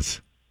 Yeah, it is.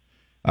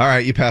 All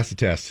right, you passed the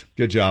test.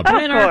 Good job. Of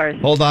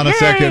course. Hold on a Yay.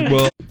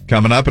 second.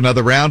 Coming up,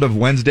 another round of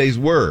Wednesday's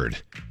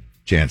Word.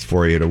 Chance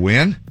for you to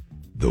win.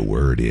 The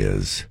word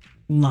is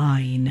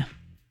Line.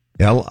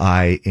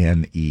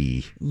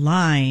 L-I-N-E.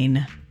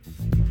 Line.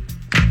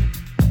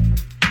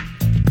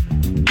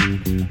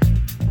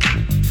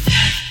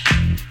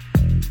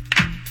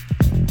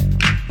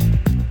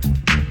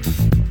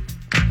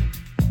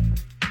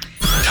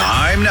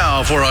 Time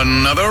now for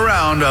another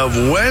round of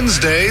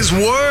Wednesday's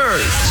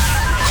Words.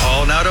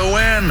 Call now to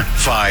win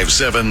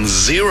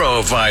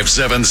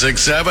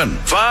 570-5767.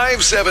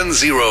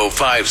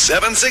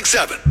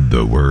 570-5767.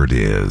 The word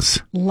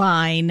is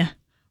Line.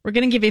 We're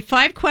going to give you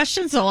 5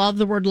 questions. They'll all have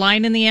the word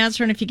line in the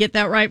answer. And if you get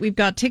that right, we've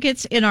got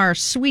tickets in our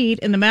suite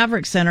in the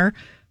Maverick Center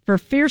for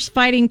Fierce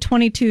Fighting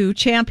 22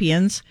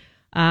 Champions.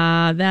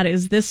 That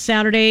is this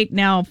Saturday.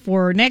 Now,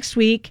 for next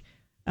week,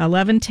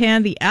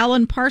 11:10, the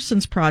Alan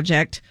Parsons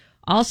Project,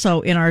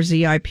 also in our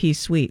ZIP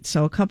suite.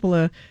 So a couple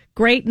of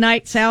great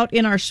nights out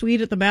in our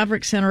suite at the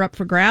Maverick Center up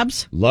for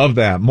grabs. Love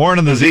that.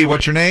 Morning, the Z.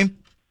 What's your name?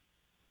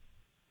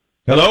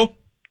 Hello?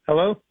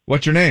 Hello?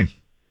 What's your name?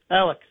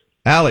 Alex.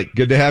 Alec,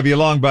 good to have you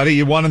along, buddy.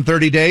 You won in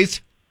 30 days?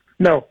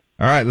 No. All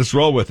right, let's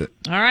roll with it.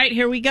 All right,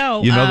 here we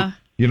go. You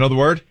know the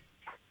word?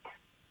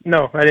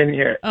 No, I didn't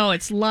hear it. Oh,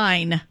 it's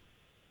line.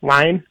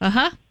 Line?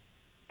 Uh-huh.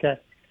 Okay.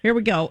 Here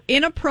we go.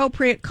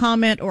 Inappropriate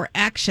comment or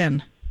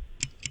action.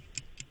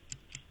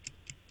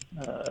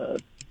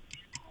 Not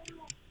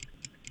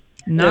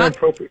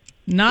inappropriate.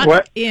 Not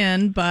What?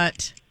 in,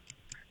 but...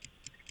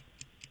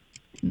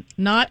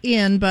 Not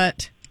in,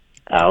 but...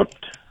 Out.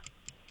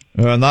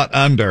 Not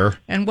under.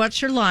 And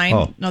what's your line?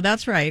 Oh. No,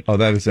 that's right. Oh,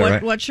 that is that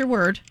right? What's your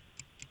word?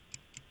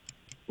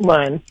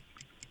 Line.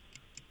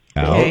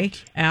 Out. Okay.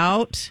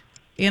 Out.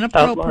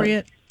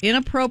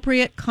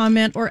 Inappropriate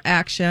comment or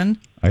action.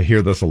 I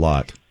hear this a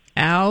lot.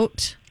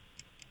 Out.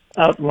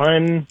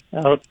 Outline.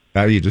 Out.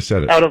 Oh, you just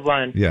said it. Out of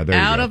line. Yeah, there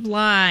you go. Out of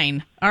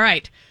line. All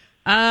right.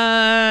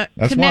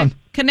 That's one.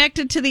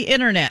 Connected to the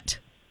internet.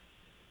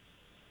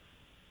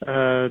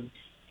 Connected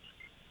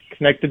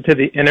to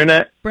the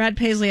internet. Brad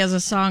Paisley has a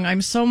song,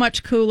 I'm So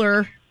Much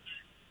Cooler.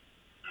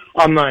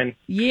 Online.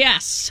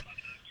 Yes.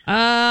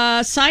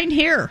 Sign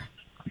here.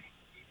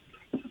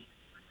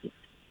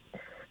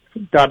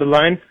 Dotted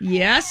line.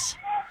 Yes.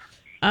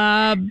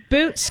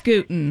 Boot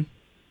scootin'.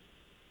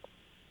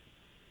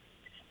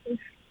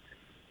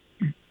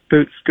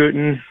 Boot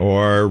scooting.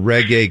 Or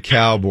reggae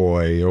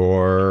cowboy,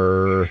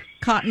 or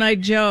Cotton Eye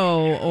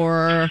Joe,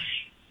 or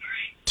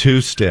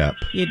two-step.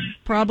 you'd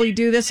probably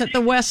do this at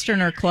the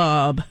Westerner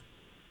Club.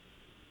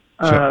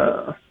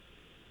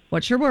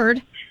 What's your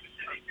word?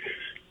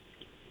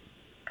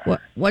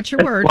 What's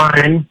your word?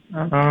 Line.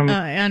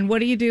 And what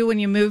do you do when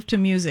you move to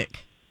music?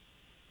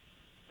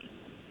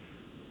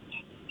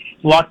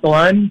 Lock the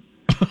line.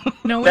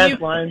 No,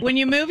 when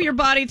you move your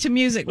body to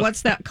music,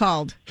 what's that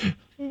called?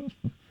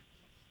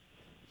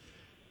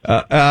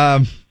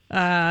 The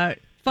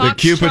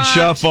Cupid Foxtrot,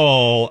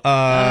 Shuffle,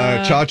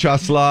 Cha-Cha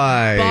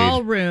Slide.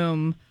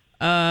 Ballroom,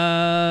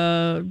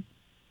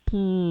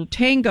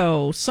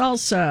 tango,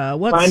 salsa.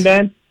 Line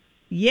dance?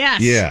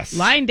 Yes. Yes.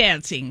 Line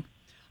dancing.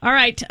 All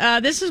right.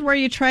 This is where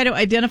you try to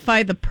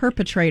identify the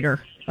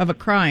perpetrator of a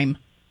crime.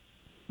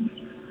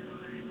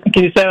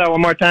 Can you say that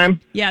one more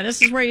time? Yeah,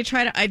 this is where you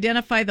try to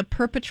identify the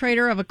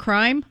perpetrator of a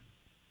crime.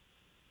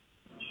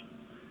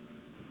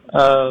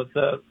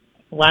 The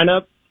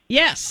lineup?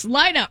 Yes,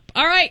 lineup.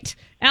 All right.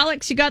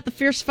 Alex, you got the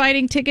Fierce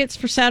Fighting tickets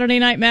for Saturday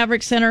Night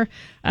Maverick Center.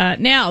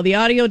 Now, the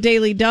Audio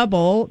Daily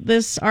Double.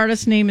 This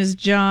artist's name is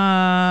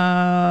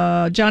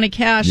Johnny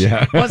Cash.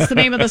 Yeah. What's the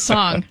name of the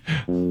song?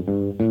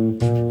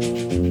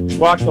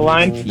 Walk the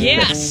line?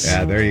 Yes.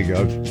 Yeah, there you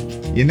go.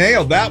 You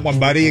nailed that one,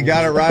 buddy. You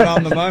got it right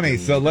on the money.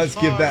 So let's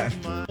give that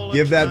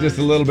just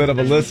a little bit of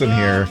a listen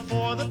here.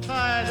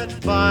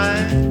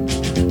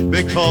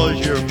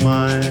 Because you're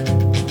mine,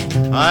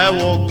 I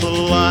walk the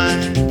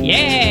line.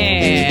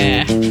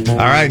 Yeah. All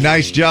right,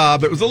 nice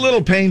job. It was a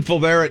little painful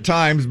there at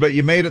times, but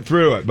you made it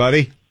through it,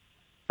 buddy.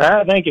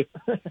 Thank you.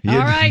 All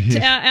right,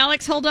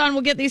 Alex, hold on.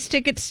 We'll get these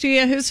tickets to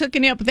you. Who's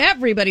hooking you up with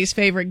everybody's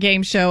favorite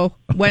game show,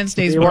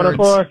 Wednesday's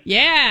Words?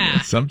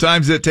 Yeah.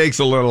 Sometimes it takes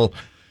a little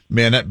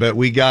minute, but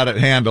we got it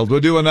handled. We'll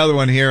do another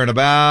one here in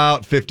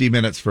about 50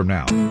 minutes from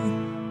now.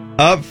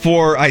 Up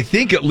for, I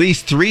think, at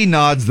least 3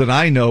 nods that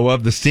I know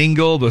of, the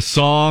single, the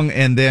song,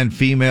 and then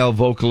Female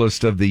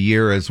Vocalist of the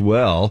Year as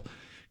well.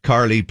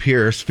 Carly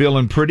Pearce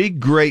feeling pretty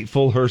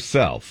grateful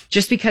herself.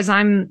 Just because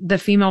I'm the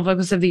Female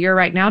Vocalist of the Year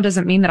right now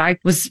doesn't mean that I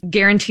was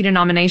guaranteed a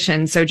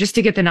nomination. So just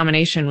to get the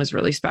nomination was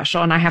really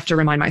special, and I have to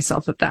remind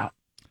myself of that.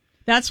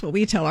 That's what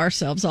we tell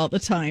ourselves all the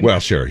time. Well,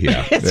 sure,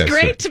 yeah. It's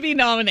great to be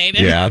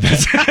nominated. Yeah,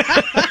 that's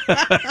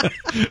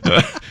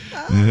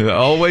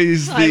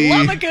always the... I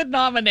love a good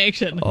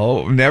nomination.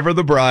 Oh, never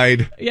the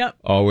bride. Yep.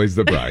 Always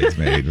the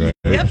bridesmaid, right?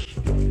 Yep.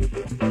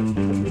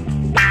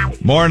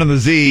 Morning, the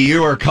Z.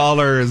 You are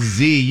caller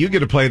Z. You get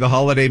to play the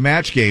holiday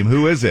match game.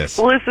 Who is this?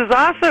 Well, this is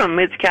awesome.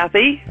 It's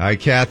Kathy. Hi,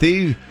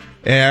 Kathy.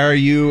 Are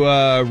you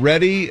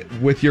ready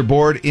with your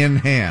board in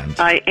hand?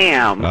 I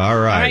am. All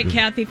right. All right,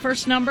 Kathy,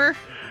 first number?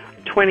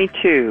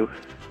 22.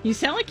 You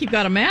sound like you've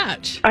got a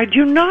match. I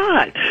do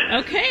not.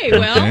 Okay,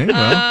 well,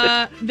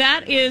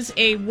 that is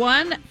a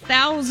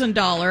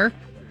 $1,000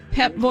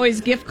 Pep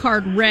Boys gift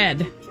card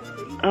red.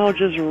 Oh,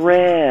 just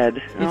red.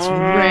 It's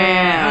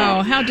red.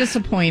 Oh, how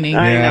disappointing.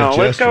 I know.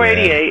 Let's go red.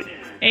 88.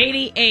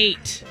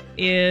 88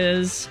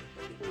 is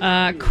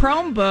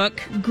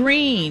Chromebook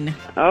green.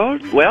 Oh,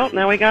 well,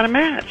 now we got a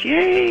match.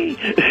 Yay.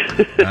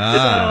 So,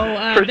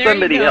 for there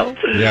somebody you go. else.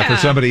 Yeah, for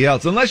somebody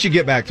else. Unless you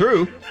get back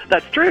through.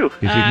 That's true.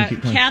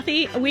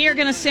 Kathy, we are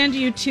going to send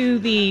you to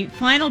the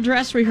final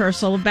dress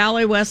rehearsal of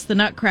Ballet West The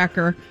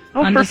Nutcracker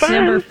on for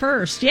December fun.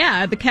 1st.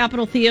 Yeah, at the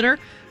Capitol Theater.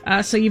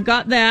 So you've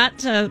got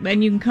that,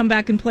 and you can come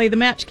back and play the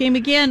match game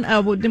again.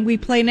 We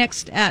play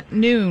next at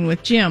noon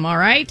with Jim, all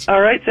right? All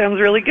right, sounds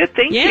really good.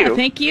 Thank you. Yeah,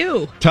 thank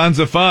you. Tons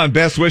of fun.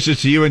 Best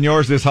wishes to you and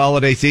yours this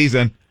holiday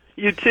season.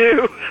 You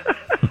too.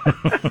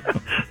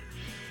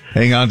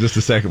 Hang on just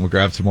a second. We'll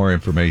grab some more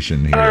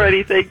information here. All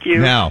righty, thank you.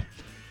 Now,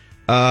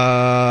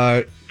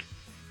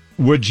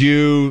 would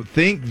you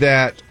think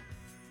that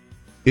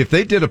if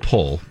they did a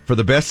poll for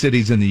the best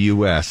cities in the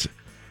U.S.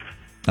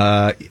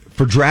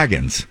 For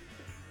dragons,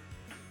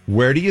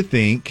 where do you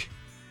think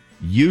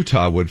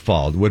Utah would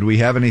fall. Would we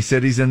have any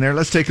cities in there?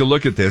 Let's take a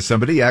look at this.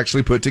 Somebody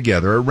actually put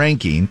together a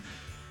ranking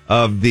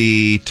of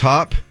the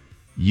top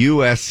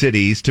U.S.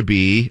 cities to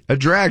be a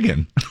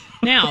dragon.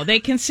 Now, they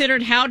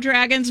considered how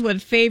dragons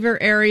would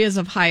favor areas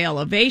of high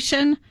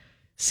elevation,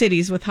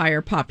 cities with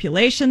higher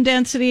population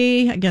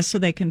density, I guess so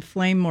they can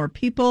flame more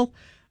people,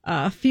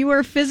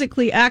 fewer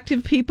physically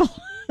active people,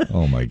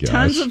 oh my gosh,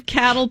 tons of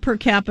cattle per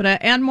capita,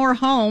 and more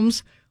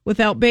homes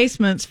without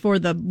basements for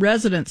the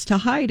residents to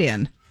hide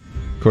in.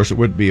 Of course, it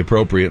wouldn't be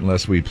appropriate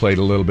unless we played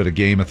a little bit of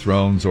Game of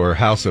Thrones or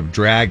House of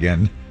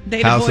Dragon.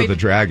 House of the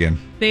Dragon.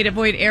 They'd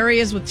avoid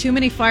areas with too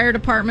many fire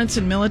departments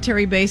and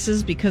military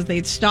bases because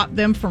they'd stop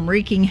them from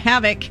wreaking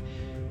havoc.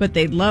 But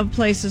they'd love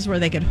places where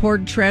they could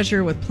hoard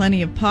treasure with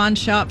plenty of pawn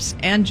shops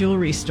and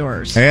jewelry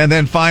stores. And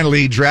then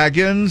finally,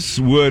 dragons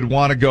would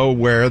want to go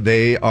where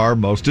they are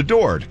most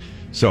adored.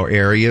 So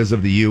areas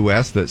of the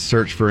U.S. that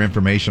search for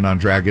information on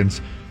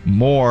dragons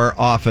more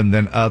often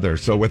than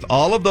others. So with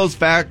all of those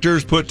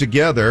factors put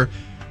together,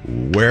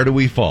 where do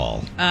we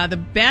fall?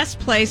 The best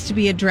place to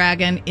be a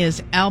dragon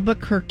is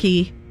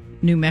Albuquerque,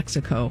 New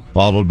Mexico.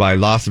 Followed by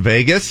Las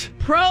Vegas.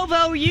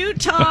 Provo,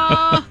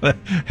 Utah.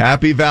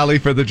 Happy Valley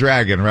for the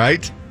dragon,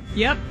 right?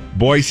 Yep.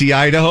 Boise,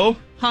 Idaho.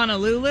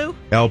 Honolulu.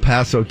 El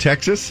Paso,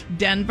 Texas.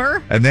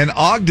 Denver. And then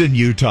Ogden,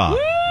 Utah.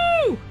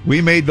 Woo!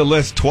 We made the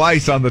list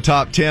twice on the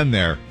top 10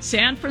 there.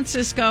 San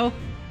Francisco.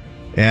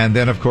 And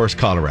then, of course,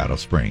 Colorado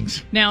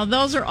Springs. Now,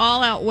 those are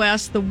all out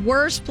west. The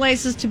worst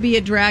places to be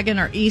a dragon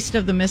are east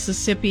of the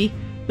Mississippi.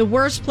 The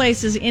worst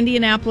place is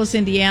Indianapolis,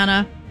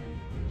 Indiana,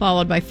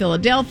 followed by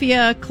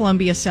Philadelphia,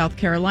 Columbia, South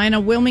Carolina,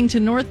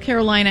 Wilmington, North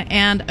Carolina,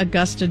 and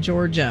Augusta,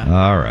 Georgia.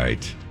 All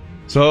right.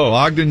 So,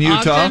 Ogden,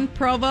 Utah. Ogden,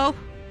 Provo.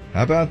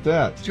 How about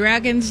that?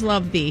 Dragons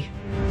love thee.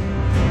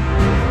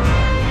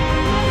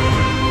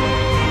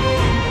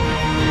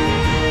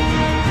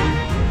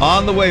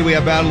 On the way, we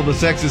have Battle of the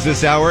Sexes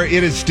this hour.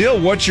 It is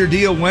still What's Your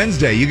Deal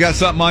Wednesday. You got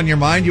something on your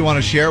mind you want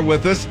to share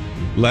with us?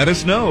 Let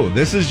us know.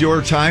 This is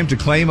your time to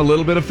claim a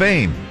little bit of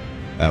fame.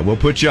 We'll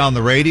put you on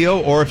the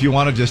radio, or if you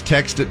want to just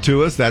text it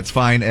to us, that's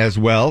fine as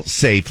well,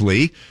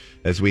 safely,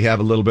 as we have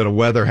a little bit of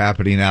weather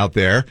happening out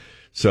there.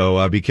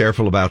 So be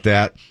careful about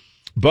that.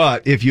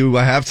 But if you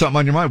have something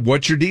on your mind,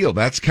 what's your deal?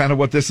 That's kind of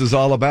what this is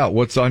all about.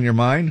 What's on your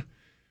mind?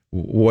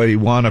 We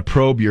want to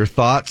probe your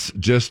thoughts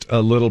just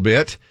a little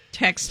bit.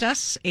 Text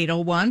us,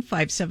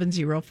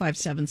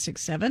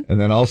 801-570-5767.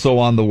 And then also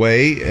on the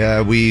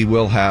way, we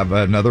will have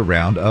another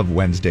round of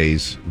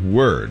Wednesday's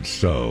Words.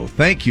 So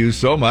thank you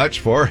so much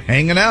for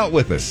hanging out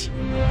with us.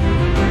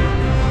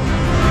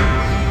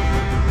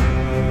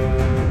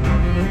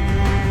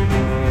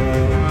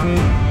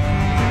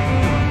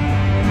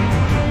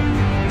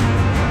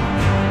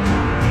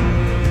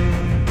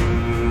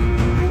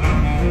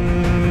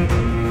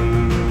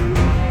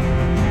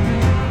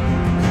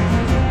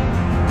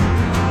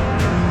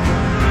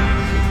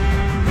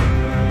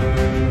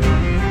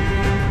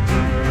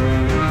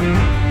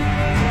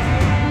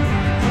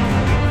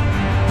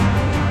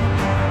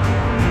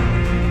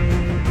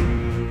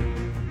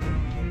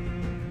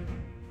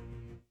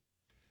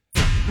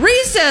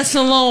 Recess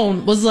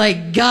alone was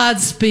like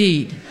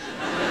Godspeed.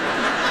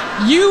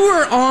 You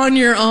were on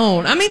your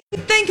own. I mean,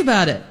 think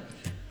about it.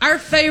 Our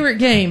favorite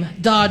game,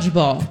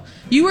 dodgeball.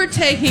 You were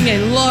taking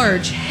a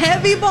large,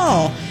 heavy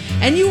ball,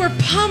 and you were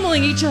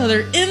pummeling each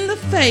other in the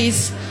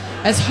face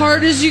as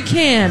hard as you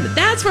can.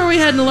 That's where we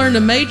had to learn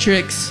the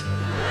Matrix.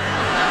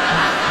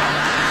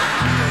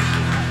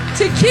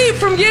 To keep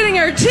from getting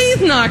our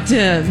teeth knocked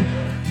in.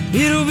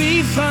 It'll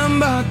be fine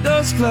by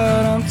dusk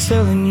cloud, I'm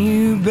telling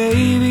you,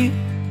 baby.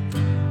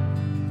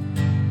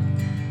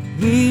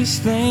 These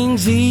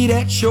things eat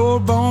at your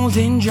bones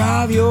and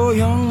drive your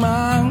young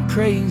mind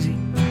crazy.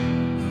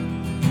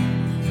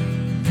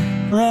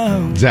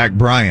 Round. Zach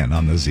Bryan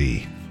on the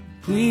Z.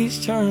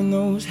 Please turn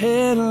those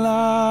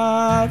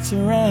headlights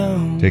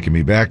around. Taking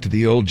me back to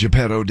the old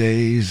Geppetto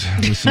days.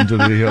 Listen to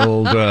the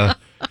old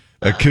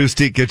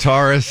acoustic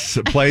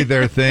guitarists play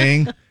their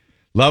thing.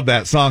 Love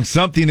that song.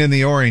 Something in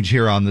the Orange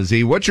here on the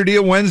Z. What's your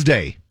deal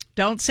Wednesday?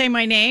 Don't say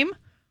my name.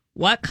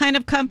 What kind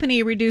of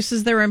company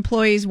reduces their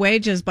employees'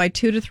 wages by $2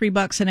 to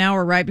 $3 an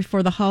hour right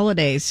before the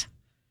holidays?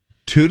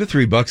 $2 to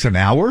 $3 an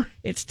hour?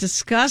 It's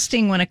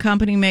disgusting when a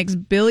company makes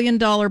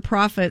billion-dollar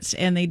profits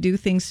and they do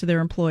things to their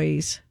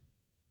employees.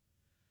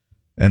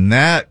 And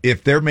that,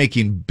 if they're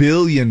making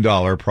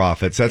billion-dollar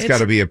profits, that's got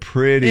to be a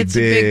pretty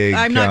big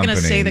I'm not going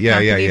to say the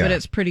company, yeah. but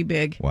it's pretty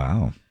big.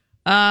 Wow.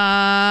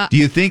 Do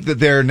you think that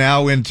they're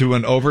now into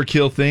an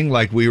overkill thing?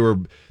 Like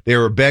they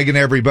were begging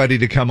everybody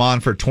to come on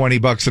for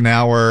 $20 an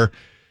hour.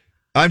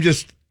 I'm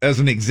just, as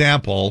an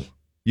example,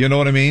 you know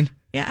what I mean?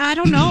 Yeah, I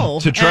don't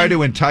know. To try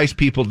to entice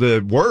people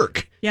to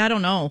work. Yeah, I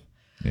don't know.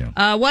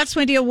 Yeah. What's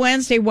my deal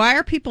Wednesday? Why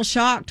are people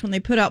shocked when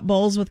they put out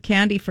bowls with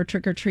candy for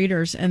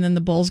trick-or-treaters and then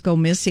the bowls go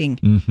missing?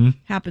 Mm-hmm.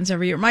 Happens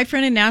every year. My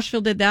friend in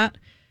Nashville did that.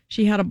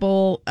 She had a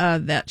bowl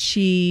that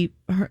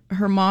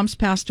her mom's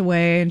passed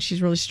away, and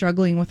she's really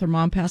struggling with her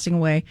mom passing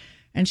away.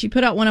 and she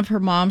put out one of her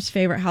mom's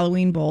favorite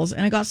Halloween bowls,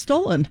 and it got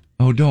stolen.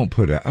 Oh, don't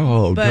put out.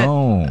 Oh,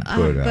 don't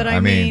put out. But I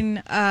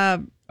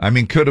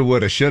mean, coulda,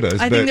 woulda, shoulda.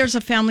 I think there's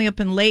a family up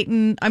in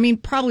Layton. I mean,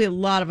 probably a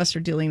lot of us are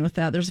dealing with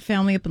that. There's a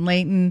family up in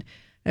Layton.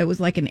 It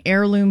was like an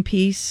heirloom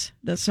piece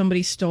that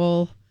somebody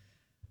stole.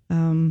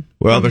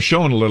 Well, they're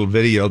showing a little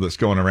video that's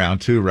going around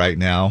too right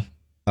now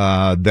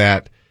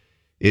that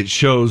it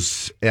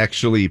shows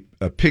actually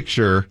a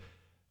picture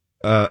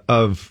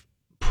of,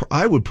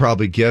 I would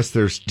probably guess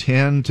there's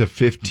 10 to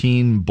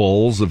 15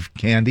 bowls of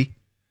candy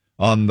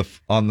on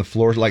the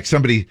floor. Like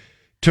somebody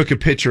took a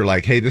picture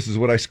like, hey, this is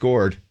what I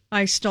scored.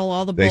 I stole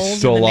all the bowls. They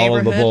stole all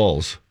of the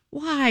bowls.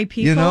 Why,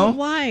 people? You know?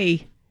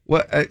 Why?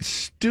 What?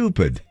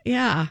 Stupid.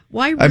 Yeah.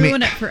 Why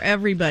ruin it for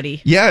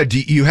everybody? Yeah.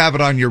 You have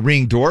it on your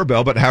Ring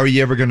doorbell, but how are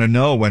you ever going to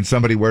know when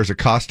somebody wears a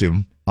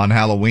costume on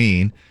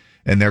Halloween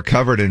and they're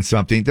covered in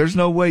something? There's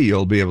no way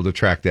you'll be able to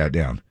track that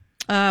down.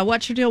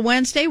 What's your deal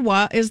Wednesday?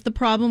 What is the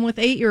problem with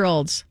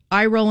 8-year-olds?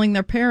 Eye-rolling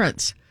their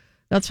parents.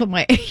 That's what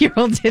my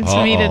 8-year-old did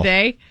to me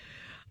today.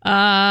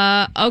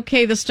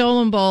 Okay, the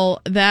stolen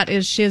bowl, that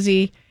is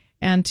shizzy.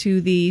 And to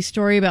the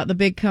story about the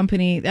big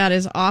company, that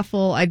is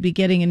awful. I'd be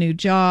getting a new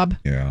job.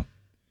 Yeah.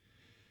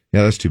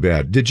 Yeah, that's too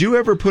bad. Did you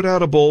ever put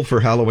out a bowl for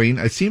Halloween?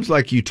 It seems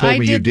like you told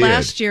me you did. I did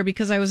last year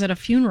because I was at a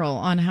funeral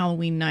on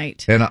Halloween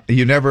night. And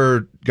you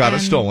never got it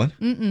stolen?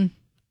 Mm-mm.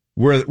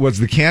 Where was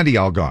the candy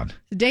all gone?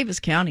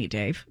 Davis County,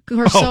 Dave. Of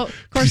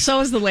course,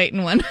 so is the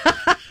Layton one.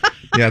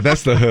 Yeah,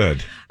 that's the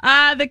hood.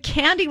 The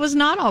candy was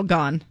not all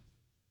gone.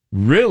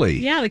 Really?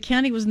 Yeah, the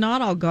candy was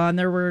not all gone.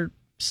 There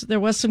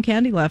was some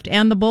candy left,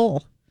 and the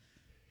bowl.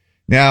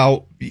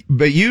 Now,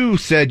 but you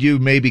said you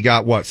maybe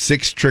got,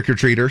 6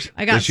 trick-or-treaters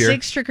I got this year?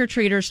 6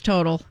 trick-or-treaters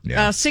total.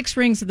 Yeah. 6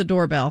 rings at the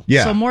doorbell.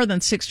 Yeah. So more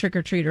than 6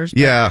 trick-or-treaters.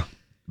 Yeah,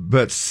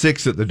 but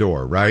 6 at the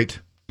door, right?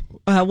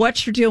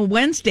 What's your deal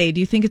Wednesday? Do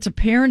you think it's a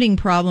parenting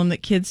problem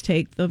that kids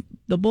take the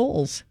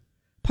bowls?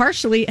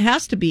 Partially, it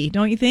has to be,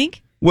 don't you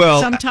think? Well,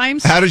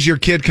 sometimes. How does your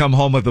kid come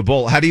home with a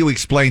bowl? How do you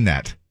explain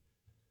that?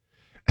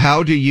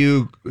 How do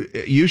you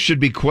should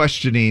be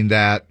questioning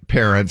that,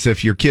 parents,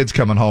 if your kid's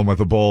coming home with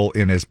a bowl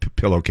in his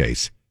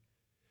pillowcase.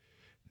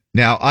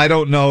 Now, I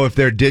don't know if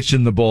they're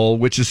ditching the bowl,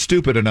 which is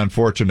stupid and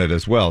unfortunate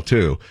as well,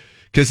 too.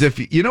 Because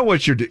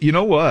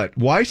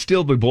why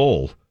steal the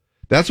bowl?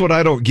 That's what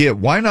I don't get.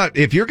 Why not,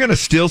 if you're going to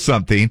steal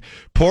something,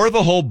 pour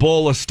the whole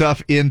bowl of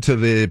stuff into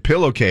the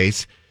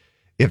pillowcase.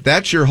 If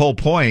that's your whole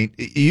point,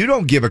 you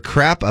don't give a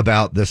crap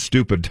about the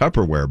stupid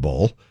Tupperware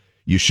bowl.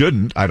 You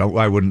shouldn't.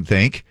 I wouldn't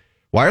think.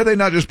 Why are they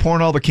not just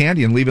pouring all the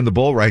candy and leaving the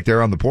bowl right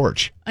there on the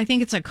porch? I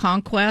think it's a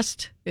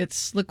conquest.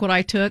 It's look what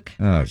I took.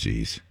 Oh,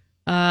 geez.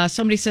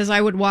 Somebody says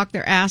I would walk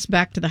their ass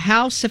back to the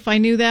house if I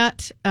knew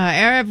that.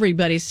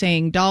 Everybody's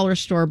saying dollar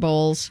store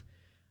bowls.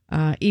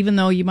 Even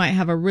though you might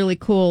have a really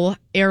cool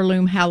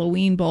heirloom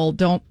Halloween bowl,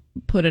 don't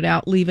put it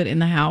out. Leave it in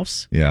the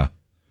house. Yeah.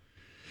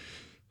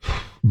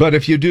 But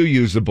if you do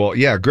use the bowl,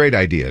 yeah, great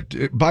idea.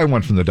 Buy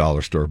one from the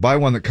dollar store. Buy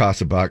one that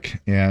costs $1,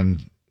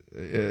 and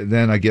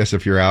then I guess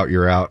if you're out,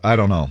 you're out. I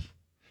don't know.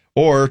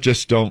 Or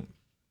just don't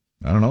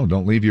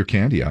leave your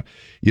candy out.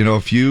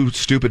 A few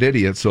stupid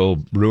idiots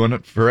will ruin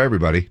it for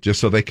everybody just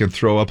so they can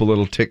throw up a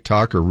little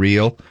TikTok or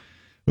reel.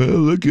 Oh,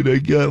 look I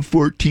got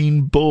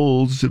 14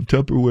 bowls of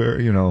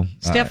Tupperware,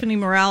 Stephanie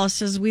Morales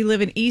says, we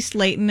live in East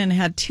Layton and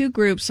had 2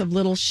 groups of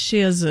little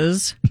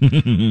shizzes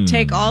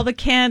take all the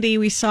candy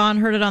we saw and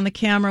heard it on the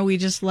camera. We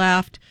just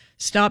laughed,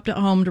 stopped at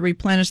home to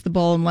replenish the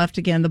bowl and left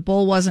again. The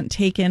bowl wasn't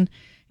taken.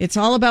 It's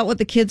all about what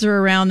the kids are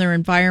around, their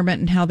environment,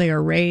 and how they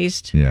are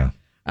raised. Yeah.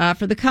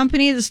 For the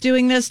company that's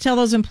doing this, tell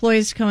those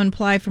employees to come and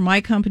apply for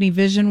my company,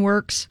 Vision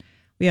Works.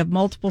 We have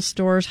multiple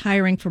stores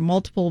hiring for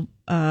multiple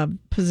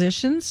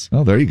positions.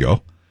 Oh, there you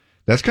go.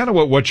 That's kind of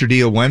what What's Your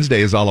Deal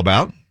Wednesday is all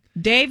about.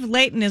 Dave,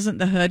 Layton isn't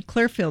the hood.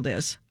 Clearfield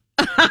is.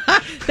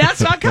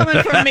 That's not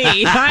coming from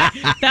me.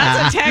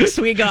 That's a text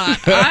we got.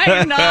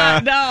 I'm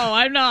not. No,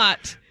 I'm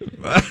not.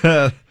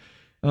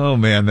 Oh,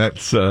 man,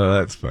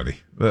 that's funny.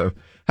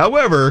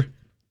 However,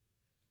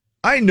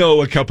 I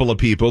know a couple of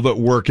people that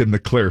work in the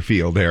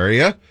Clearfield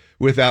area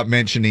without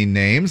mentioning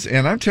names,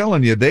 and I'm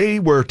telling you, they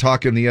were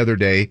talking the other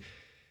day,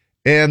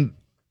 and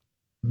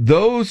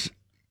those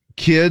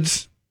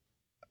kids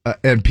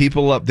and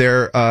people up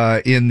there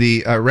in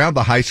the around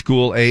the high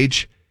school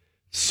age,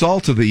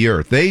 salt of the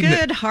earth.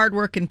 Good,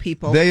 hardworking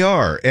people. They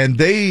are, and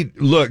they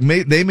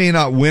they may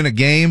not win a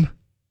game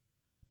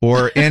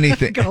or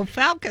anything. Go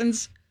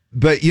Falcons!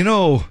 But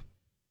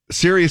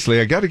seriously,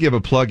 I got to give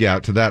a plug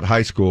out to that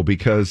high school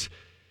because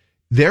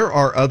there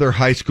are other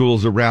high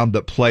schools around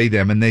that play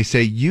them, and they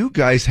say you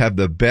guys have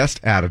the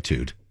best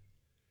attitude.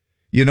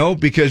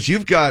 Because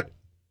you've got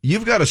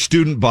a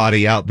student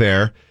body out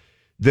there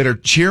that are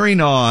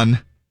cheering on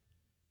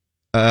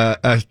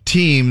a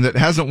team that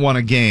hasn't won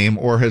a game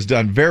or has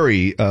done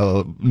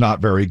not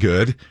very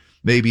good,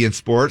 maybe in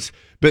sports,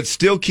 but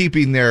still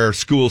keeping their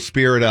school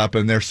spirit up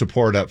and their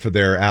support up for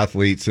their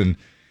athletes and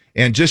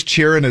just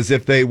cheering as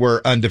if they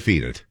were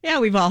undefeated. Yeah,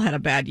 we've all had a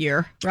bad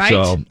year, right?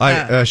 So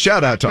I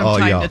shout out to all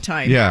y'all. From time to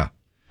time. Yeah.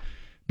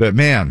 But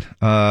man,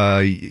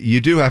 you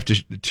do have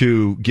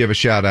to give a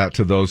shout out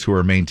to those who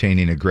are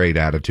maintaining a great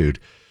attitude,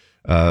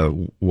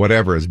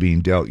 whatever is being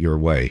dealt your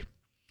way.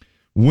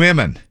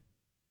 Women,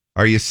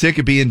 are you sick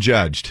of being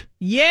judged?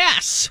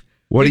 Yes.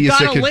 What We've are you got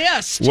sick a of?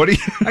 list. What are you?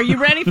 Are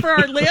you ready for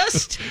our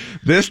list?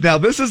 This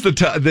is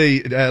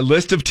the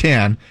list of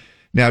 10.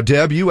 Now,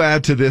 Deb, you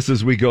add to this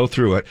as we go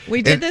through it.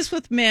 We did this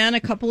with men a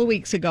couple of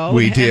weeks ago.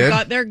 We and did.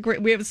 Got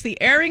it was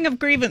the airing of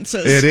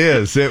grievances. It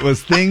is. It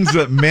was things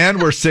that men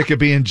were sick of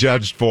being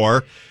judged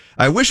for.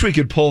 I wish we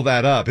could pull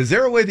that up. Is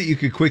there a way that you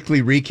could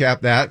quickly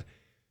recap that?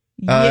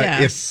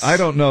 Yes. If I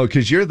don't know,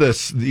 because you're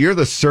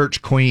the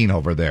search queen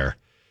over there.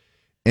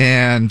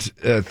 And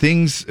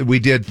we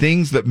did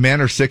things that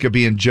men are sick of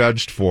being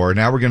judged for.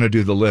 Now we're going to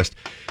do the list.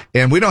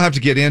 And we don't have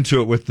to get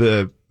into it with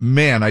the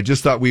men. I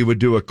just thought we would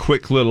do a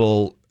quick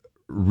little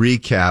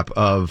recap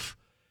of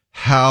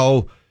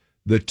how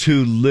the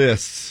two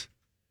lists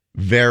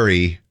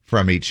vary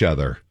from each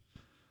other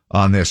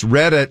on this.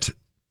 Reddit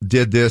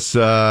did this.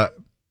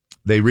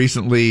 They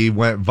recently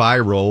went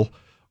viral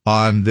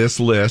on this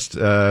list,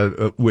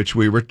 which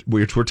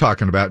we're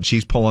talking about. And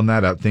she's pulling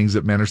that up. Things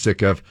that men are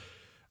sick of.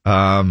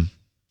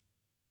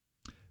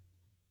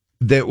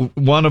 That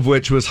one of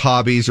which was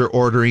hobbies or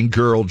ordering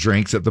girl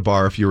drinks at the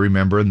bar, if you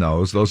remember, in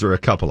those. Those are a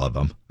couple of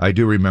them. I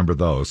do remember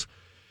those.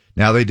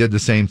 Now they did the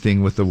same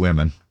thing with the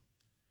women.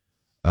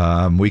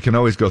 We can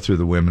always go through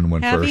the women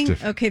one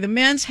first. Okay, the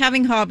men's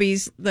having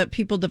hobbies that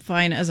people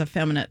define as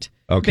effeminate.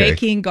 Okay.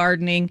 Baking,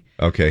 gardening.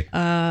 Okay.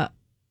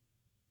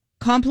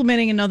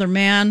 Complimenting another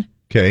man.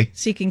 Okay.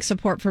 Seeking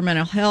support for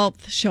mental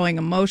health, showing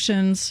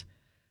emotions.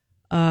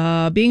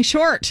 Being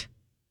short.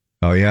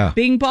 Oh, yeah.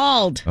 Being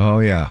bald. Oh,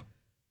 yeah.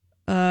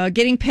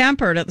 Getting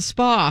pampered at the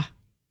spa,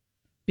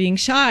 being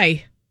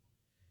shy,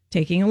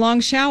 taking a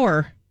long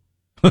shower,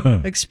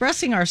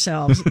 expressing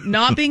ourselves,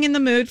 not being in the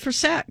mood for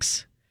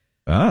sex,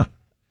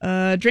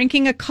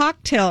 drinking a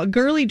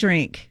girly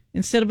drink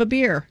instead of a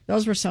beer.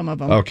 Those were some of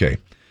them. Okay.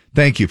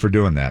 Thank you for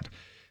doing that.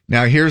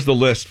 Now, here's the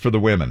list for the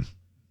women.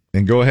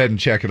 And go ahead and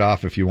check it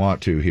off if you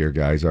want to here,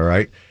 guys, all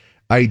right?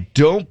 I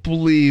don't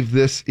believe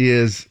this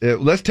is...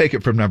 let's take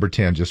it from number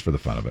 10 just for the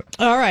fun of it.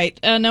 All right.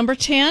 Number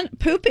 10,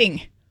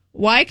 pooping.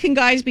 Why can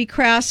guys be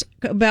crass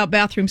about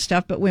bathroom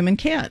stuff, but women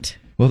can't?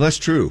 Well, that's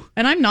true.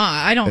 And I'm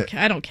not. I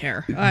don't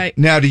care.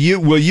 Now,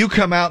 will you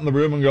come out in the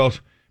room and go,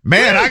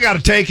 man, I got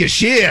to take a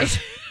shit?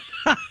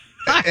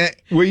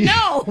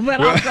 No,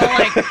 but I'll go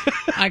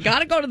like, I got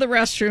to go to the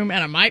restroom,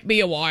 and it might be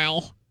a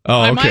while.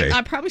 Oh, okay.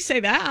 I'd probably say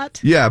that.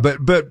 Yeah,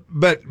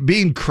 but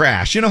being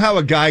crass, you know how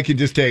a guy can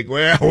just take,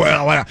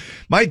 well.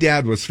 My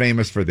dad was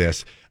famous for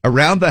this.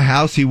 Around the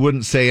house, he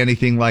wouldn't say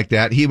anything like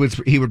that. He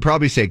would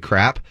probably say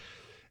crap.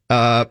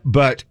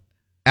 But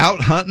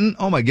out hunting,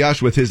 oh my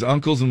gosh, with his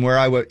uncles and where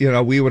I would,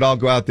 we would all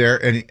go out there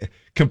and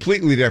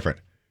completely different.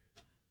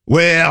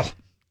 Well,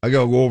 I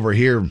go over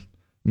here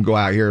and go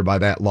out here by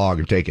that log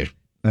and take it.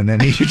 And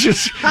then he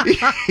just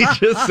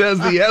says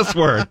the S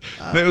word.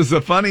 It was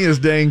the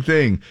funniest dang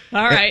thing.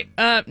 All right.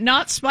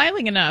 Not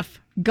smiling enough.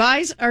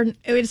 Guys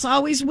it's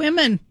always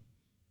women.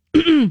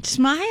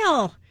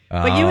 Smile.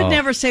 But you would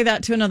never say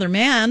that to another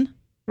man,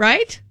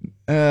 right?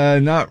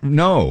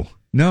 No.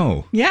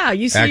 Yeah,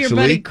 you see your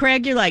buddy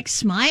Craig, you're like,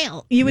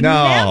 smile. You would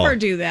never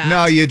do that.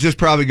 No, you just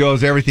probably go,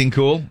 is everything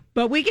cool?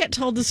 But we get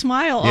told to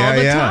smile all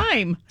the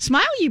time.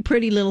 Smile, you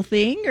pretty little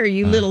thing, or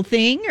you little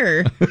thing,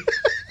 or...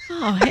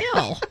 Oh,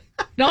 hell.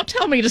 Don't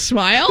tell me to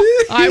smile.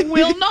 I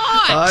will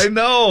not. I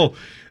know.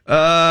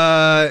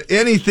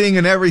 Anything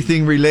and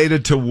everything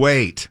related to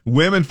weight.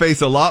 Women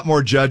face a lot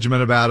more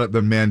judgment about it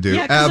than men do.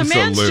 Yeah, because a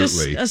man's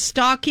Absolutely. just a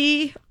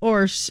stocky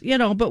or,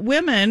 but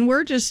women,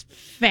 we're just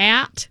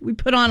fat. We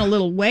put on a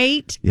little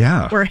weight.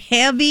 Yeah. We're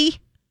heavy.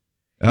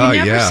 You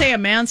never say a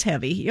man's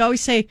heavy. You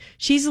always say,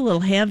 she's a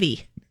little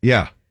heavy.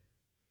 Yeah.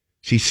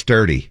 She's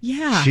sturdy.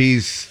 Yeah.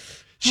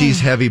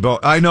 She's heavy bone.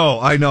 I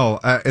know.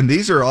 And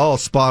these are all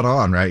spot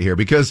on right here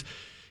because,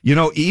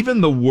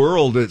 even the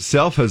world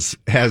itself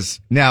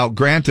has now,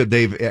 granted,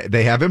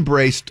 they have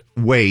embraced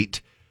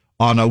weight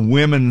on a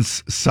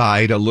women's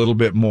side a little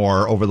bit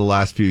more over the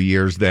last few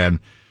years than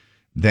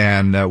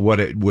what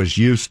it was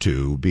used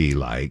to be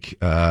like.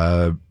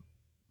 But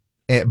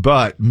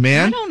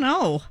men, I don't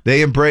know.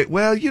 They embrace,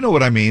 well, you know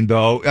what I mean,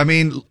 though. I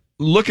mean,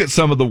 look at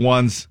some of the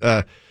ones,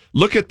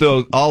 look at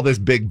all this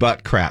big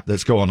butt crap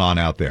that's going on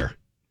out there.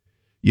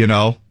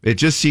 It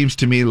just seems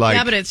to me like...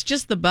 Yeah, but it's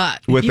just the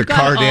butt. With the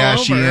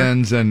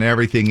Kardashians and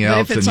everything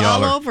else. But if it's and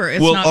all y'all over,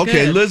 it's not good.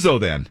 Okay, Lizzo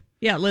then.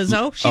 Yeah,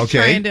 Lizzo. She's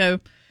trying to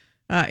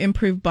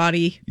improve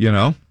body. She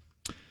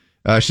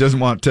doesn't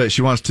want to...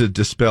 She wants to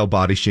dispel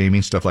body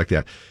shaming, stuff like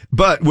that.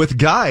 But with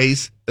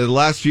guys, the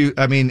last few...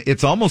 I mean,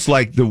 it's almost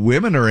like the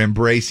women are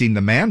embracing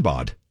the man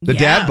bod. The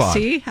dad bod.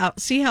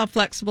 See how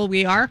flexible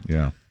we are?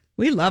 Yeah.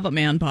 We love a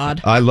man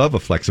bod. I love a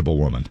flexible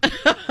woman.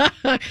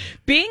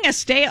 Being a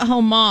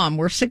stay-at-home mom,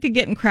 we're sick of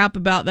getting crap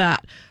about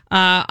that.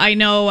 I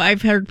know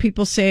I've heard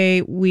people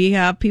say we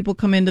have people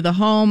come into the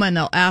home and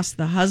they'll ask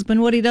the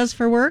husband what he does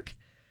for work,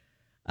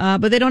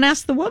 but they don't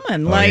ask the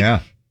woman.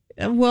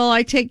 well,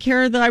 I take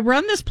care of I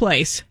run this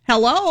place.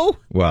 Hello.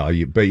 Well,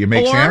 but you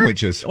make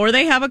sandwiches. Or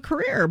they have a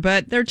career,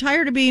 but they're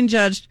tired of being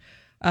judged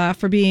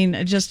for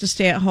being just a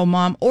stay-at-home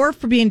mom, or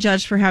for being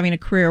judged for having a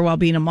career while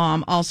being a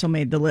mom. Also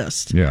made the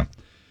list. Yeah.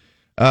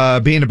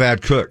 Being a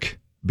bad cook,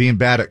 being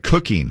bad at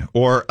cooking,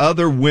 or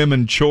other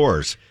women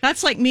chores.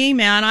 That's like me,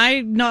 man.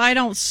 I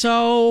don't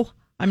sew.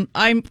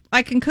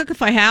 I can cook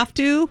if I have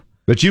to.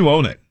 But you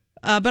own it.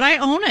 But I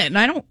own it, and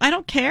I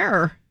don't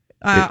care.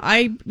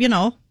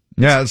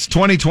 Yeah, it's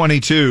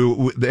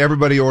 2022.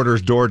 Everybody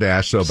orders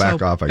DoorDash, so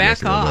back off. I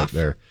guess a little bit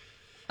there.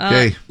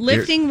 Okay,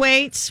 lifting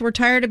weights. We're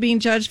tired of being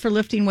judged for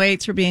lifting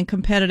weights or being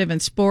competitive in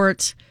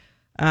sports.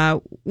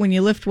 When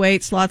you lift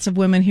weights, lots of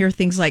women hear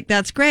things like,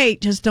 "That's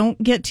great, just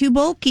don't get too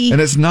bulky."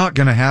 And it's not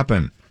going to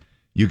happen.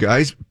 You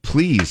guys,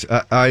 please.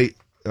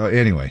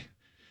 Anyway,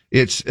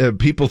 it's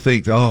people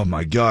think, "Oh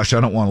my gosh, I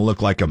don't want to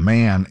look like a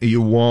man."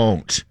 You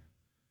won't,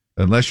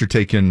 unless you're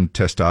taking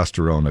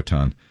testosterone a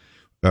ton.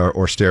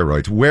 Or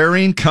steroids.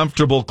 Wearing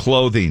comfortable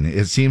clothing.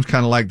 It seems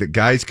kind of like that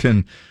guys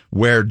can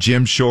wear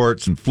gym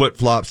shorts and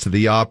flip-flops to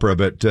the opera,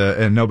 but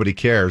and nobody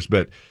cares.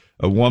 But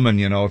a woman,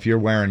 if you're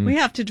wearing... We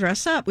have to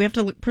dress up. We have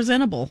to look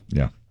presentable.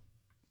 Yeah.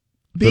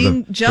 For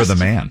the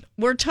man.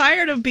 We're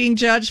tired of being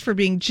judged for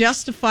being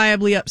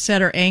justifiably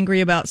upset or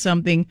angry about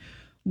something.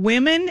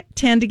 Women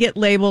tend to get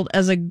labeled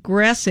as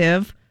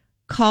aggressive,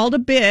 called a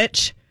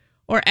bitch,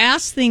 or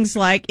asked things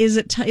like, "Is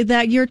it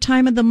that your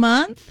time of the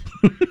month?"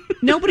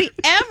 Nobody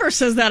ever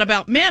says that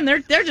about men.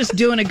 They're just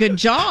doing a good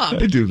job.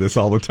 I do this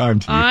all the time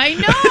to you. I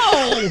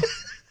know.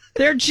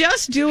 They're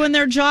just doing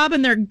their job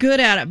and they're good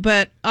at it.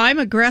 But I'm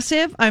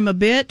aggressive, I'm a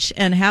bitch,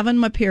 and having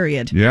my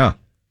period. Yeah.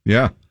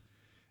 Yeah.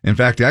 In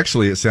fact,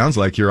 actually, it sounds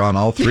like you're on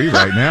all three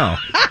right now.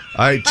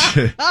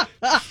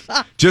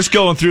 Just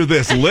going through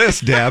this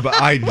list, Deb,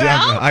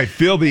 I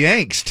feel the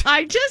angst.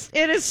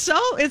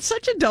 It's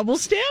such a double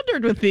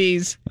standard with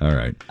these. All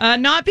right.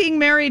 Not being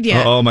married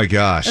yet. Oh my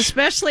gosh.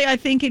 Especially, I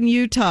think, in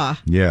Utah.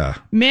 Yeah.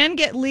 Men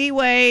get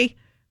leeway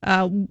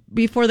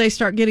before they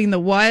start getting the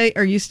 "why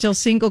are you still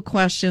single"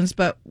 questions.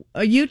 But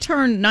you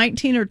turn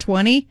 19 or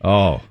 20.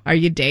 Oh. Are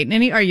you dating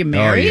any? Are you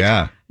married? Oh,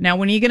 yeah. Now,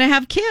 when are you going to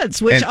have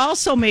kids? Which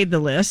also made the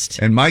list.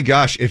 And my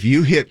gosh, if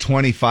you hit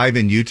 25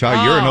 in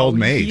Utah, you're an old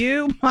maid.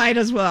 You might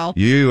as well.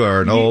 You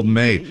are an old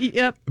maid.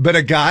 Yep. But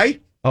a guy?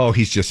 Oh,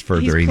 he's just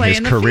furthering his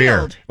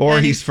career. Or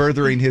he's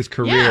furthering his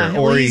career. Yeah,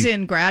 or he's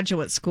in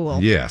graduate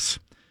school. Yes.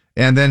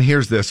 And then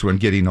here's this one,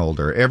 getting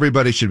older.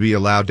 Everybody should be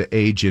allowed to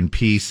age in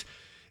peace.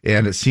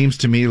 And it seems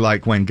to me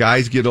like when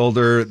guys get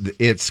older,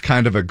 it's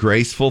kind of a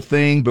graceful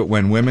thing. But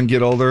when women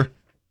get older...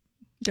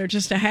 They're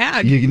just a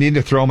hag. You need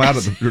to throw them out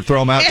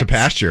to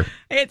pasture.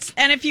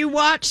 And if you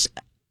watch,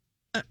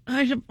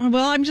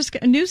 I'm just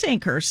news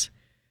anchors.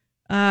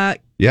 Yeah,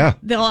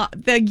 they'll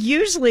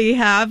usually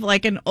have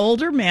like an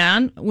older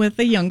man with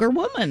a younger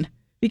woman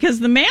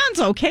because the man's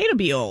okay to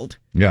be old.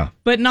 Yeah,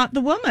 but not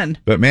the woman.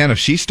 But man, if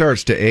she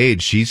starts to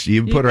age,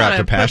 you put her out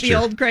to pasture. Put the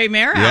old gray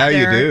mare out there.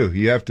 Yeah, you do.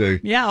 You have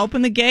to. Yeah,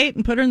 open the gate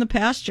and put her in the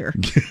pasture.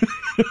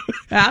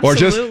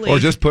 Absolutely. or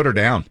just put her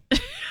down.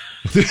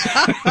 Now,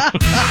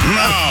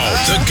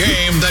 the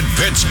game that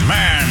pits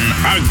man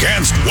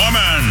against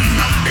woman.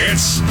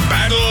 It's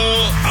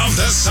Battle of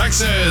the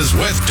Sexes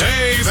with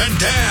Dave and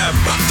Deb.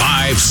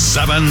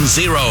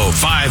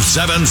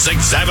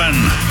 570-5767.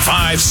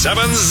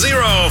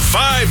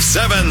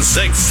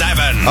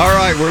 570-5767. All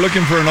right, we're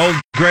looking for an old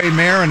gray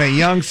mare and a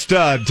young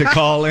stud to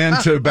call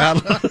into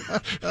Battle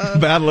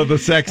of the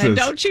Sexes. And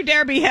don't you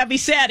dare be heavy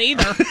set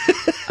either.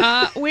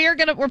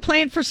 We're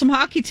playing for some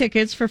hockey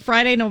tickets for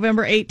Friday,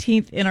 November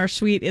 18th in our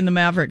suite in the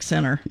Maverick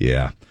Center.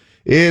 Yeah.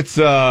 It's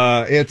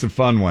a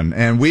fun one.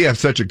 And we have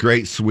such a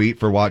great suite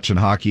for watching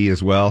hockey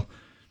as well.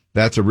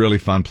 That's a really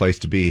fun place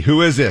to be.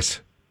 Who is this?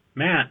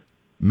 Matt.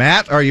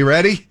 Matt, are you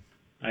ready?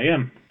 I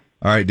am.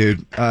 All right,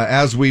 dude.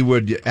 As we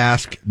would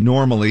ask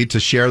normally to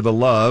share the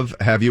love,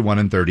 have you won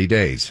in 30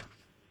 days?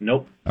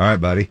 Nope. All right,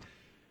 buddy.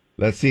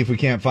 Let's see if we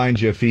can't find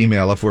you a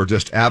female if we're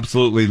just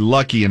absolutely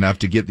lucky enough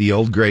to get the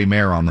old gray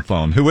mare on the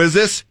phone. Who is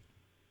this?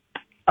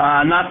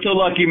 Not so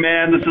lucky,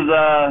 man. This is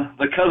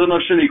the cousin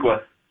of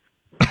Shaniqua.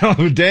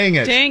 Oh, dang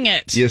it. Dang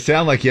it. You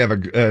sound like you have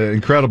an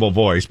incredible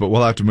voice, but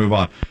we'll have to move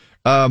on.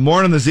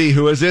 Morning, the Z.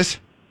 Who is this?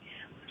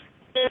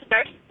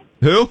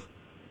 Who?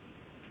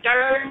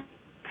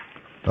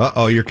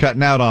 Uh-oh, you're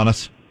cutting out on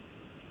us.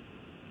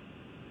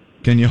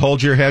 Can you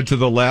hold your head to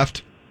the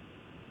left?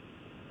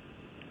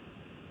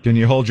 Can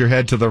you hold your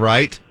head to the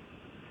right?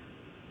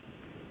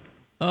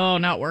 Oh,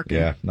 not working.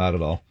 Yeah, not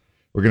at all.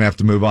 We're going to have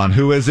to move on.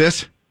 Who is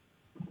this?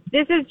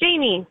 This is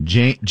Jamie.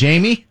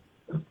 Jamie?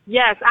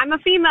 Yes, I'm a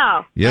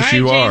female. Yes, all right,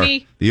 you are.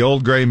 Jamie. The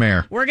old gray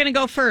mare. We're going to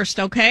go first,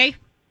 okay?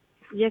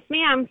 Yes,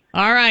 ma'am.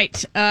 All right.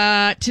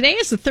 Today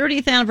is the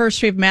 30th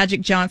anniversary of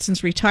Magic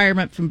Johnson's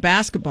retirement from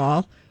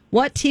basketball.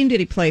 What team did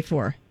he play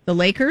for? The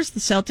Lakers, the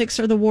Celtics,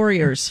 or the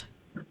Warriors?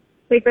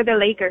 Play for the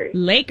Lakers.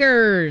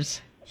 Lakers.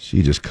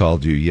 She just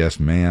called you yes,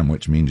 ma'am,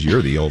 which means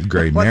you're the old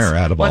gray mare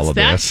out of all of What's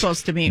that this.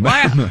 supposed to mean?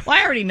 Well,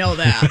 I already know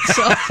that,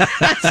 so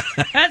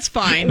that's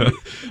fine. All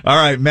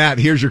right, Matt,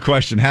 here's your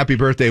question. Happy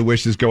birthday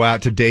wishes go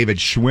out to David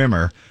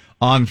Schwimmer.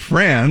 On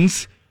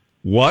Friends,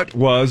 what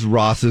was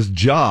Ross's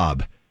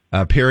job?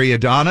 A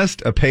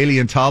periodontist, a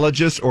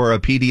paleontologist, or a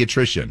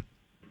pediatrician?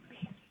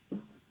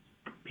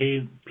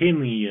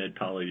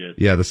 Paleontologist.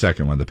 Yeah, the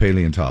second one, the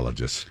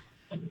paleontologist.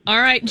 All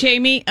right,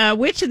 Jamie,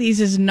 which of these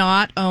is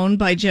not owned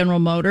by General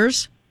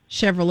Motors?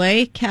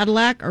 Chevrolet,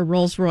 Cadillac, or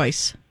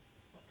Rolls-Royce?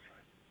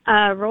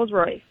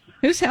 Rolls-Royce.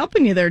 Who's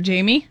helping you there,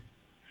 Jamie?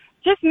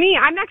 Just me.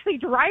 I'm actually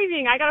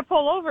driving. I got to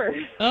pull over.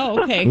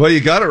 Oh, okay. Well, you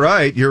got it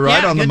right. You're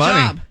right on the good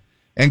money. job.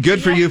 And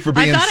good for you for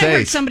being I thought safe. I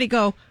heard somebody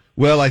go,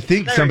 Well, I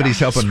think somebody's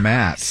helping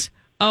Matt.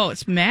 oh,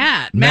 it's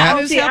Matt. Matt?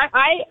 who's See,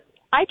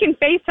 I can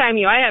FaceTime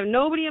you. I have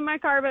nobody in my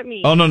car but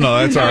me. Oh, no,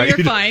 that's all right.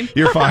 You're fine.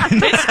 You're fine.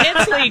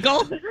 It's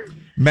legal.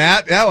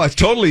 Matt, it's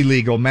totally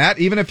legal. Matt,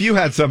 even if you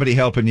had somebody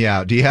helping you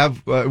out, do you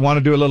have want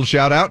to do a little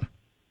shout out?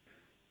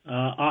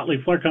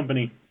 Otley Floor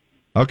Company.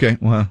 Okay,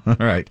 well, all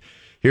right.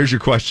 Here's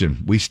your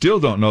question. We still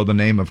don't know the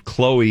name of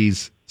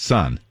Chloe's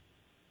son,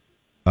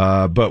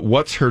 but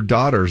what's her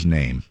daughter's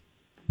name?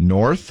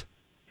 North,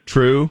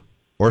 True,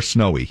 or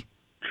Snowy?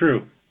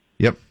 True.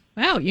 Yep.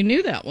 Wow, you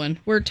knew that one.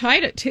 We're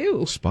tied at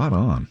 2. Spot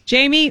on.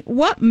 Jamie,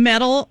 what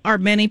metal are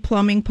many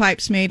plumbing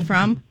pipes made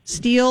from?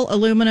 Steel,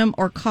 aluminum,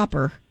 or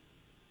copper?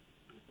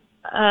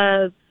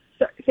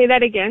 Say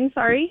that again.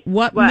 Sorry.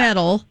 What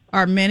metal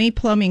are many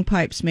plumbing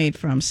pipes made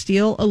from?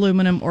 Steel,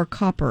 aluminum, or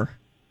copper?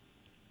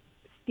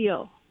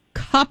 Steel.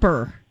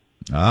 Copper.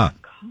 Ah.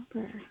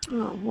 Copper.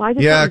 Oh, well, I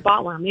just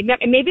bought one.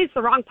 Maybe it's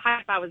the wrong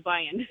pipe I was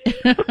buying.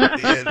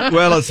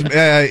 Well,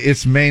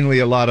 it's mainly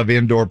a lot of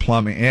indoor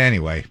plumbing.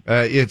 Anyway,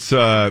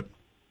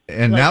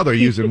 and now they're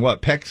using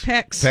what?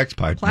 PEX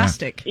pipe.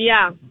 Plastic.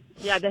 Yeah,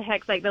 the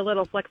hex, like the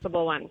little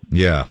flexible one.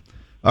 Yeah.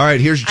 All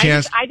right, here's your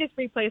chance. I just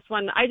replaced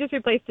one. I just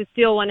replaced the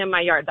steel one in my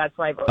yard. That's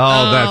why I voted.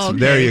 Okay.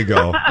 There you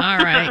go. All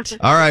right.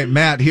 All right,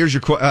 Matt, here's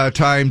your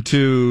time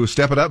to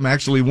step it up and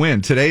actually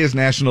win. Today is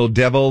National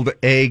Deviled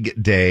Egg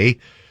Day.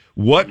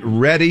 What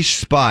reddish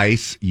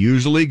spice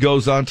usually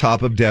goes on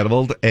top of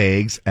deviled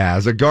eggs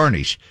as a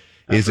garnish?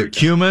 Is it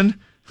cumin?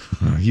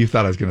 You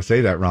thought I was going to say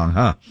that wrong,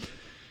 huh?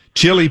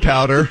 Chili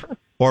powder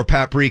or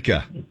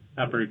paprika?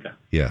 Paprika.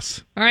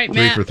 Yes. All right,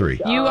 3 Matt. for 3.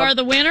 You are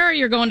the winner.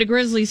 You're going to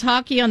Grizzlies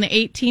hockey on the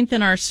 18th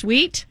in our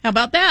suite. How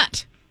about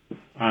that?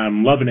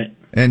 I'm loving it.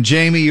 And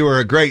Jamie, you were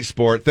a great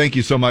sport. Thank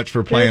you so much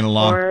for playing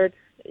along. Sport.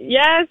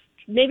 Yes.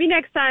 Maybe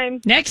next time.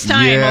 Next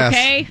time, Yes,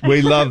 okay?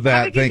 we love that.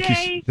 Have a good Thank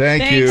day. you.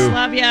 Thank Thanks, you.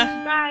 love ya.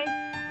 Bye.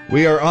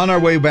 We are on our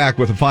way back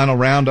with the final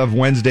round of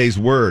Wednesday's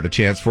Word, a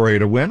chance for you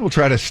to win. We'll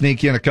try to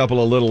sneak in a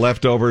couple of little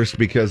leftovers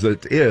because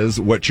it is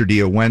What's Your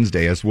Deal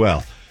Wednesday as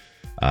well.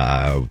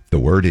 The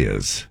word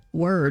is...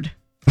 Word.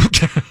 All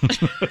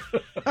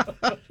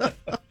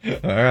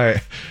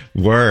right.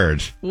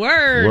 Word.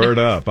 Word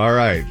up. All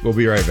right. We'll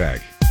be right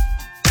back.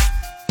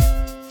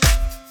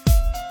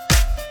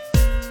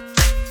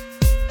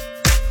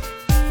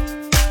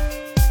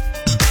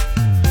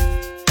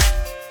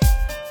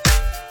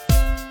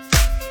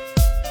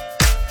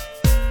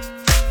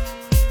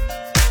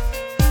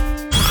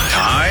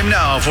 Time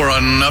now for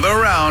another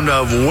round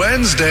of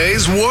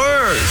Wednesday's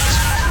Words.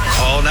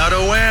 Call now to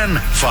win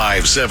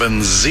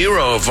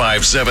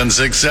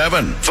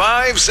 570-5767.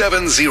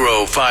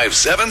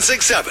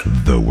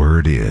 570-5767. The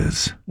word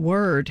is...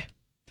 Word.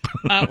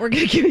 We're going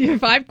to give you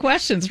 5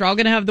 questions. We're all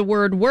going to have the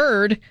word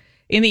word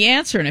in the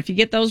answer. And if you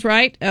get those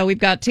right, we've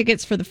got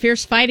tickets for the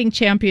Fierce Fighting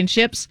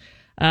Championships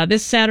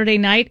this Saturday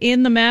night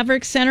in the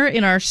Maverick Center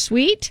in our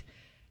suite.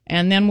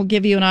 And then we'll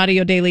give you an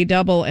audio daily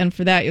double. And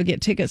for that, you'll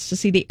get tickets to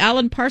see the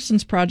Alan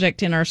Parsons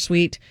Project in our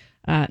suite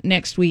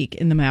next week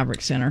in the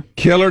Maverick Center.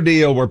 Killer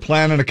deal. We're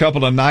planning a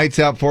couple of nights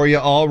out for you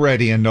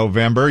already in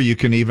November. You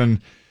can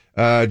even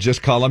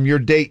just call them your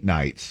date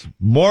nights.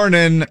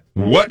 Morning.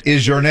 What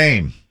is your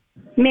name?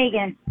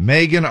 Megan.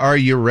 Megan, are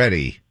you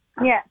ready?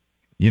 Yeah.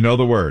 You know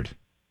the word.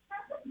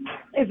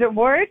 Is it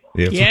word?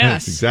 Yes.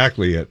 That's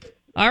exactly it.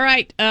 All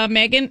right,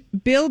 Megan.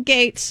 Bill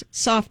Gates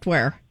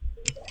software.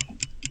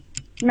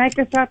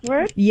 Microsoft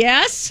Word?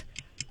 Yes.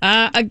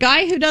 A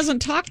guy who doesn't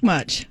talk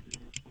much.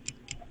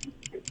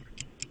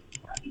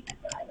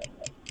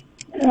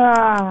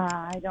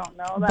 I don't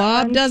know. That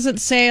Bob one. doesn't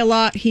say a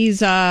lot. He's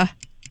Blank,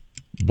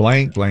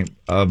 blank,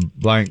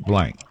 blank,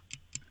 blank.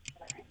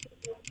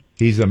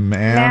 He's a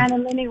man. Man of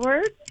many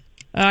words?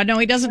 no,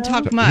 he doesn't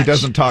talk much. He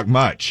doesn't talk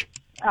much.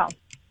 Oh.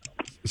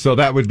 So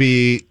that would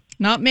be...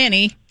 Not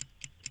many.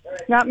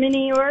 Not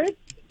many words?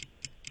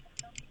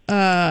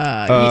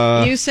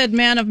 You said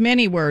man of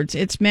many words.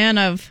 It's man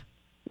of...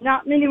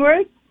 Not many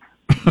words?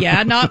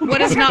 Yeah,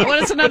 what is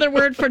another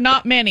word for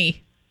not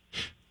many?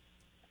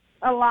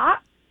 A lot?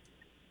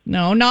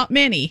 No, not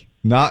many.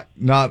 Not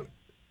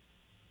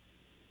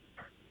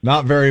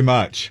very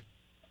much.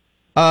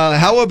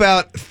 How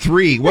about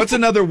 3? What's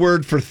another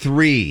word for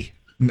 3?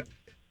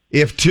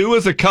 If 2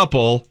 is a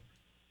couple...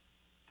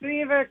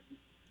 3 of a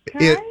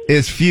It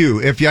is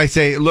few. If I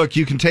say, look,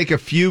 you can take a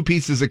few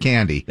pieces of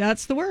candy.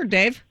 That's the word,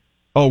 Dave.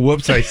 Oh,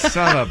 whoops! I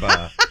son of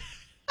a.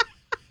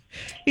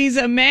 He's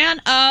a man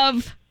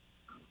of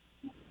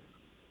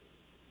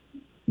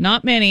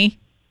not many.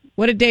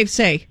 What did Dave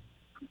say?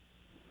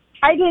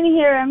 I didn't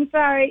hear him.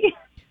 Sorry.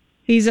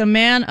 He's a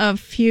man of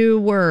few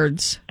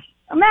words.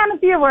 A man of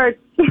few words.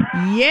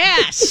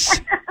 Yes.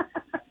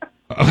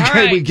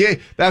 Okay, right.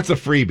 That's a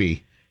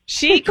freebie.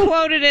 She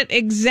quoted it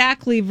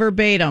exactly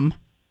verbatim.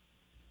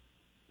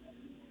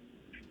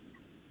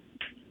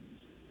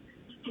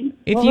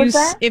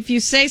 If you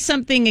say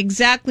something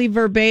exactly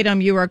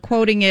verbatim, you are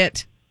quoting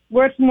it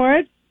word for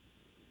word.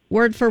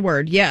 Word for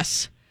word,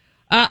 yes.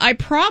 I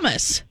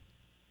promise.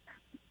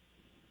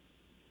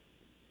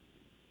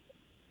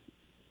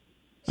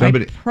 I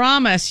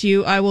promise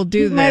you I will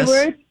do this. My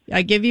word?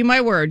 I give you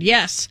my word,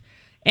 yes.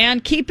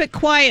 And keep it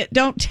quiet,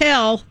 don't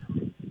tell.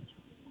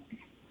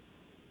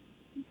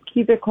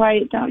 Keep it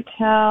quiet, don't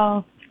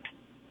tell.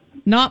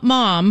 Not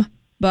mom,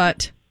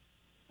 but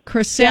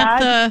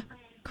Chrysanthemum.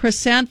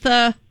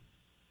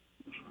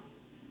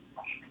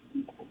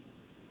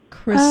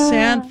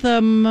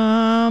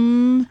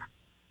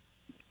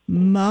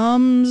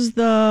 Mom's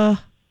the...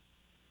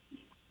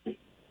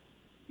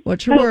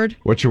 What's your word?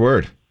 What's your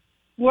word?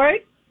 Word?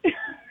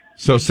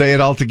 So say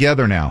it all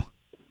together now.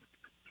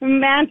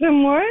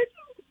 Phantom word?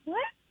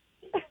 What?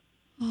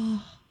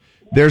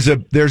 There's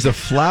a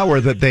flower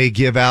that they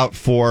give out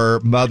for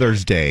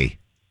Mother's Day.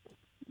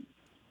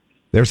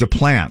 There's a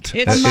plant.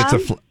 It's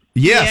yes.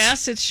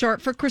 Yes, it's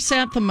short for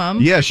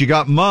chrysanthemum. Yes, you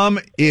got mum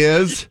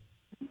is...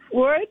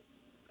 Word?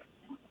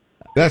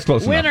 That's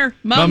close Winner.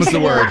 enough. Mum is the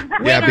word.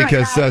 Yeah,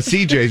 because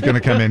CJ is going to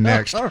come in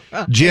next.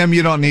 Jim,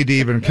 you don't need to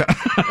even come.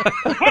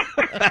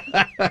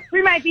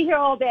 We might be here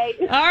all day.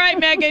 All right,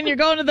 Megan, you're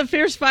going to the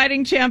Fierce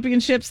Fighting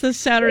Championships this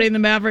Saturday in the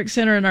Maverick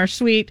Center in our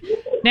suite.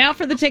 Now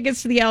for the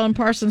tickets to the Alan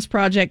Parsons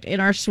Project in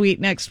our suite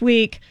next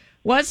week.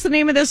 What's the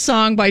name of this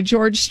song by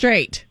George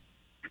Strait?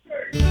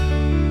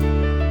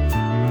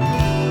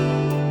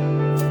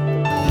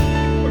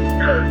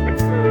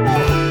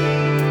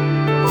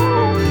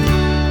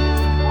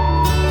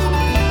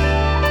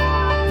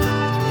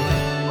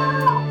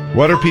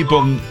 What are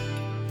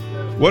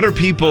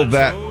people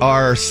that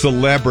are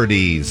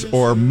celebrities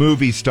or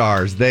movie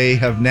stars? They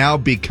have now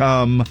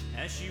become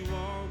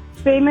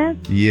famous.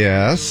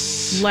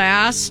 Yes.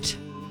 Last.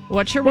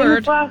 What's your famous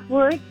word? Last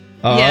word.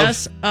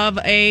 Yes, of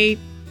a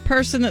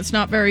person that's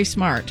not very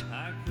smart.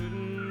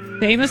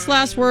 Famous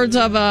last words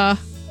of a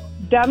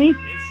dummy.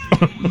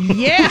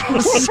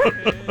 Yes.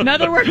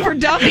 Another word for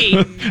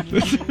dummy.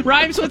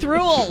 Rhymes with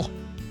rule.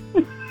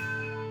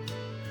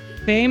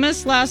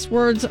 Famous last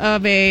words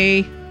of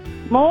a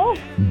mole?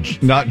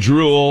 Not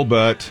drool,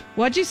 but...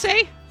 What'd you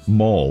say?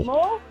 Mole.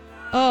 Mole?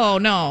 Oh,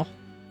 no.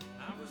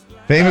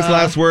 Famous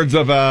last words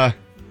of a...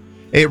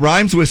 It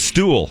rhymes with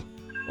stool.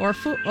 Or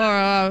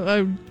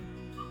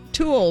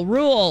tool,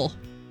 rule.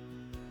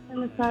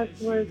 Famous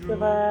last words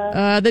of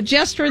a... The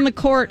jester in the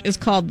court is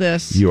called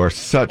this. You are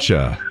such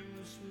a...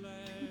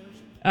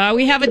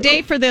 we have a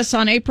date for this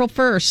on April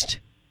 1st.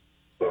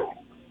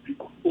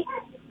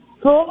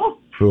 Fool?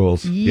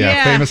 Fools. Yes.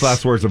 Yeah, famous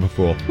last words of a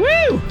fool.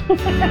 Woo!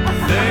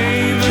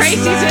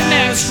 Tracy's in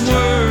next.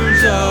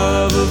 Words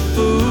of a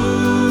fool.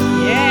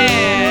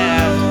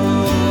 Yeah.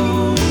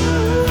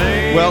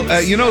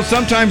 Well,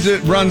 sometimes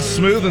it runs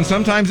smooth and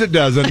sometimes it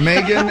doesn't.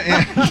 Megan,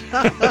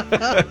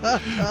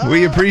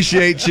 we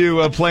appreciate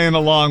you playing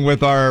along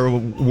with our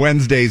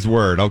Wednesday's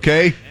word,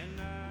 okay?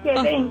 Okay,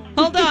 thanks.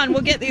 Hold on,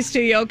 we'll get these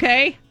to you,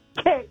 okay?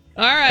 Okay.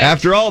 All right.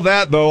 After all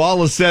that, though,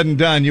 all is said and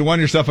done, you won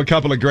yourself a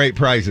couple of great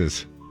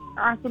prizes.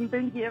 Awesome,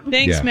 thank you.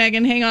 Thanks, Yeah.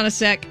 Megan. Hang on a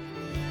sec.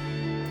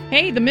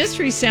 Hey, the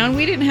mystery sound.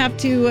 We didn't have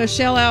to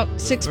shell out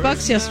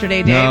 $6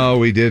 yesterday, Dave. No,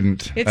 we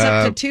didn't. It's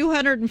up to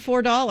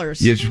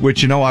 $204.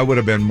 Which, I would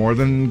have been more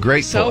than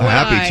grateful, So would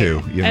happy I.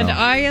 to. And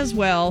I as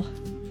well.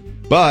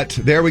 But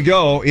there we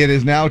go. It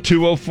is now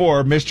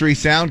 2:04. Mystery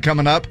Sound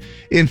coming up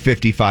in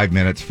 55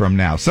 minutes from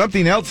now.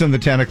 Something else in the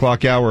 10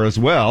 o'clock hour as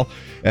well,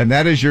 and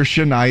that is your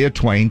Shania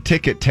Twain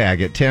ticket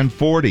tag at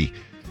 10:40.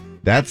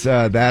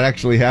 That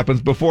actually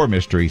happens before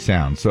Mystery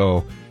Sound,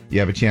 so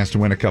you have a chance to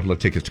win a couple of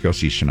tickets to go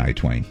see Shania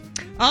Twain.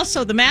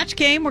 Also, the match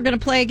game, we're going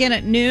to play again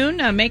at noon.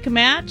 Make a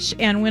match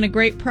and win a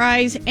great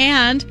prize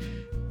and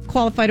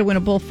qualify to win a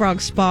Bullfrog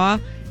Spa.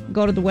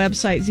 Go to the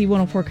website,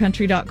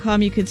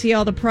 z104country.com. You can see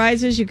all the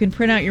prizes. You can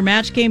print out your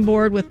match game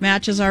board with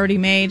matches already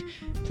made.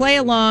 Play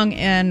along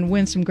and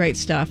win some great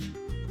stuff.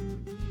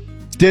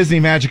 Disney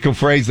magical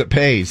phrase that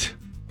pays.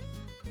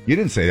 You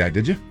didn't say that,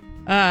 did you?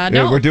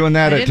 No. We're doing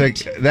that I at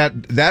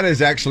didn't. that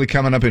is actually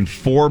coming up in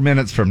 4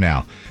 minutes from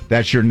now.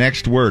 That's your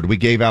next word. We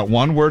gave out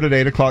one word at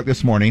 8 o'clock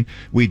this morning.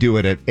 We do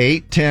it at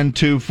 8, 10,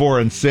 2, 4,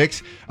 and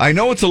 6. I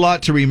know it's a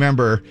lot to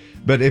remember,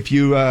 but if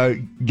you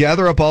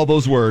gather up all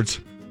those words,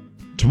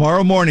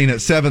 tomorrow morning at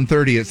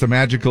 7:30, it's a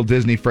magical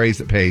Disney phrase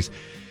that pays,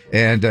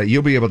 and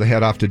you'll be able to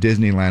head off to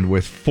Disneyland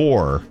with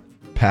 4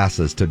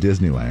 passes to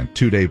Disneyland,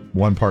 2-day,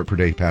 1 part per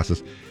day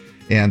passes.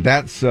 And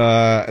that's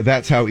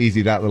how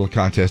easy that little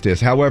contest is.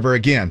 However,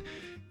 again,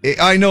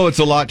 I know it's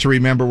a lot to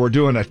remember. We're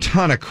doing a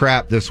ton of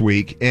crap this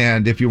week.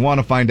 And if you want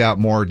to find out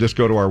more, just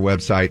go to our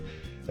website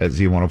at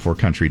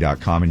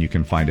z104country.com and you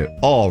can find it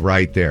all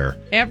right there.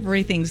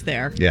 Everything's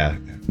there. Yeah.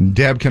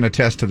 Deb can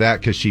attest to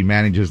that because she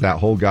manages that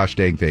whole gosh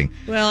dang thing.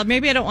 Well,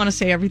 maybe I don't want to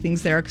say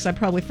everything's there because I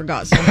probably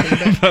forgot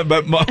something.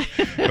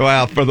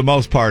 Well, for the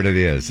most part it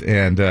is.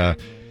 And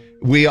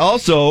we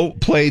also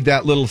played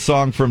that little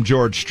song from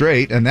George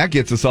Strait, and that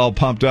gets us all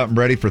pumped up and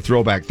ready for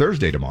Throwback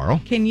Thursday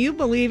tomorrow. Can you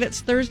believe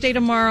it's Thursday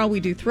tomorrow? We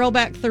do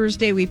Throwback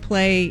Thursday. We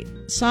play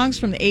songs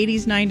from the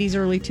 80s, 90s,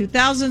 early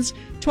 2000s,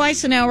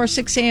 twice an hour,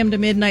 6 a.m. to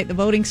midnight. The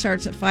voting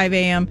starts at 5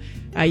 a.m.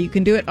 You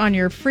can do it on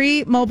your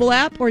free mobile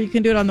app, or you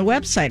can do it on the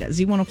website at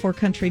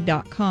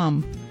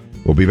z104country.com.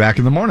 We'll be back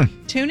in the morning.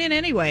 Tune in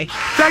anyway.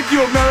 Thank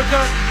you,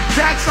 America.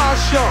 That's our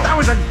show. That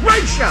was a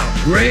great show.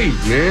 Great,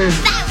 man.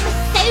 That was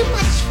so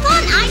much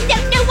fun. I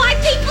don't know why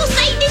people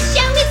say this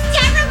show is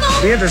terrible.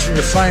 It'd be interesting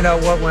to find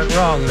out what went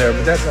wrong there,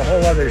 but that's a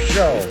whole other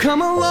show.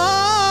 Come a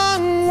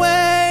long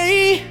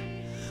way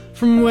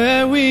from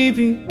where we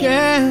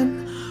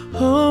began.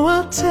 Oh.